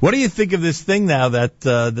 What do you think of this thing now that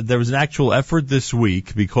there was an actual effort this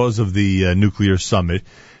week because of the nuclear summit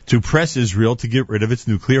to press Israel to get rid of its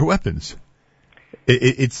nuclear weapons?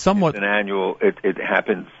 It's somewhat... It's an annual... It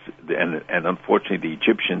happens, and unfortunately the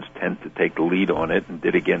Egyptians tend to take the lead on it and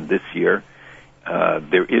did again this year.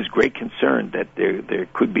 There is great concern that there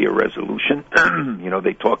could be a resolution.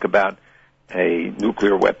 They talk about a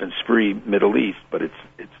nuclear weapons-free Middle East, but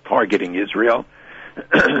it's targeting Israel.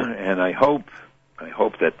 And I hope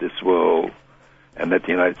that this will... and that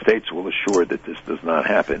the United States will assure that this does not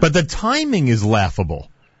happen. But the timing is laughable.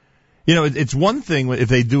 It's one thing if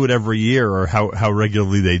they do it every year or how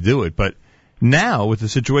regularly they do it, but now with the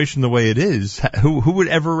situation the way it is, who would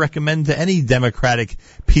ever recommend to any democratic,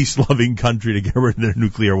 peace-loving country to get rid of their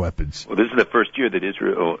nuclear weapons? Well, this is the first year that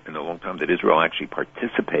Israel, in a long time, that Israel actually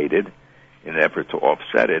participated in an effort to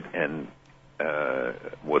offset it and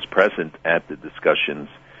was present at the discussions.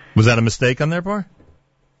 Was that a mistake on their part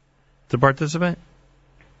to participate?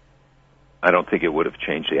 I don't think it would have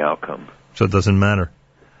changed the outcome. So it doesn't matter.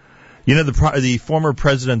 The former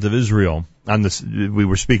president of Israel, we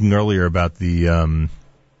were speaking earlier about the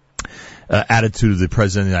attitude of the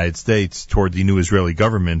president of the United States toward the new Israeli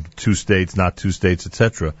government, 2 states, not 2 states,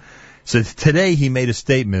 etc. So today he made a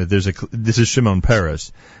statement that this is Shimon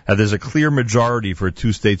Peres, there's a clear majority for a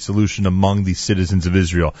 2-state solution among the citizens of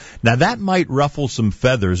Israel. Now that might ruffle some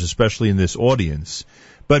feathers, especially in this audience.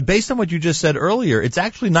 But based on what you just said earlier, it's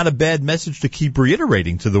actually not a bad message to keep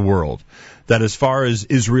reiterating to the world that as far as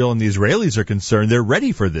Israel and the Israelis are concerned, they're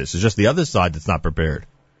ready for this. It's just the other side that's not prepared.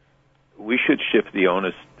 We should shift the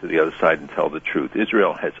onus to the other side and tell the truth.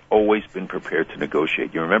 Israel has always been prepared to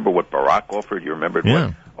negotiate. You remember what Barak offered? You remember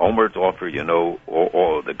what Olmert offered?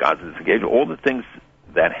 All the Gaza disengagement, all the things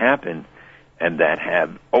that happened and that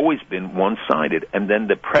have always been one-sided. And then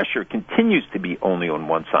the pressure continues to be only on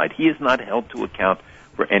one side. He is not held to account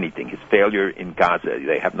for anything. His failure in Gaza,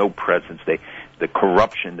 they have no presence. The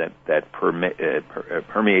corruption that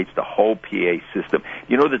permeates the whole PA system.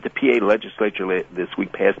 You know that the PA legislature this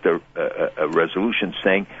week passed a resolution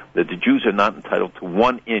saying that the Jews are not entitled to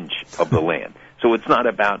 1 inch of the land. So it's not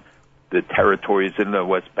about the territories in the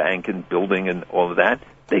West Bank and building and all of that.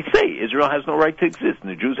 They say Israel has no right to exist,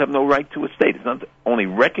 and the Jews have no right to a state. It's not only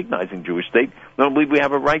recognizing Jewish state. I don't believe we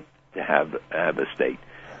have a right to have a state.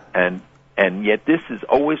 And yet this is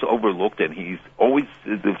always overlooked, and he's always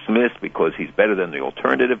dismissed because he's better than the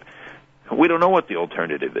alternative. We don't know what the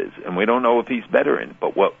alternative is, and we don't know if he's better in it.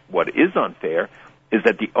 But what is unfair is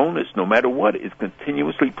that the onus, no matter what, is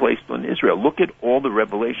continuously placed on Israel. Look at all the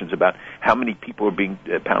revelations about how many people are being,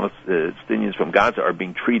 Palestinians from Gaza are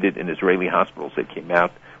being treated in Israeli hospitals that came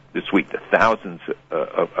out this week, the thousands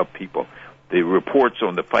of people. The reports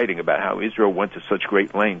on the fighting about how Israel went to such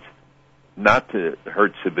great lengths not to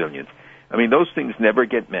hurt civilians. I mean, those things never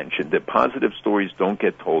get mentioned. The positive stories don't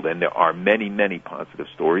get told, and there are many, many positive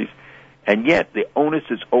stories. And yet, the onus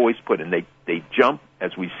is always put, and they jump,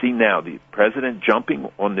 as we see now, the president jumping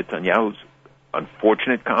on Netanyahu's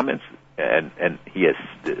unfortunate comments, and he has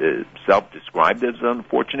self-described as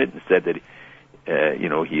unfortunate and said that,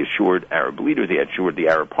 he assured Arab leaders, he assured the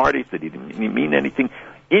Arab parties that he didn't mean anything.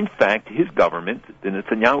 In fact, his government, the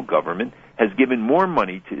Netanyahu government, has given more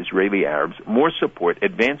money to Israeli Arabs, more support,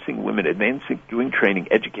 advancing women, doing training,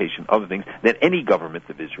 education, other things, than any government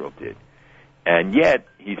of Israel did. And yet,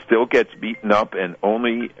 he still gets beaten up and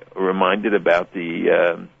only reminded about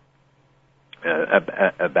those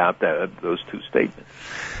 2 statements.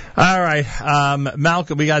 All right,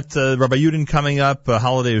 Malcolm, we got Rabbi Yudin coming up,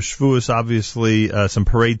 Holiday of Shavuot, obviously, some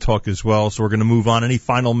parade talk as well, so we're going to move on. Any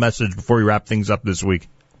final message before we wrap things up this week?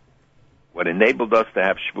 What enabled us to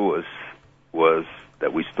have Shavuos was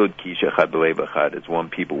that we stood Kish Echad B'Lev Echad as one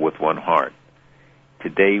people with one heart.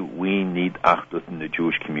 Today we need Achdut in the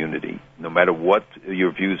Jewish community. No matter what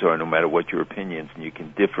your views are, no matter what your opinions, and you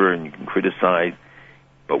can differ and you can criticize,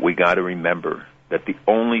 but we got to remember that the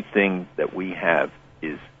only thing that we have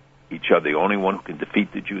is each other. The only one who can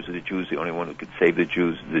defeat the Jews are the Jews. The only one who can save the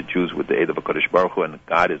Jews with the aid of HaKadosh Baruch Hu. And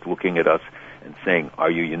God is looking at us and saying, are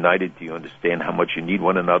you united? Do you understand how much you need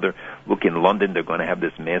one another? Look, in London, they're going to have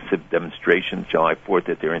this massive demonstration, July 4th,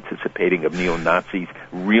 that they're anticipating of neo-Nazis,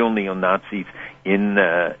 real neo-Nazis in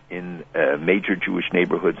major Jewish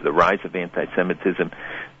neighborhoods, the rise of anti-Semitism,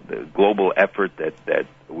 the global effort that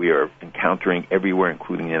we are encountering everywhere,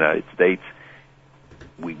 including the United States.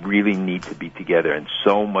 we really need to be together, and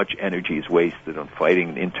so much energy is wasted on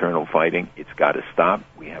fighting, internal fighting. It's got to stop.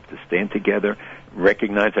 We have to stand together,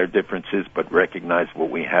 recognize our differences, but recognize what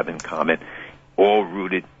we have in common, all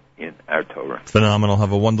rooted in our Torah. Phenomenal.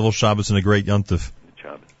 Have a wonderful Shabbos and a great Yom Tov.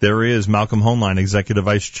 There is Malcolm Hoenlein, Executive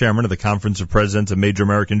Vice Chairman of the Conference of Presidents of Major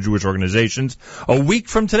American Jewish Organizations. A week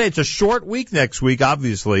from today. It's a short week next week,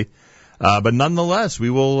 obviously. But nonetheless, we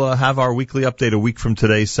will have our weekly update a week from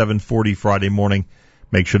today, 7:40 Friday morning.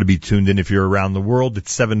 Make sure to be tuned in if you're around the world.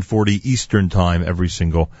 It's 7:40 Eastern Time every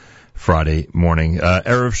single Friday morning.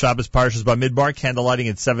 Erev Shabbos Parshas Bamidbar, candlelighting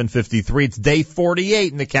at 7:53. It's day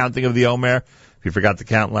 48 in the counting of the Omer. If you forgot to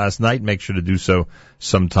count last night, make sure to do so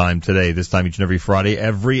sometime today. This time each and every Friday,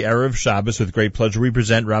 every Erev Shabbos, with great pleasure, we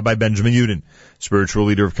present Rabbi Benjamin Yudin, spiritual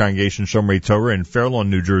leader of Congregation Shomrei Torah in Fair Lawn,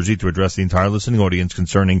 New Jersey, to address the entire listening audience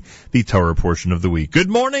concerning the Torah portion of the week. Good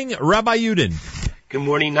morning, Rabbi Yudin. Good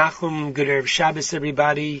morning, Nachum. Good Erev Shabbos,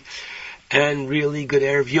 everybody. And really good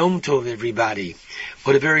Erev Yom Tov, everybody.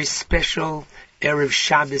 What a very special Erev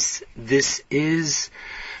Shabbos this is.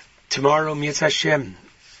 Tomorrow, Mitzvah Hashem,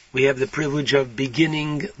 we have the privilege of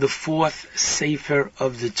beginning the fourth Sefer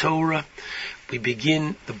of the Torah. We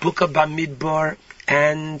begin the book of Bamidbar,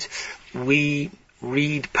 and we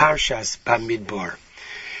read Parshas Bamidbar.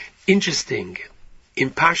 Interesting, in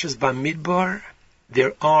Parshas Bamidbar,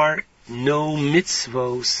 there are no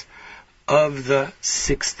mitzvos of the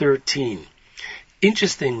 613.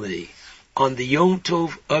 Interestingly, on the Yom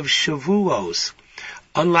Tov of Shavuos,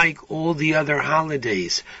 unlike all the other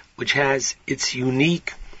holidays, which has its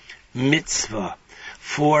unique mitzvah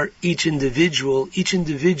for each individual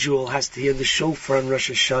has to hear the shofar on Rosh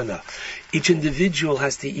Hashanah. Each individual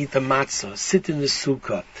has to eat the matzah, sit in the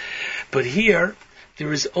sukkah. But here,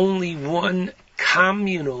 there is only one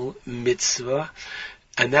communal mitzvah,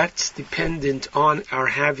 and that's dependent on our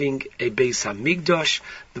having a Beis HaMikdash,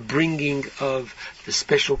 the bringing of the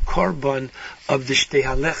special korban of the Shtei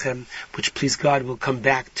HaLechem, which, please God, we'll come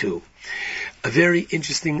back to. A very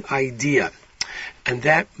interesting idea. And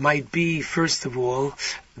that might be, first of all,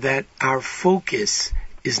 that our focus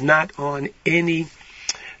is not on any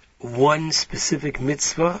one specific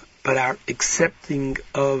mitzvah, but our accepting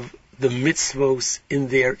of the mitzvos in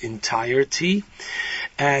their entirety.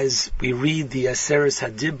 As we read the Aseres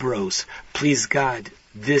HaDibros, please God,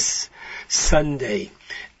 this Sunday,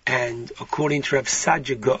 and according to Rav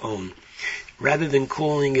Sadia Gaon, rather than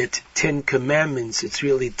calling it 10 commandments, it's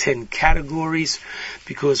really 10 categories,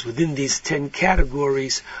 because within these 10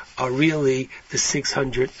 categories are really the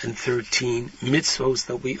 613 mitzvos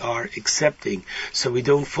that we are accepting. So we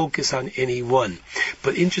don't focus on any one.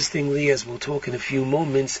 But interestingly, as we'll talk in a few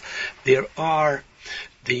moments, there are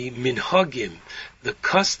the minhagim, the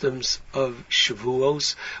customs of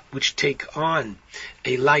Shavuos, which take on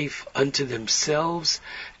a life unto themselves,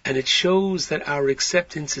 and it shows that our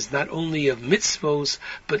acceptance is not only of mitzvos,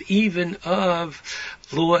 but even of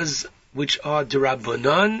laws which are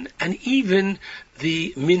d'Rabbanan, and even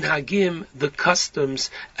the minhagim, the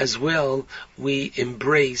customs as well, we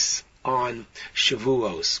embrace on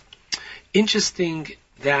Shavuos. Interesting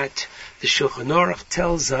that the Shulchan Aruch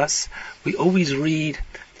tells us we always read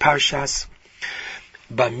Parshas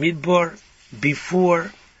Bamidbar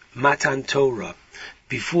before Matan Torah,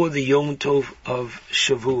 before the Yom Tov of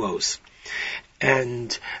Shavuos.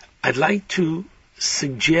 And I'd like to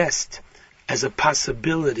suggest as a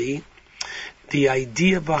possibility, the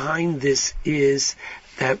idea behind this is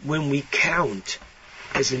that when we count,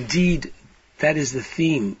 as indeed that is the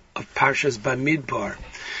theme of Parshas Bamidbar,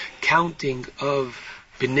 counting of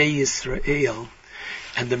Bnei Yisrael,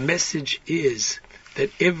 and the message is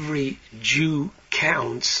that every Jew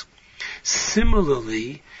counts.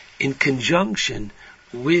 Similarly, in conjunction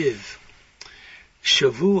with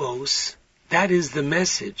Shavuos, that is the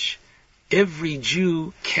message. Every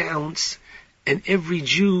Jew counts, and every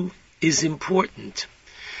Jew is important.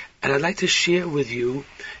 And I'd like to share with you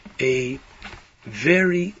a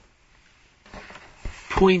very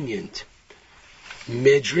poignant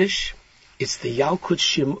medrash. It's the Yalkut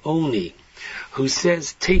Shimoni, who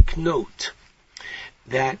says, take note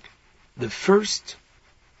that the first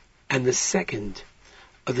and the second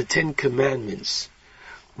of the 10 commandments,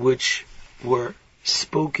 which were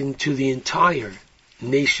spoken to the entire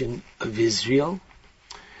nation of Israel,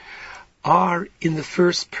 are in the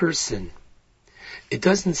first person. It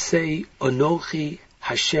doesn't say, Anochi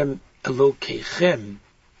Hashem Elokeichem,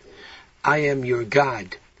 I am your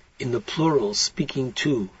God, in the plural, speaking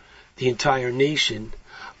to the entire nation.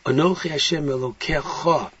 Anochi Hashem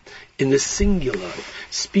Elokecha, in the singular,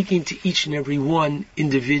 speaking to each and every one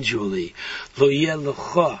individually. Lo Yeh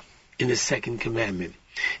Lecha, in the second commandment.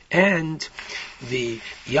 And the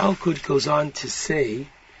Yalkut goes on to say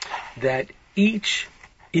that each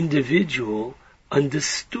individual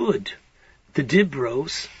understood the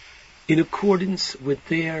Dibros in accordance with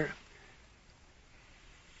their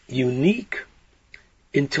unique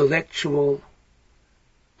intellectual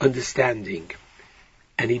understanding.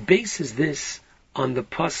 And he bases this on the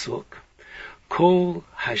pasuk, Kol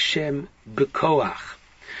Hashem B'koach.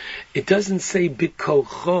 It doesn't say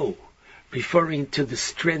B'kocho, referring to the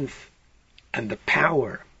strength and the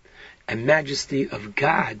power and majesty of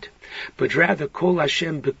God, but rather Kol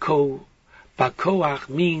Hashem B'koach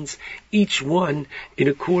means each one in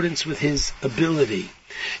accordance with his ability.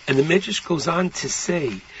 And the Medrash goes on to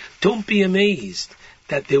say, don't be amazed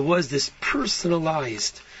that there was this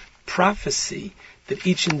personalized prophecy that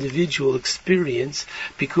each individual experienced,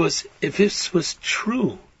 because if this was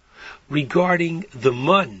true regarding the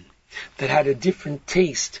mun, that had a different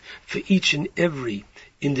taste for each and every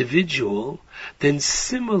individual, then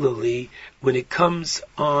similarly, when it comes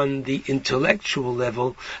on the intellectual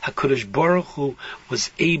level, HaKadosh Baruch Hu was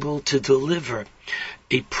able to deliver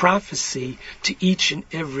a prophecy to each and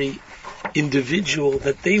every individual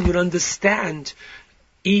that they would understand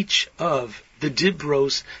each of the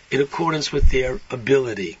Dibros in accordance with their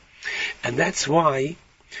ability. And that's why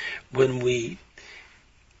when we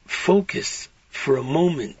focus for a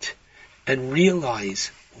moment and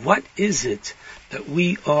realize what is it that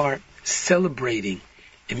we are celebrating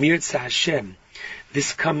Emir Tzah Hashem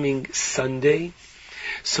this coming Sunday,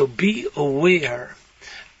 so be aware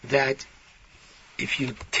that if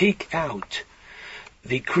you take out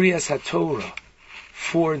the Kriyas HaTorah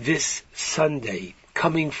for this Sunday,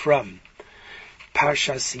 coming from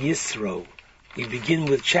Parshas Yisro, we begin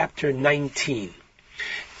with chapter 19.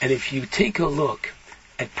 And if you take a look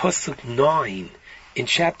at Pasuk 9 in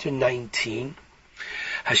chapter 19,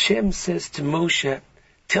 Hashem says to Moshe,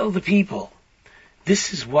 tell the people,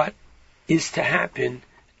 this is what is to happen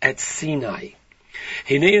at Sinai.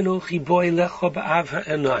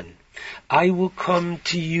 I will come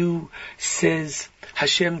to you, says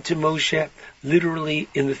Hashem to Moshe, literally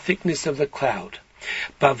in the thickness of the cloud.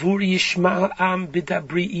 Bavur yishma am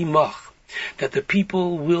bidabri imach, that the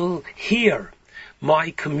people will hear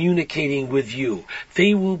my communicating with you.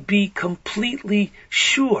 They will be completely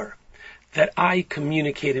sure that I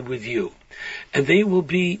communicated with you. And they will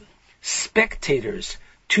be spectators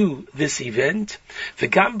to this event.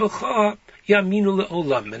 V'gam b'cha yaminu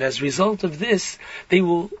le'olam. And as a result of this, they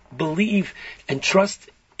will believe and trust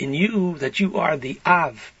in you that you are the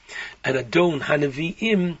Av and Adon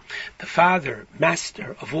Hanaviim, the father,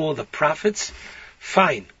 master of all the prophets.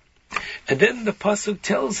 Fine. And then the pasuk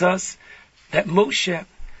tells us that Moshe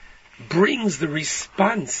brings the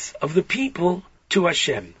response of the people to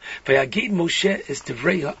Hashem. Vayagid Moshe es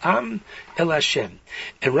divrei ha'am el Hashem.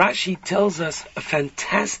 And Rashi tells us a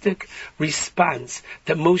fantastic response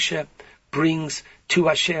that Moshe brings to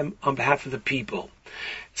Hashem on behalf of the people.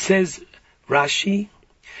 Says Rashi,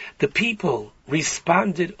 the people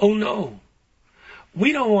responded, oh no,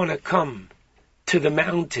 we don't want to come to the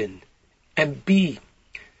mountain and be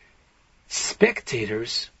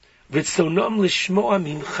spectators. V'tzonom lishmoa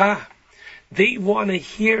mincha. They want to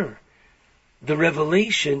hear the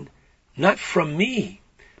revelation not from me,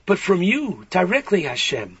 but from you, directly,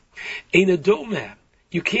 Hashem. Ein adoma.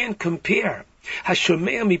 You can't compare.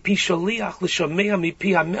 Hashomea mipi shaliach l'shomea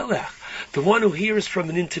mipi hamelech. The one who hears from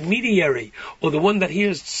an intermediary, or the one that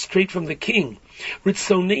hears straight from the king.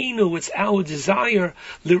 Ritzoneinu, it's our desire,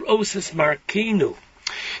 liroses markenu.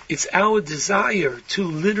 It's our desire to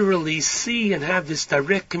literally see and have this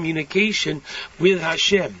direct communication with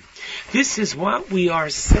Hashem. This is what we are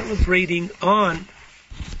celebrating on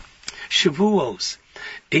Shavuos,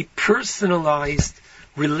 a personalized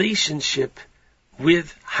relationship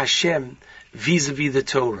with Hashem vis-a-vis the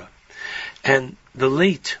Torah. And the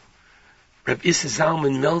late Reb Issa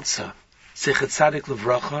Zalman Meltzer, Zechet Tzadik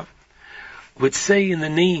Levracha, would say in the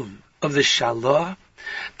name of the Shalah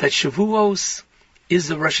that Shavuos is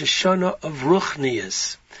the Rosh Hashanah of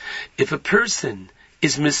Ruchnias. If a person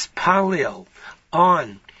is mispalel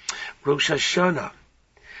on Rosh Hashanah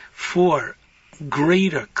for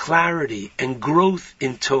greater clarity and growth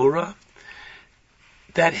in Torah,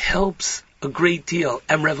 that helps a great deal.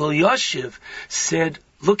 And Rav Elyashiv said,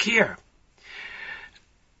 look here,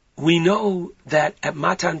 we know that at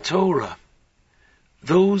Matan Torah,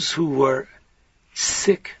 those who were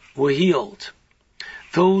sick were healed.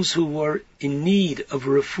 Those who were in need of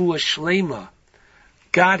refuah shlema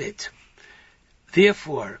got it.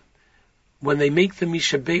 Therefore, when they make the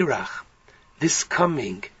Mishaberach this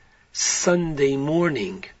coming Sunday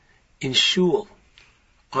morning in Shul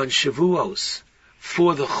on Shavuos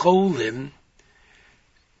for the Cholim,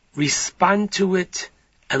 respond to it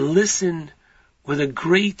and listen with a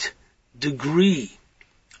great degree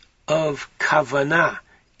of kavanah,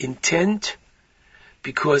 intent,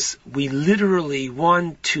 because we literally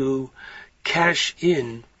want to cash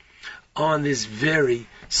in on this very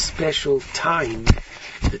special time,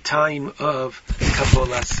 the time of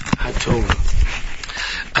Kabbalas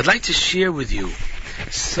HaTorah. I'd like to share with you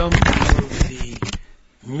some of the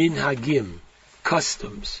minhagim,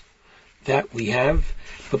 customs, that we have.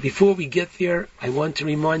 But before we get there, I want to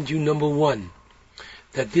remind you, number one,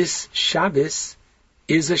 that this Shabbos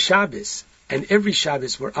is a Shabbos. And every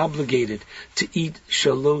Shabbos we're obligated to eat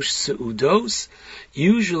shalosh seudos.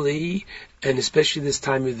 Usually, and especially this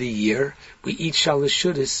time of the year, we eat shalosh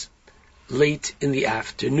seudos late in the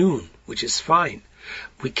afternoon, which is fine.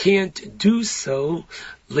 We can't do so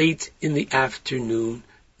late in the afternoon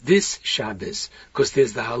this Shabbos, because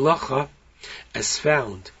there's the halacha, as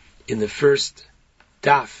found in the first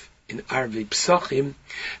daf in Arvei Psachim,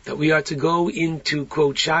 that we are to go into,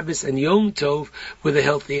 quote, Shabbos and Yom Tov with a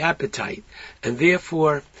healthy appetite. And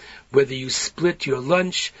therefore, whether you split your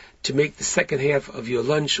lunch to make the second half of your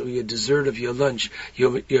lunch or your dessert of your lunch,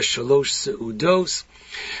 your shalosh seudos,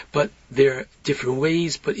 but there are different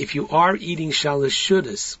ways. But if you are eating shalosh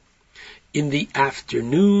seudos in the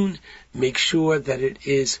afternoon, make sure that it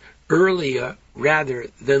is earlier rather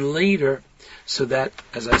than later, so that,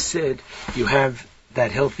 as I said, you have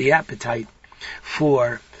that healthy appetite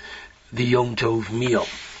for the Yom Tov meal.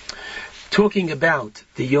 Talking about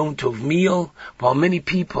the Yom Tov meal, while many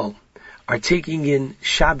people are taking in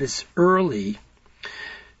Shabbos early,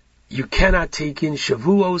 you cannot take in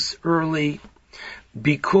Shavuos early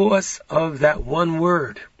because of that one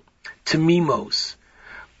word, Tamimos.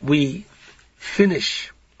 We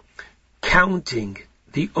finish counting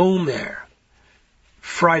the Omer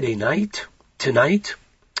Friday night, tonight,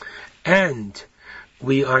 and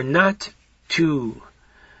we are not to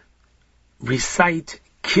recite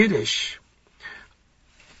Kiddush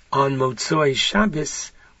on Motzoi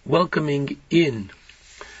Shabbos, welcoming in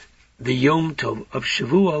the Yom Tov of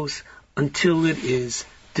Shavuos until it is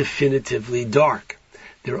definitively dark.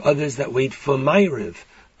 There are others that wait for Ma'ariv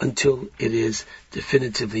until it is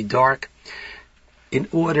definitively dark, in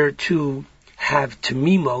order to have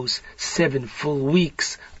Tamimos, 7 full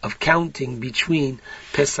weeks of counting between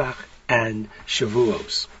Pesach and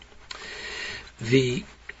Shavuos. The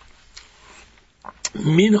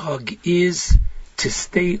minhag is to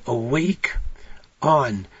stay awake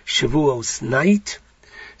on Shavuos night.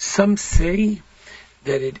 Some say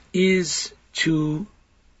that it is to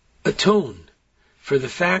atone for the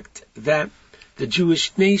fact that the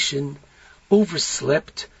Jewish nation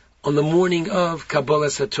overslept on the morning of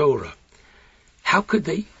Kabbalas HaTorah. How could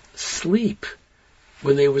they sleep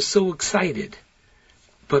when they were so excited?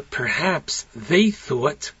 But perhaps they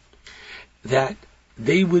thought that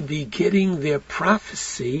they would be getting their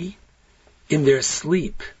prophecy in their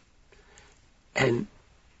sleep. And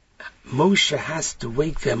Moshe has to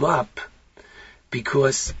wake them up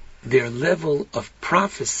because their level of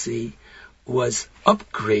prophecy was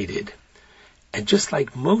upgraded. And just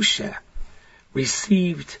like Moshe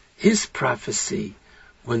received his prophecy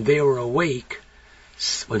when they were awake,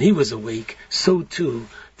 when he was awake, so too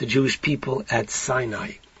the Jewish people at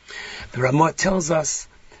Sinai. The Ramah tells us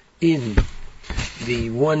in the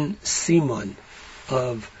one Siman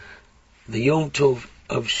of the Yom Tov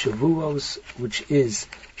of Shavuos, which is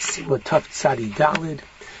Siman Tav Tzadi Dalid,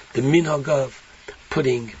 the minhag of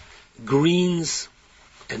putting greens,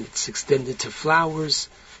 and it's extended to flowers,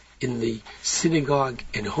 in the synagogue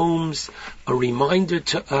and homes, a reminder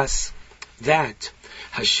to us that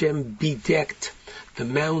Hashem bedecked the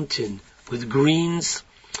mountain with greens,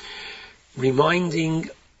 reminding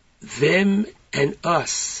them and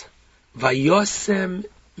us, Vayosem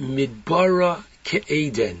midbara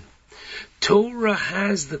ke'eden. Torah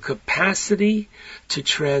has the capacity to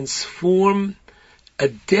transform a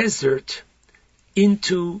desert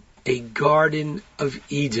into a Garden of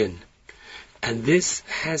Eden. And this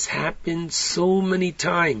has happened so many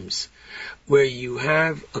times, where you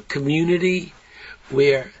have a community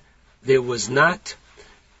where there was not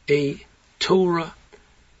a Torah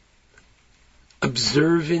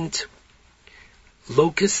observant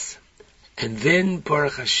locus, and then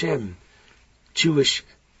Baruch Hashem, Jewish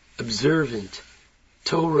observant,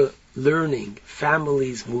 Torah learning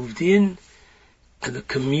families moved in, and the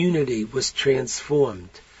community was transformed.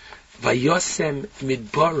 Vayosem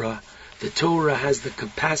midbara, the Torah has the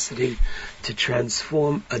capacity to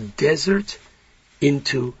transform a desert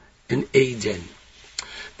into an Eden.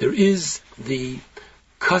 There is the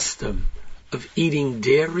custom of eating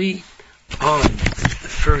dairy on the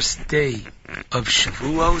first day of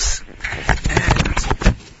Shavuos,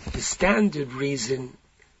 and the standard reason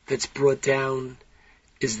that's brought down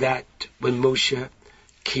is that when Moshe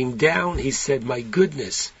came down, he said, my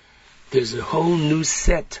goodness, there's a whole new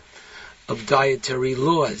set of dietary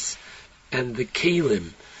laws, and the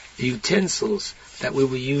kalim, the utensils that we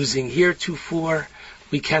were using heretofore,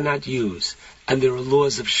 we cannot use. And there are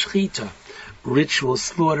laws of shechita, ritual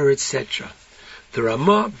slaughter, etc. The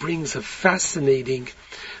Ramah brings a fascinating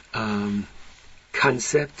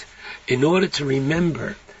concept in order to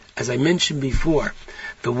remember, as I mentioned before,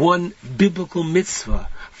 the one biblical mitzvah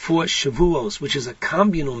for Shavuos, which is a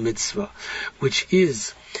communal mitzvah, which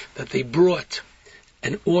is that they brought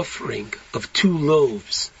an offering of 2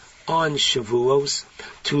 loaves on Shavuos,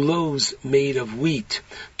 2 loaves made of wheat,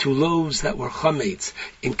 2 loaves that were chametz,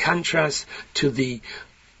 in contrast to the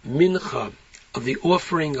mincha of the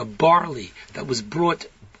offering of barley that was brought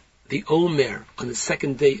the Omer on the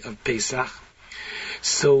second day of Pesach.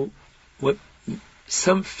 So what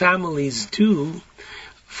some families do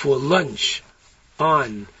for lunch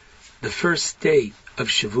on the first day of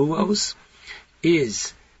Shavuos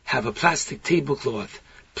is have a plastic tablecloth,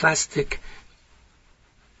 plastic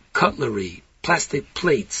cutlery, plastic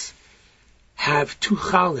plates, have 2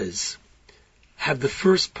 challahs, have the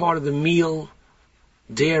first part of the meal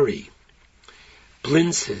dairy,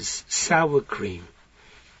 blintzes, sour cream,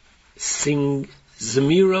 sing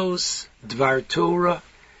zemiros, dvar Torah,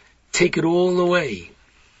 take it all away.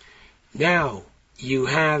 Now you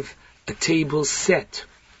have a table set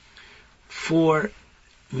for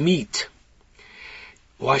meat.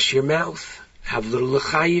 Wash your mouth, have little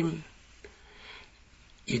l'chaim.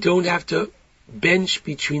 You don't have to bench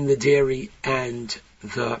between the dairy and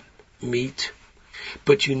the meat,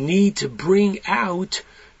 but you need to bring out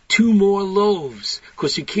 2 more loaves,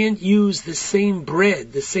 because you can't use the same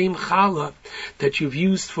bread, the same challah that you've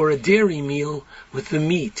used for a dairy meal with the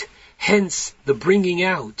meat. Hence, the bringing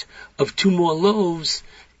out of 2 more loaves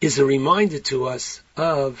is a reminder to us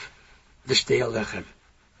of the Shtei Alechem.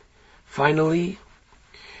 Finally,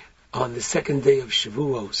 on the second day of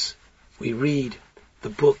Shavuos, we read the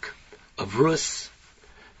book of Rus.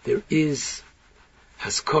 There is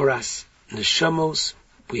Haskoras Neshamos.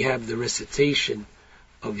 We have the recitation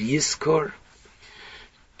of Yizkor.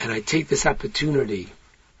 And I take this opportunity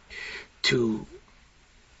to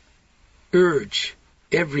urge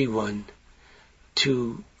everyone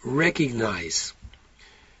to recognize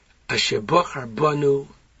Asher Bochar Banu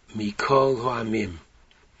Mikol Ha'amim.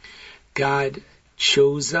 God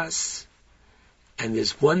chose us, and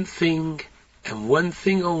there's one thing and one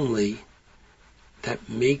thing only that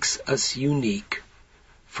makes us unique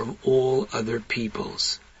from all other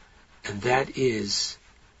peoples, and that is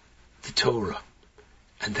the Torah.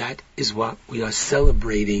 And that is what we are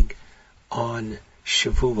celebrating on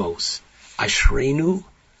Shavuos. Ashreinu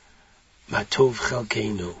Matov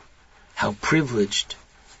Chelkeinu. How privileged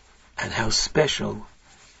and how special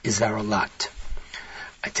is our lot.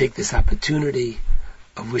 I take this opportunity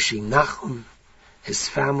of wishing Nachum, his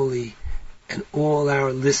family, and all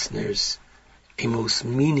our listeners a most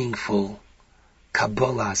meaningful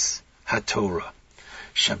Kabbalas HaTorah.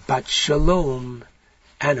 Shabbat Shalom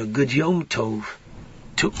and a good Yom Tov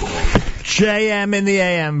to all. JM in the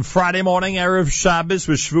AM, Friday morning, Erev Shabbos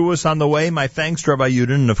with Shavuos on the way. My thanks to Rabbi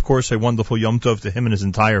Yudin, and of course a wonderful Yom Tov to him and his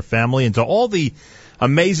entire family, and to all the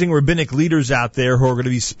amazing rabbinic leaders out there who are going to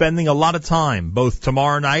be spending a lot of time, both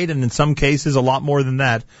tomorrow night and in some cases a lot more than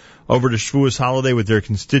that, over to Shavuos holiday with their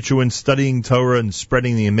constituents, studying Torah and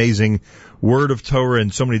spreading the amazing word of Torah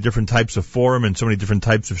in so many different types of forum and so many different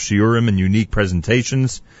types of shiurim and unique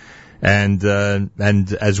presentations. And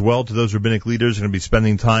as well to those rabbinic leaders who are going to be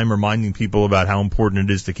spending time reminding people about how important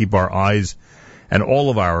it is to keep our eyes and all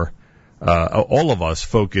of us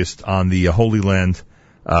focused on the Holy Land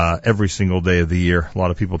every single day of the year. A lot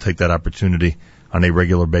of people take that opportunity on a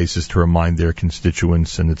regular basis to remind their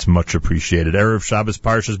constituents, and it's much appreciated. Erev Shabbos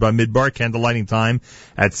Parshas Bamidbar, candlelighting time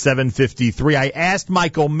at 7:53. I asked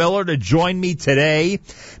Michael Miller to join me today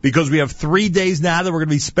because we have 3 days now that we're going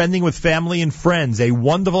to be spending with family and friends. A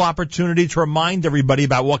wonderful opportunity to remind everybody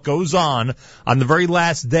about what goes on the very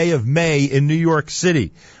last day of May in New York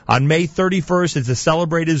City. On May 31st, it's a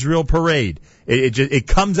Celebrate Israel parade. It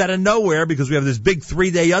comes out of nowhere because we have this big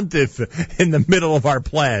 3-day yontif in the middle of our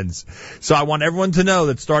plans. So I want everyone to know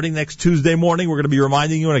that starting next Tuesday morning, we're going to be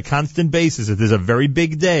reminding you on a constant basis that there's a very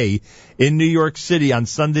big day in New York City on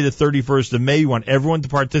Sunday the 31st of May. We want everyone to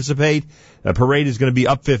participate. The parade is going to be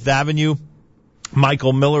up Fifth Avenue.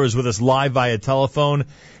 Michael Miller is with us live via telephone.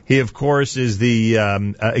 He, of course, is the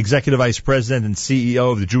Executive Vice President and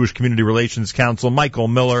CEO of the Jewish Community Relations Council. Michael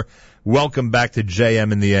Miller, welcome back to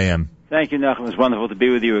JM in the AM. Thank you, Nachum. It's wonderful to be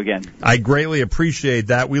with you again. I greatly appreciate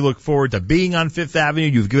that. We look forward to being on Fifth Avenue.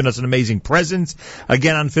 You've given us an amazing presence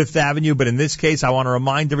again on Fifth Avenue, but in this case, I want to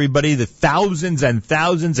remind everybody that thousands and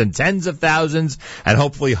thousands and tens of thousands and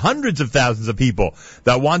hopefully hundreds of thousands of people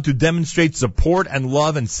that want to demonstrate support and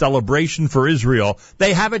love and celebration for Israel,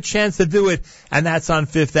 they have a chance to do it, and that's on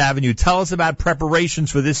Fifth Avenue. Tell us about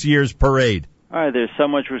preparations for this year's parade. All right, there's so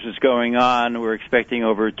much which is going on. We're expecting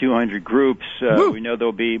over 200 groups. We know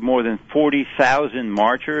there'll be more than 40,000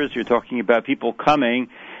 marchers. You're talking about people coming.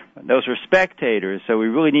 Those are spectators, so we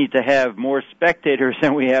really need to have more spectators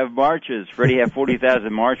than we have marchers. For already have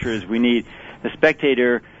 40,000 marchers, we need the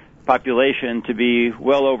spectator population to be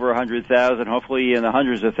well over 100,000, hopefully in the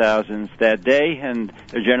hundreds of thousands that day, and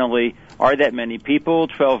there generally are that many people.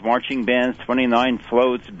 12 marching bands, 29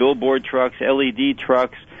 floats, billboard trucks, LED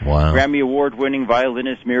trucks. Wow. Grammy Award-winning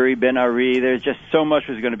violinist Miri Ben-Ari. There's just so much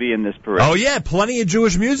was going to be in this parade. Oh, yeah, plenty of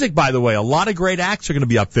Jewish music, by the way. A lot of great acts are going to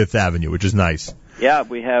be up Fifth Avenue, which is nice. Yeah,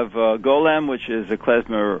 we have Golem, which is a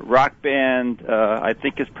klezmer rock band. I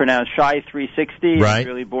think it's pronounced Shy 360. Right. He's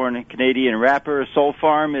really born Canadian rapper. Soul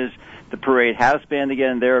Farm is the parade house band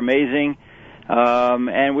again. They're amazing.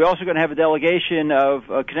 And we're also going to have a delegation of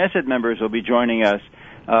Knesset members who will be joining us.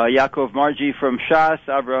 Yaakov Marji from Shas,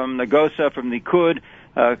 Avram Nagosa from Likud,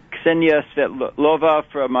 Ksenia Svetlova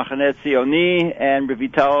from Machaneh Tzioni, and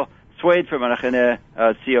Revital Swade from Machaneh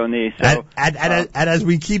Tzioni. So, and as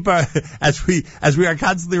we keep as we are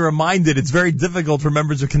constantly reminded, it's very difficult for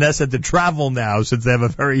members of Knesset to travel now, since they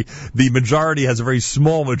have the majority has a very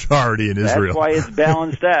small majority in Israel. That's why it's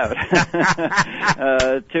balanced out.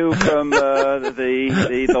 Two from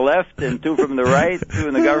the left, and two from the right, two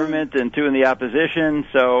in the government, and two in the opposition.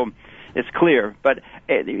 So it's clear. But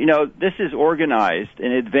this is organized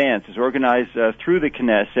in advance. It's organized through the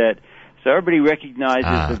Knesset. So everybody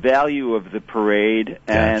recognizes the value of the parade,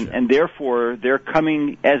 and therefore they're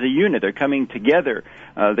coming as a unit. They're coming together.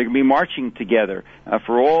 They're going to be marching together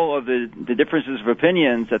for all of the differences of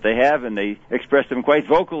opinions that they have, and they express them quite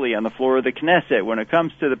vocally on the floor of the Knesset. When it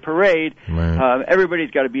comes to the parade,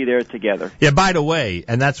 everybody's got to be there together. Yeah, by the way,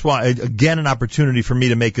 and that's why, again, an opportunity for me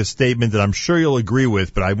to make a statement that I'm sure you'll agree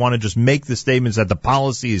with, but I want to just make the statements that the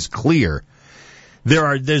policy is clear.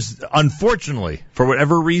 There's unfortunately, for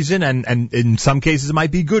whatever reason, and in some cases it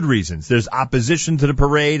might be good reasons, there's opposition to the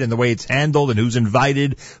parade and the way it's handled and who's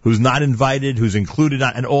invited, who's not invited, who's included,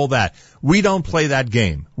 and all that. We don't play that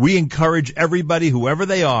game. We encourage everybody, whoever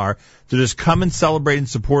they are, to just come and celebrate and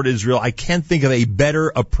support Israel. I can't think of a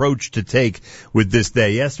better approach to take with this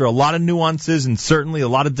day. Yes, there are a lot of nuances and certainly a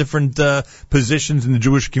lot of different positions in the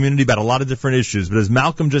Jewish community about a lot of different issues. But as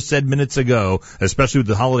Malcolm just said minutes ago, especially with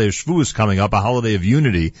the holiday of Shavuot coming up, a holiday of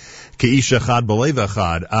unity, Ke'ish Echad B'Lev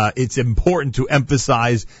Echad, it's important to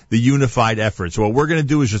emphasize the unified effort. So what we're going to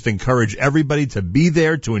do is just encourage everybody to be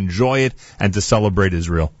there, to enjoy it, and to celebrate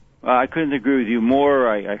Israel. I couldn't agree with you more.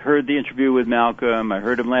 I heard the interview with Malcolm. I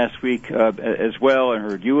heard him last week as well. I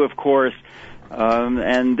heard you, of course.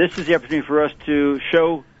 And this is the opportunity for us to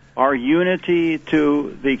show our unity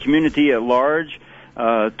to the community at large,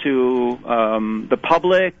 to the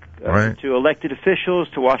public, to elected officials,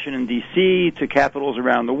 to Washington, D.C., to capitals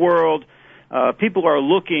around the world. People are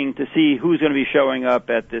looking to see who's going to be showing up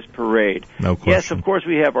at this parade. No question. Yes, of course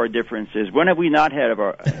we have our differences. When have we not had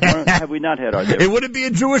our differences? It wouldn't be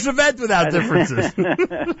a Jewish event without differences.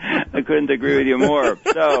 I couldn't agree with you more.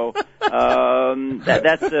 So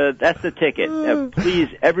that's the ticket. Please,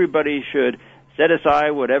 everybody should set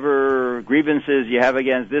aside whatever grievances you have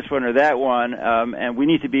against this one or that one, and we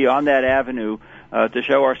need to be on that avenue to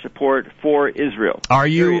show our support for Israel. Are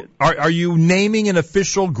you naming an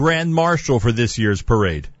official grand marshal for this year's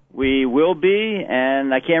parade? We will be,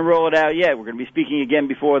 and I can't roll it out yet. We're going to be speaking again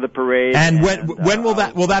before the parade. And when will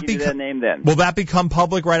that become name then? Will that become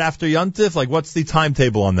public right after Yom Tov? Like, what's the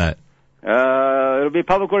timetable on that? It'll be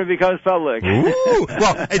public when it becomes public. Ooh,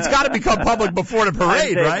 well, it's got to become public before the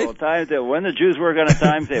parade, right? Timetable. When the Jews work on a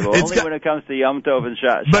timetable. Only when it comes to Yom Tov and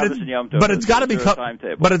Shabbos and Yom Tov. But it's got to be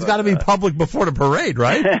But it's got to be public before the parade,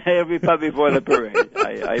 right? It'll be public before the parade.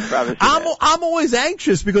 I promise you. I'm always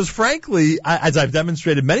anxious because, frankly, as I've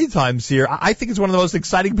demonstrated many times here, I think it's one of the most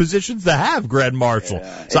exciting positions to have, Grand Marshal.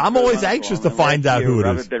 So I'm always anxious to find out who it is.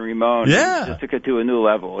 Robert Ben Ramon just took it to a new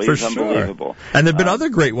level. He's unbelievable. And there've been other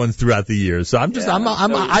great ones throughout the years. So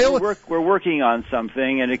we're working on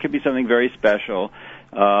something, and it could be something very special.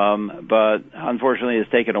 But unfortunately,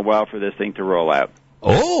 it's taken a while for this thing to roll out.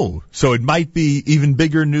 Oh, so it might be even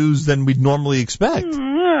bigger news than we'd normally expect.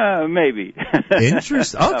 Maybe.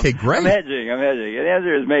 Interesting. Okay, great. I'm hedging. The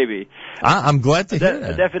answer is maybe. I'm glad to hear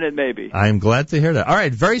that. A definite maybe. I am glad to hear that. All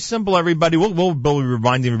right, very simple, everybody. We'll be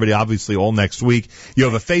reminding everybody, obviously, all next week. You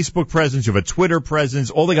have a Facebook presence. You have a Twitter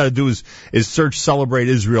presence. All they got to do is search Celebrate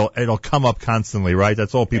Israel. It'll come up constantly, right?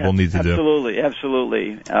 That's all people need to do. Absolutely.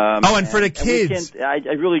 And for the kids. I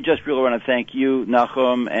really want to thank you,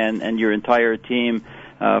 Nachum, and your entire team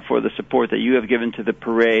for the support that you have given to the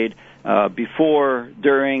parade. Before,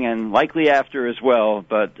 during, and likely after as well.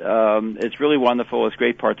 But it's really wonderful. It's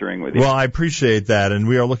great partnering with you. Well, I appreciate that, and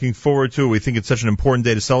we are looking forward to it. We think it's such an important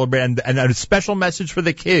day to celebrate, and a special message for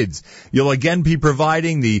the kids. You'll again be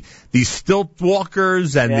providing the stilt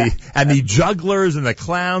walkers and the jugglers and the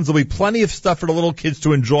clowns. There'll be plenty of stuff for the little kids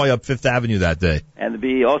to enjoy up Fifth Avenue that day. And there'll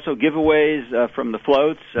be also giveaways from the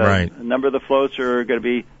floats. Right. A number of the floats are going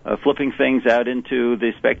to be flipping things out into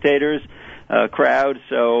the spectators. Crowd,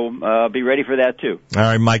 so be ready for that too. All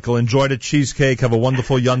right, Michael, enjoy the cheesecake. Have a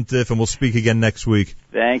wonderful Yontif, and we'll speak again next week.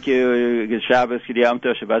 Thank you. Good Shabbos, Good Yom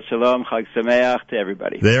Tov, Shabbat Shalom, Chag Sameach to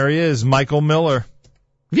everybody. There he is, Michael Miller.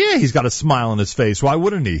 Yeah, he's got a smile on his face. Why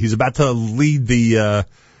wouldn't he? He's about to lead the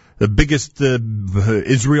biggest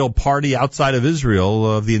Israel party outside of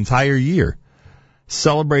Israel of the entire year.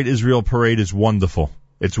 Celebrate Israel Parade is wonderful.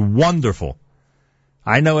 It's wonderful.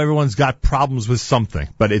 I know everyone's got problems with something,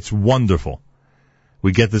 but it's wonderful.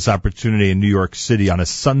 We get this opportunity in New York City on a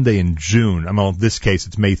Sunday in June. I mean, in this case,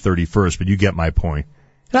 it's May 31st, but you get my point.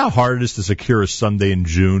 You know how hard it is to secure a Sunday in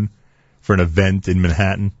June for an event in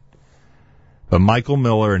Manhattan? But Michael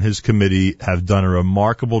Miller and his committee have done a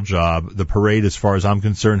remarkable job. The parade, as far as I'm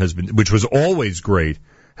concerned, which was always great,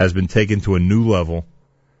 has been taken to a new level.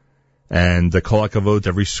 And the kol hakavod to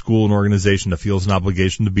every school and organization that feels an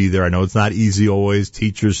obligation to be there. I know it's not easy always,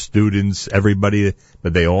 teachers, students, everybody,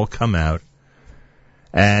 but they all come out.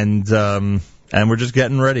 And we're just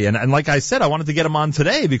getting ready. And like I said, I wanted to get him on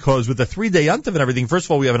today because with the 3-day Yontif and everything, first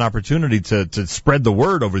of all, we have an opportunity to spread the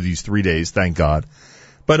word over these 3 days, thank God.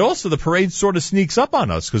 But also the parade sort of sneaks up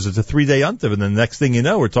on us because it's a 3-day Yontif, and then the next thing you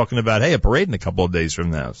know, we're talking about, hey, a parade in a couple of days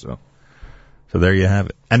from now. So there you have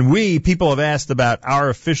it. And people have asked about our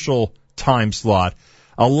official time slot,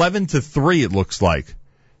 11 to 3 it looks like.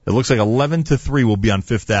 It looks like 11 to 3 will be on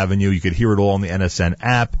Fifth Avenue. You could hear it all on the NSN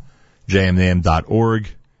app, jmnam.org.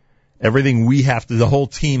 Everything the whole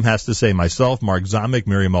team has to say, myself, Mark Zamek,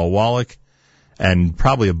 Miriam L. Wallach, and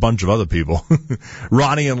probably a bunch of other people.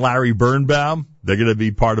 Ronnie and Larry Birnbaum, they're going to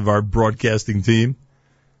be part of our broadcasting team.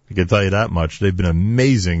 I can tell you that much. They've been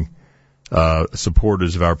amazing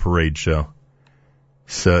supporters of our parade show.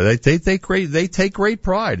 So they take great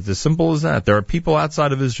pride. It's as simple as that. There are people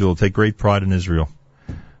outside of Israel who take great pride in Israel.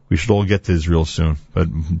 We should all get to Israel soon. But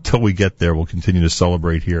until we get there, we'll continue to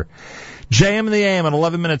celebrate here. JM in the AM at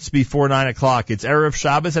 11 minutes before 9 o'clock. It's Erev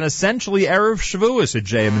Shabbos and essentially Erev Shavuos at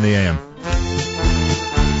JM in the AM.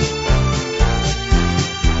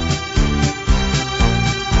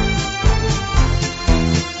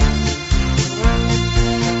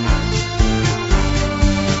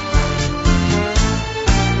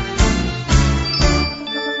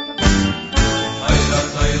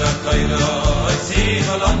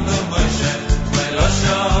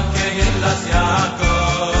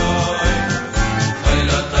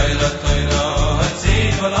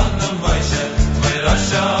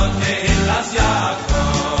 Rasha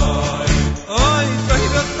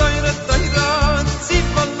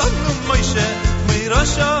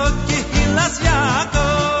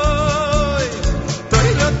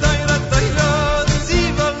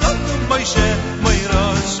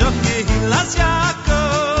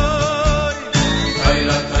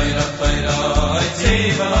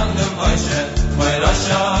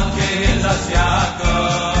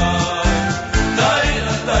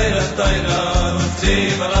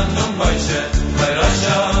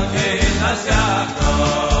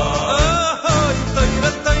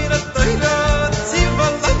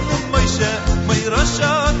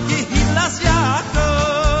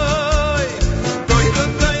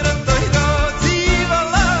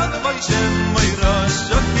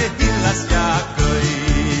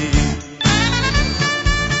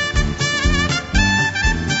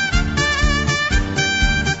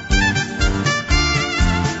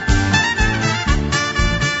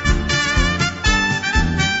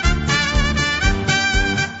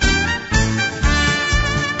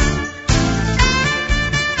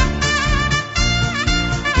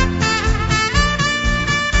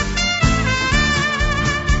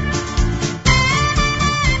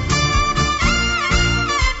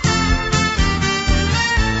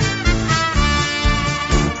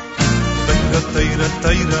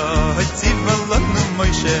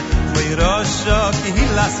Rosh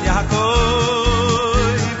Kehilas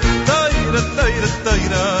Yaakov. Toira, toira,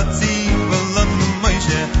 toira, Tzivalon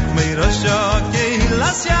Moshe, my Rosh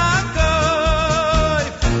Kehilas Yaakov.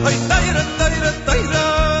 Oy, toira, toira, toira,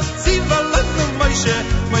 Tzivalon Moshe,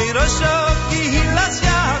 my Rosh Kehilas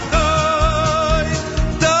Yaakov.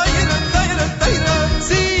 Toira, toira, toira,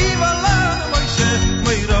 Tzivalon Moshe,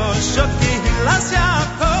 my Rosh Kehilas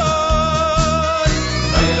Yaakov.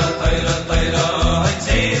 Toira, toira, toira,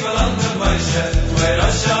 Tzivalon Moshe, my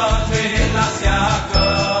Rosh Kehilas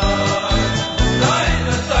Yaakov.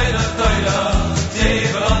 Toira, toira, toira,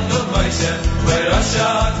 Tzivalon Moshe, my Rosh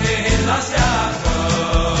Kehilas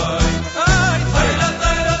Yaakov. Ay, toira,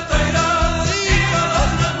 toira, toira,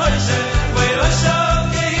 Tzivalon Moshe, my Rosh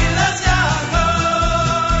Kehilas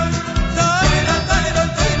Yaakov. Toira, toira,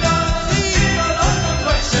 toira,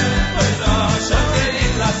 Tzivalon Moshe, my Rosh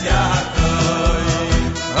Kehilas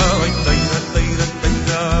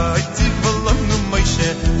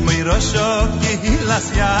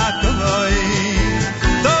Yaakov.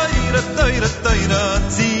 Ay, toira, toira, toira,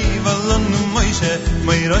 Tzivalon Moshe,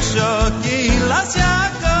 my Rosh Kehilas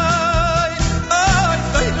Yaakov. Toira, toira, toira, Tzivalon Moshe, my Rosh Kehilas Yaakov. Ay, toira,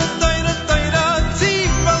 toira, toira, Tzivalon Moshe,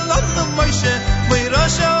 my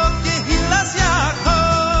Rosh Kehilas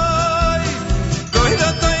Yaakov. Toira,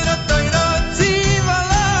 toira, toira,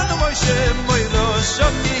 Tzivalon Moshe, my Rosh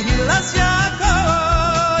Kehilas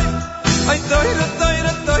Yaakov. Ay, toira,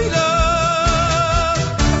 toira, toira,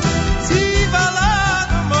 Tzivalon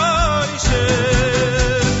Moshe,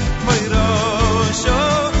 my Rosh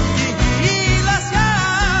Kehilas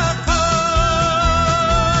Yaakov.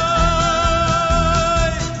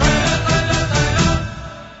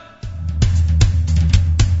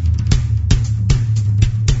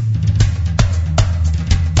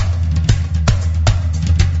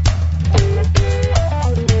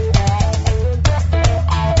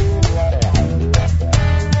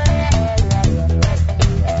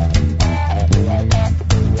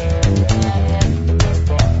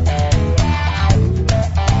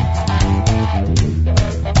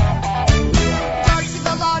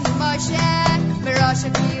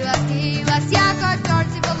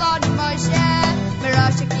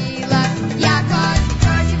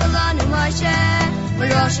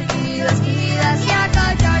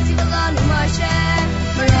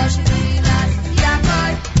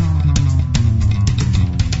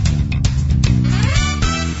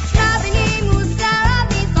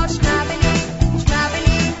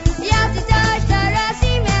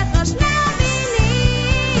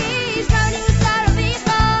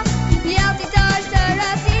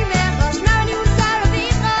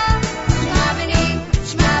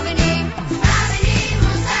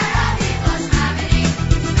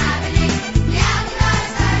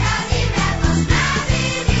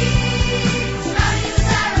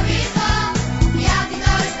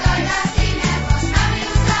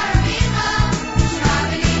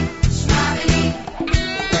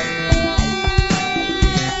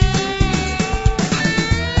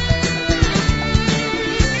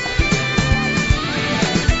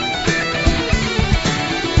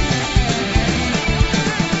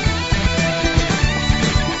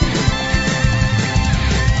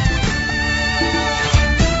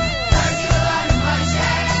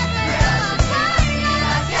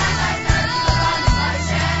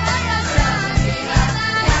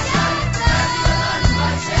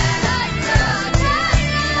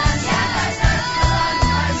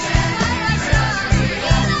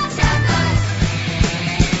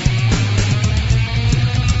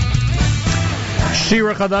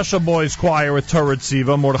 Shira Chadasha Boys Choir with Torah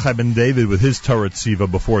Tziva, Mordechai Ben David with his Torah Tziva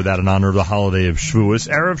before that in honor of the holiday of Shavuot.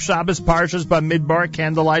 Erev Shabbos Parshas Bamidbar,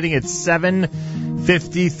 candlelighting at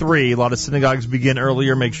 7:53. A lot of synagogues begin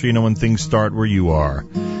earlier. Make sure you know when things start where you are.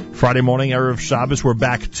 Friday morning, Erev Shabbos. We're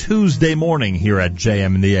back Tuesday morning here at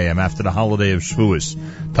JM in the AM after the holiday of Shavuot.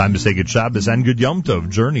 Time to say good Shabbos and good Yom Tov.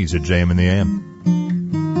 Journeys at JM in the AM.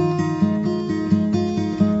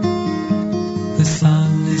 The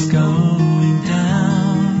sun is going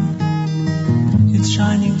down, it's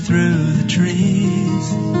shining through the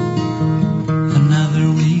trees. Another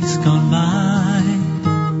week's gone by,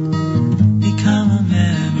 become a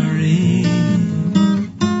memory.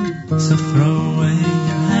 So throw away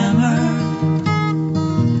your hammer,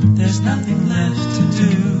 there's nothing left to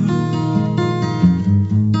do.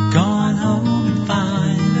 Go on home and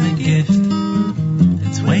find the gift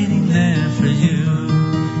that's waiting there for you.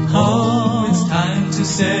 Oh, it's time to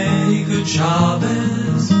say good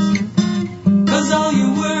Shabbos, 'cause all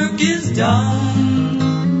your work is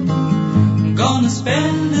done. Gonna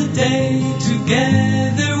spend a day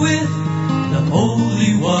together with the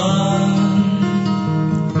Holy One.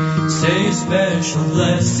 Say special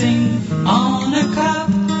blessing on a cup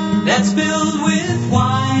that's filled with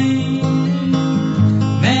wine.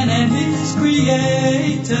 Man and his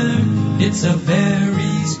creator, it's a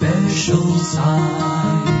very special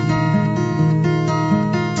sign.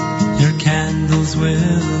 Your candles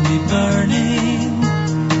will be burning,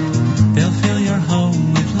 they'll fill your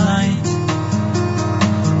home with light,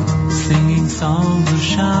 singing songs of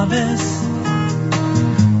Shabbos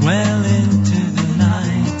well into the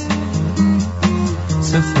night.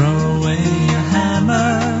 So throw away your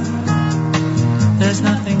hammer, there's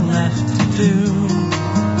nothing left to do.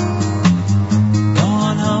 Go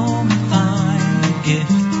on home and find a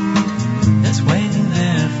gift that's waiting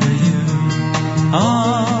there for you.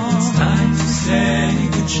 Oh, it's time to say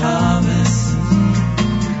good Shabbos,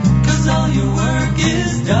 'cause all your work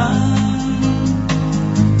is done.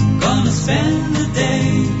 Gonna spend the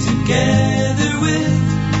day together with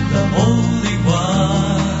the Holy One.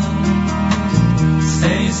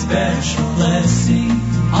 Say a special blessing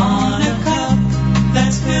on a cup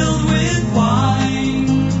that's filled with wine.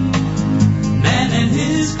 Man and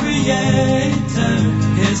his creator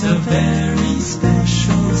is a very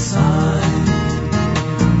special sign.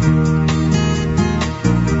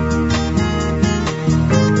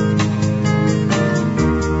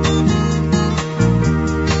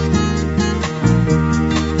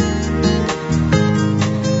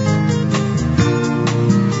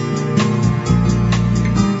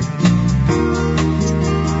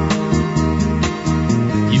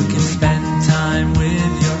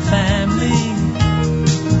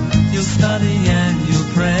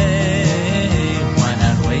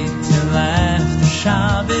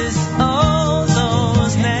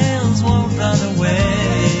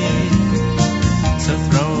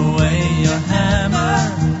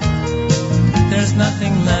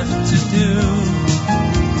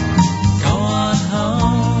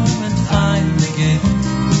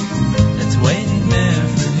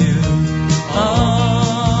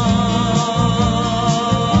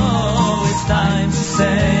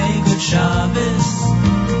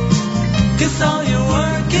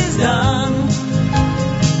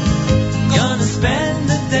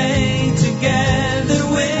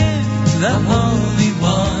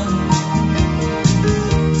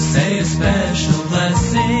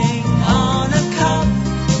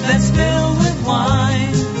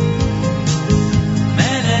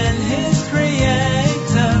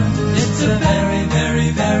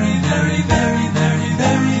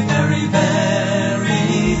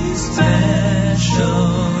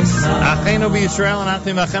 Israel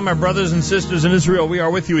and our brothers and sisters in Israel, we are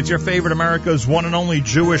with you. It's your favorite America's one and only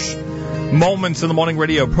Jewish Moments in the Morning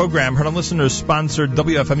radio program. Heard on listeners sponsored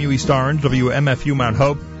WFMU East Orange, WMFU Mount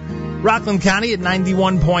Hope, Rockland County at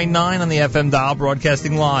 91.9 on the FM dial,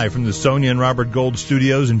 broadcasting live from the Sonia and Robert Gold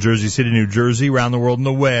studios in Jersey City, New Jersey, around the world on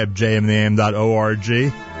the web,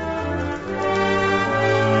 jmnam.org.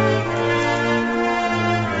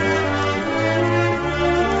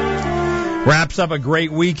 Wraps up a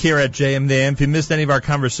great week here at JMDM. If you missed any of our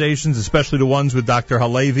conversations, especially the ones with Dr.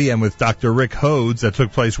 Halevi and with Dr. Rick Hodes that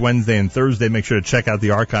took place Wednesday and Thursday, make sure to check out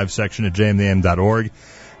the archive section at jmdm.org.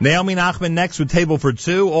 Naomi Nachman next with Table for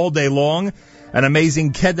Two all day long. An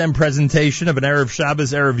amazing Kedem presentation of an Erev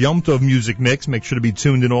Shabbos, Erev Yom Tov music mix. Make sure to be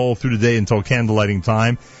tuned in all through the day until candlelighting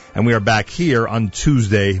time. And we are back here on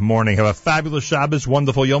Tuesday morning. Have a fabulous Shabbos,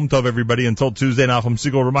 wonderful Yom Tov, everybody. Until Tuesday, Nachum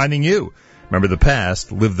Segal reminding you, remember the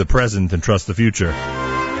past, live the present, and trust the future.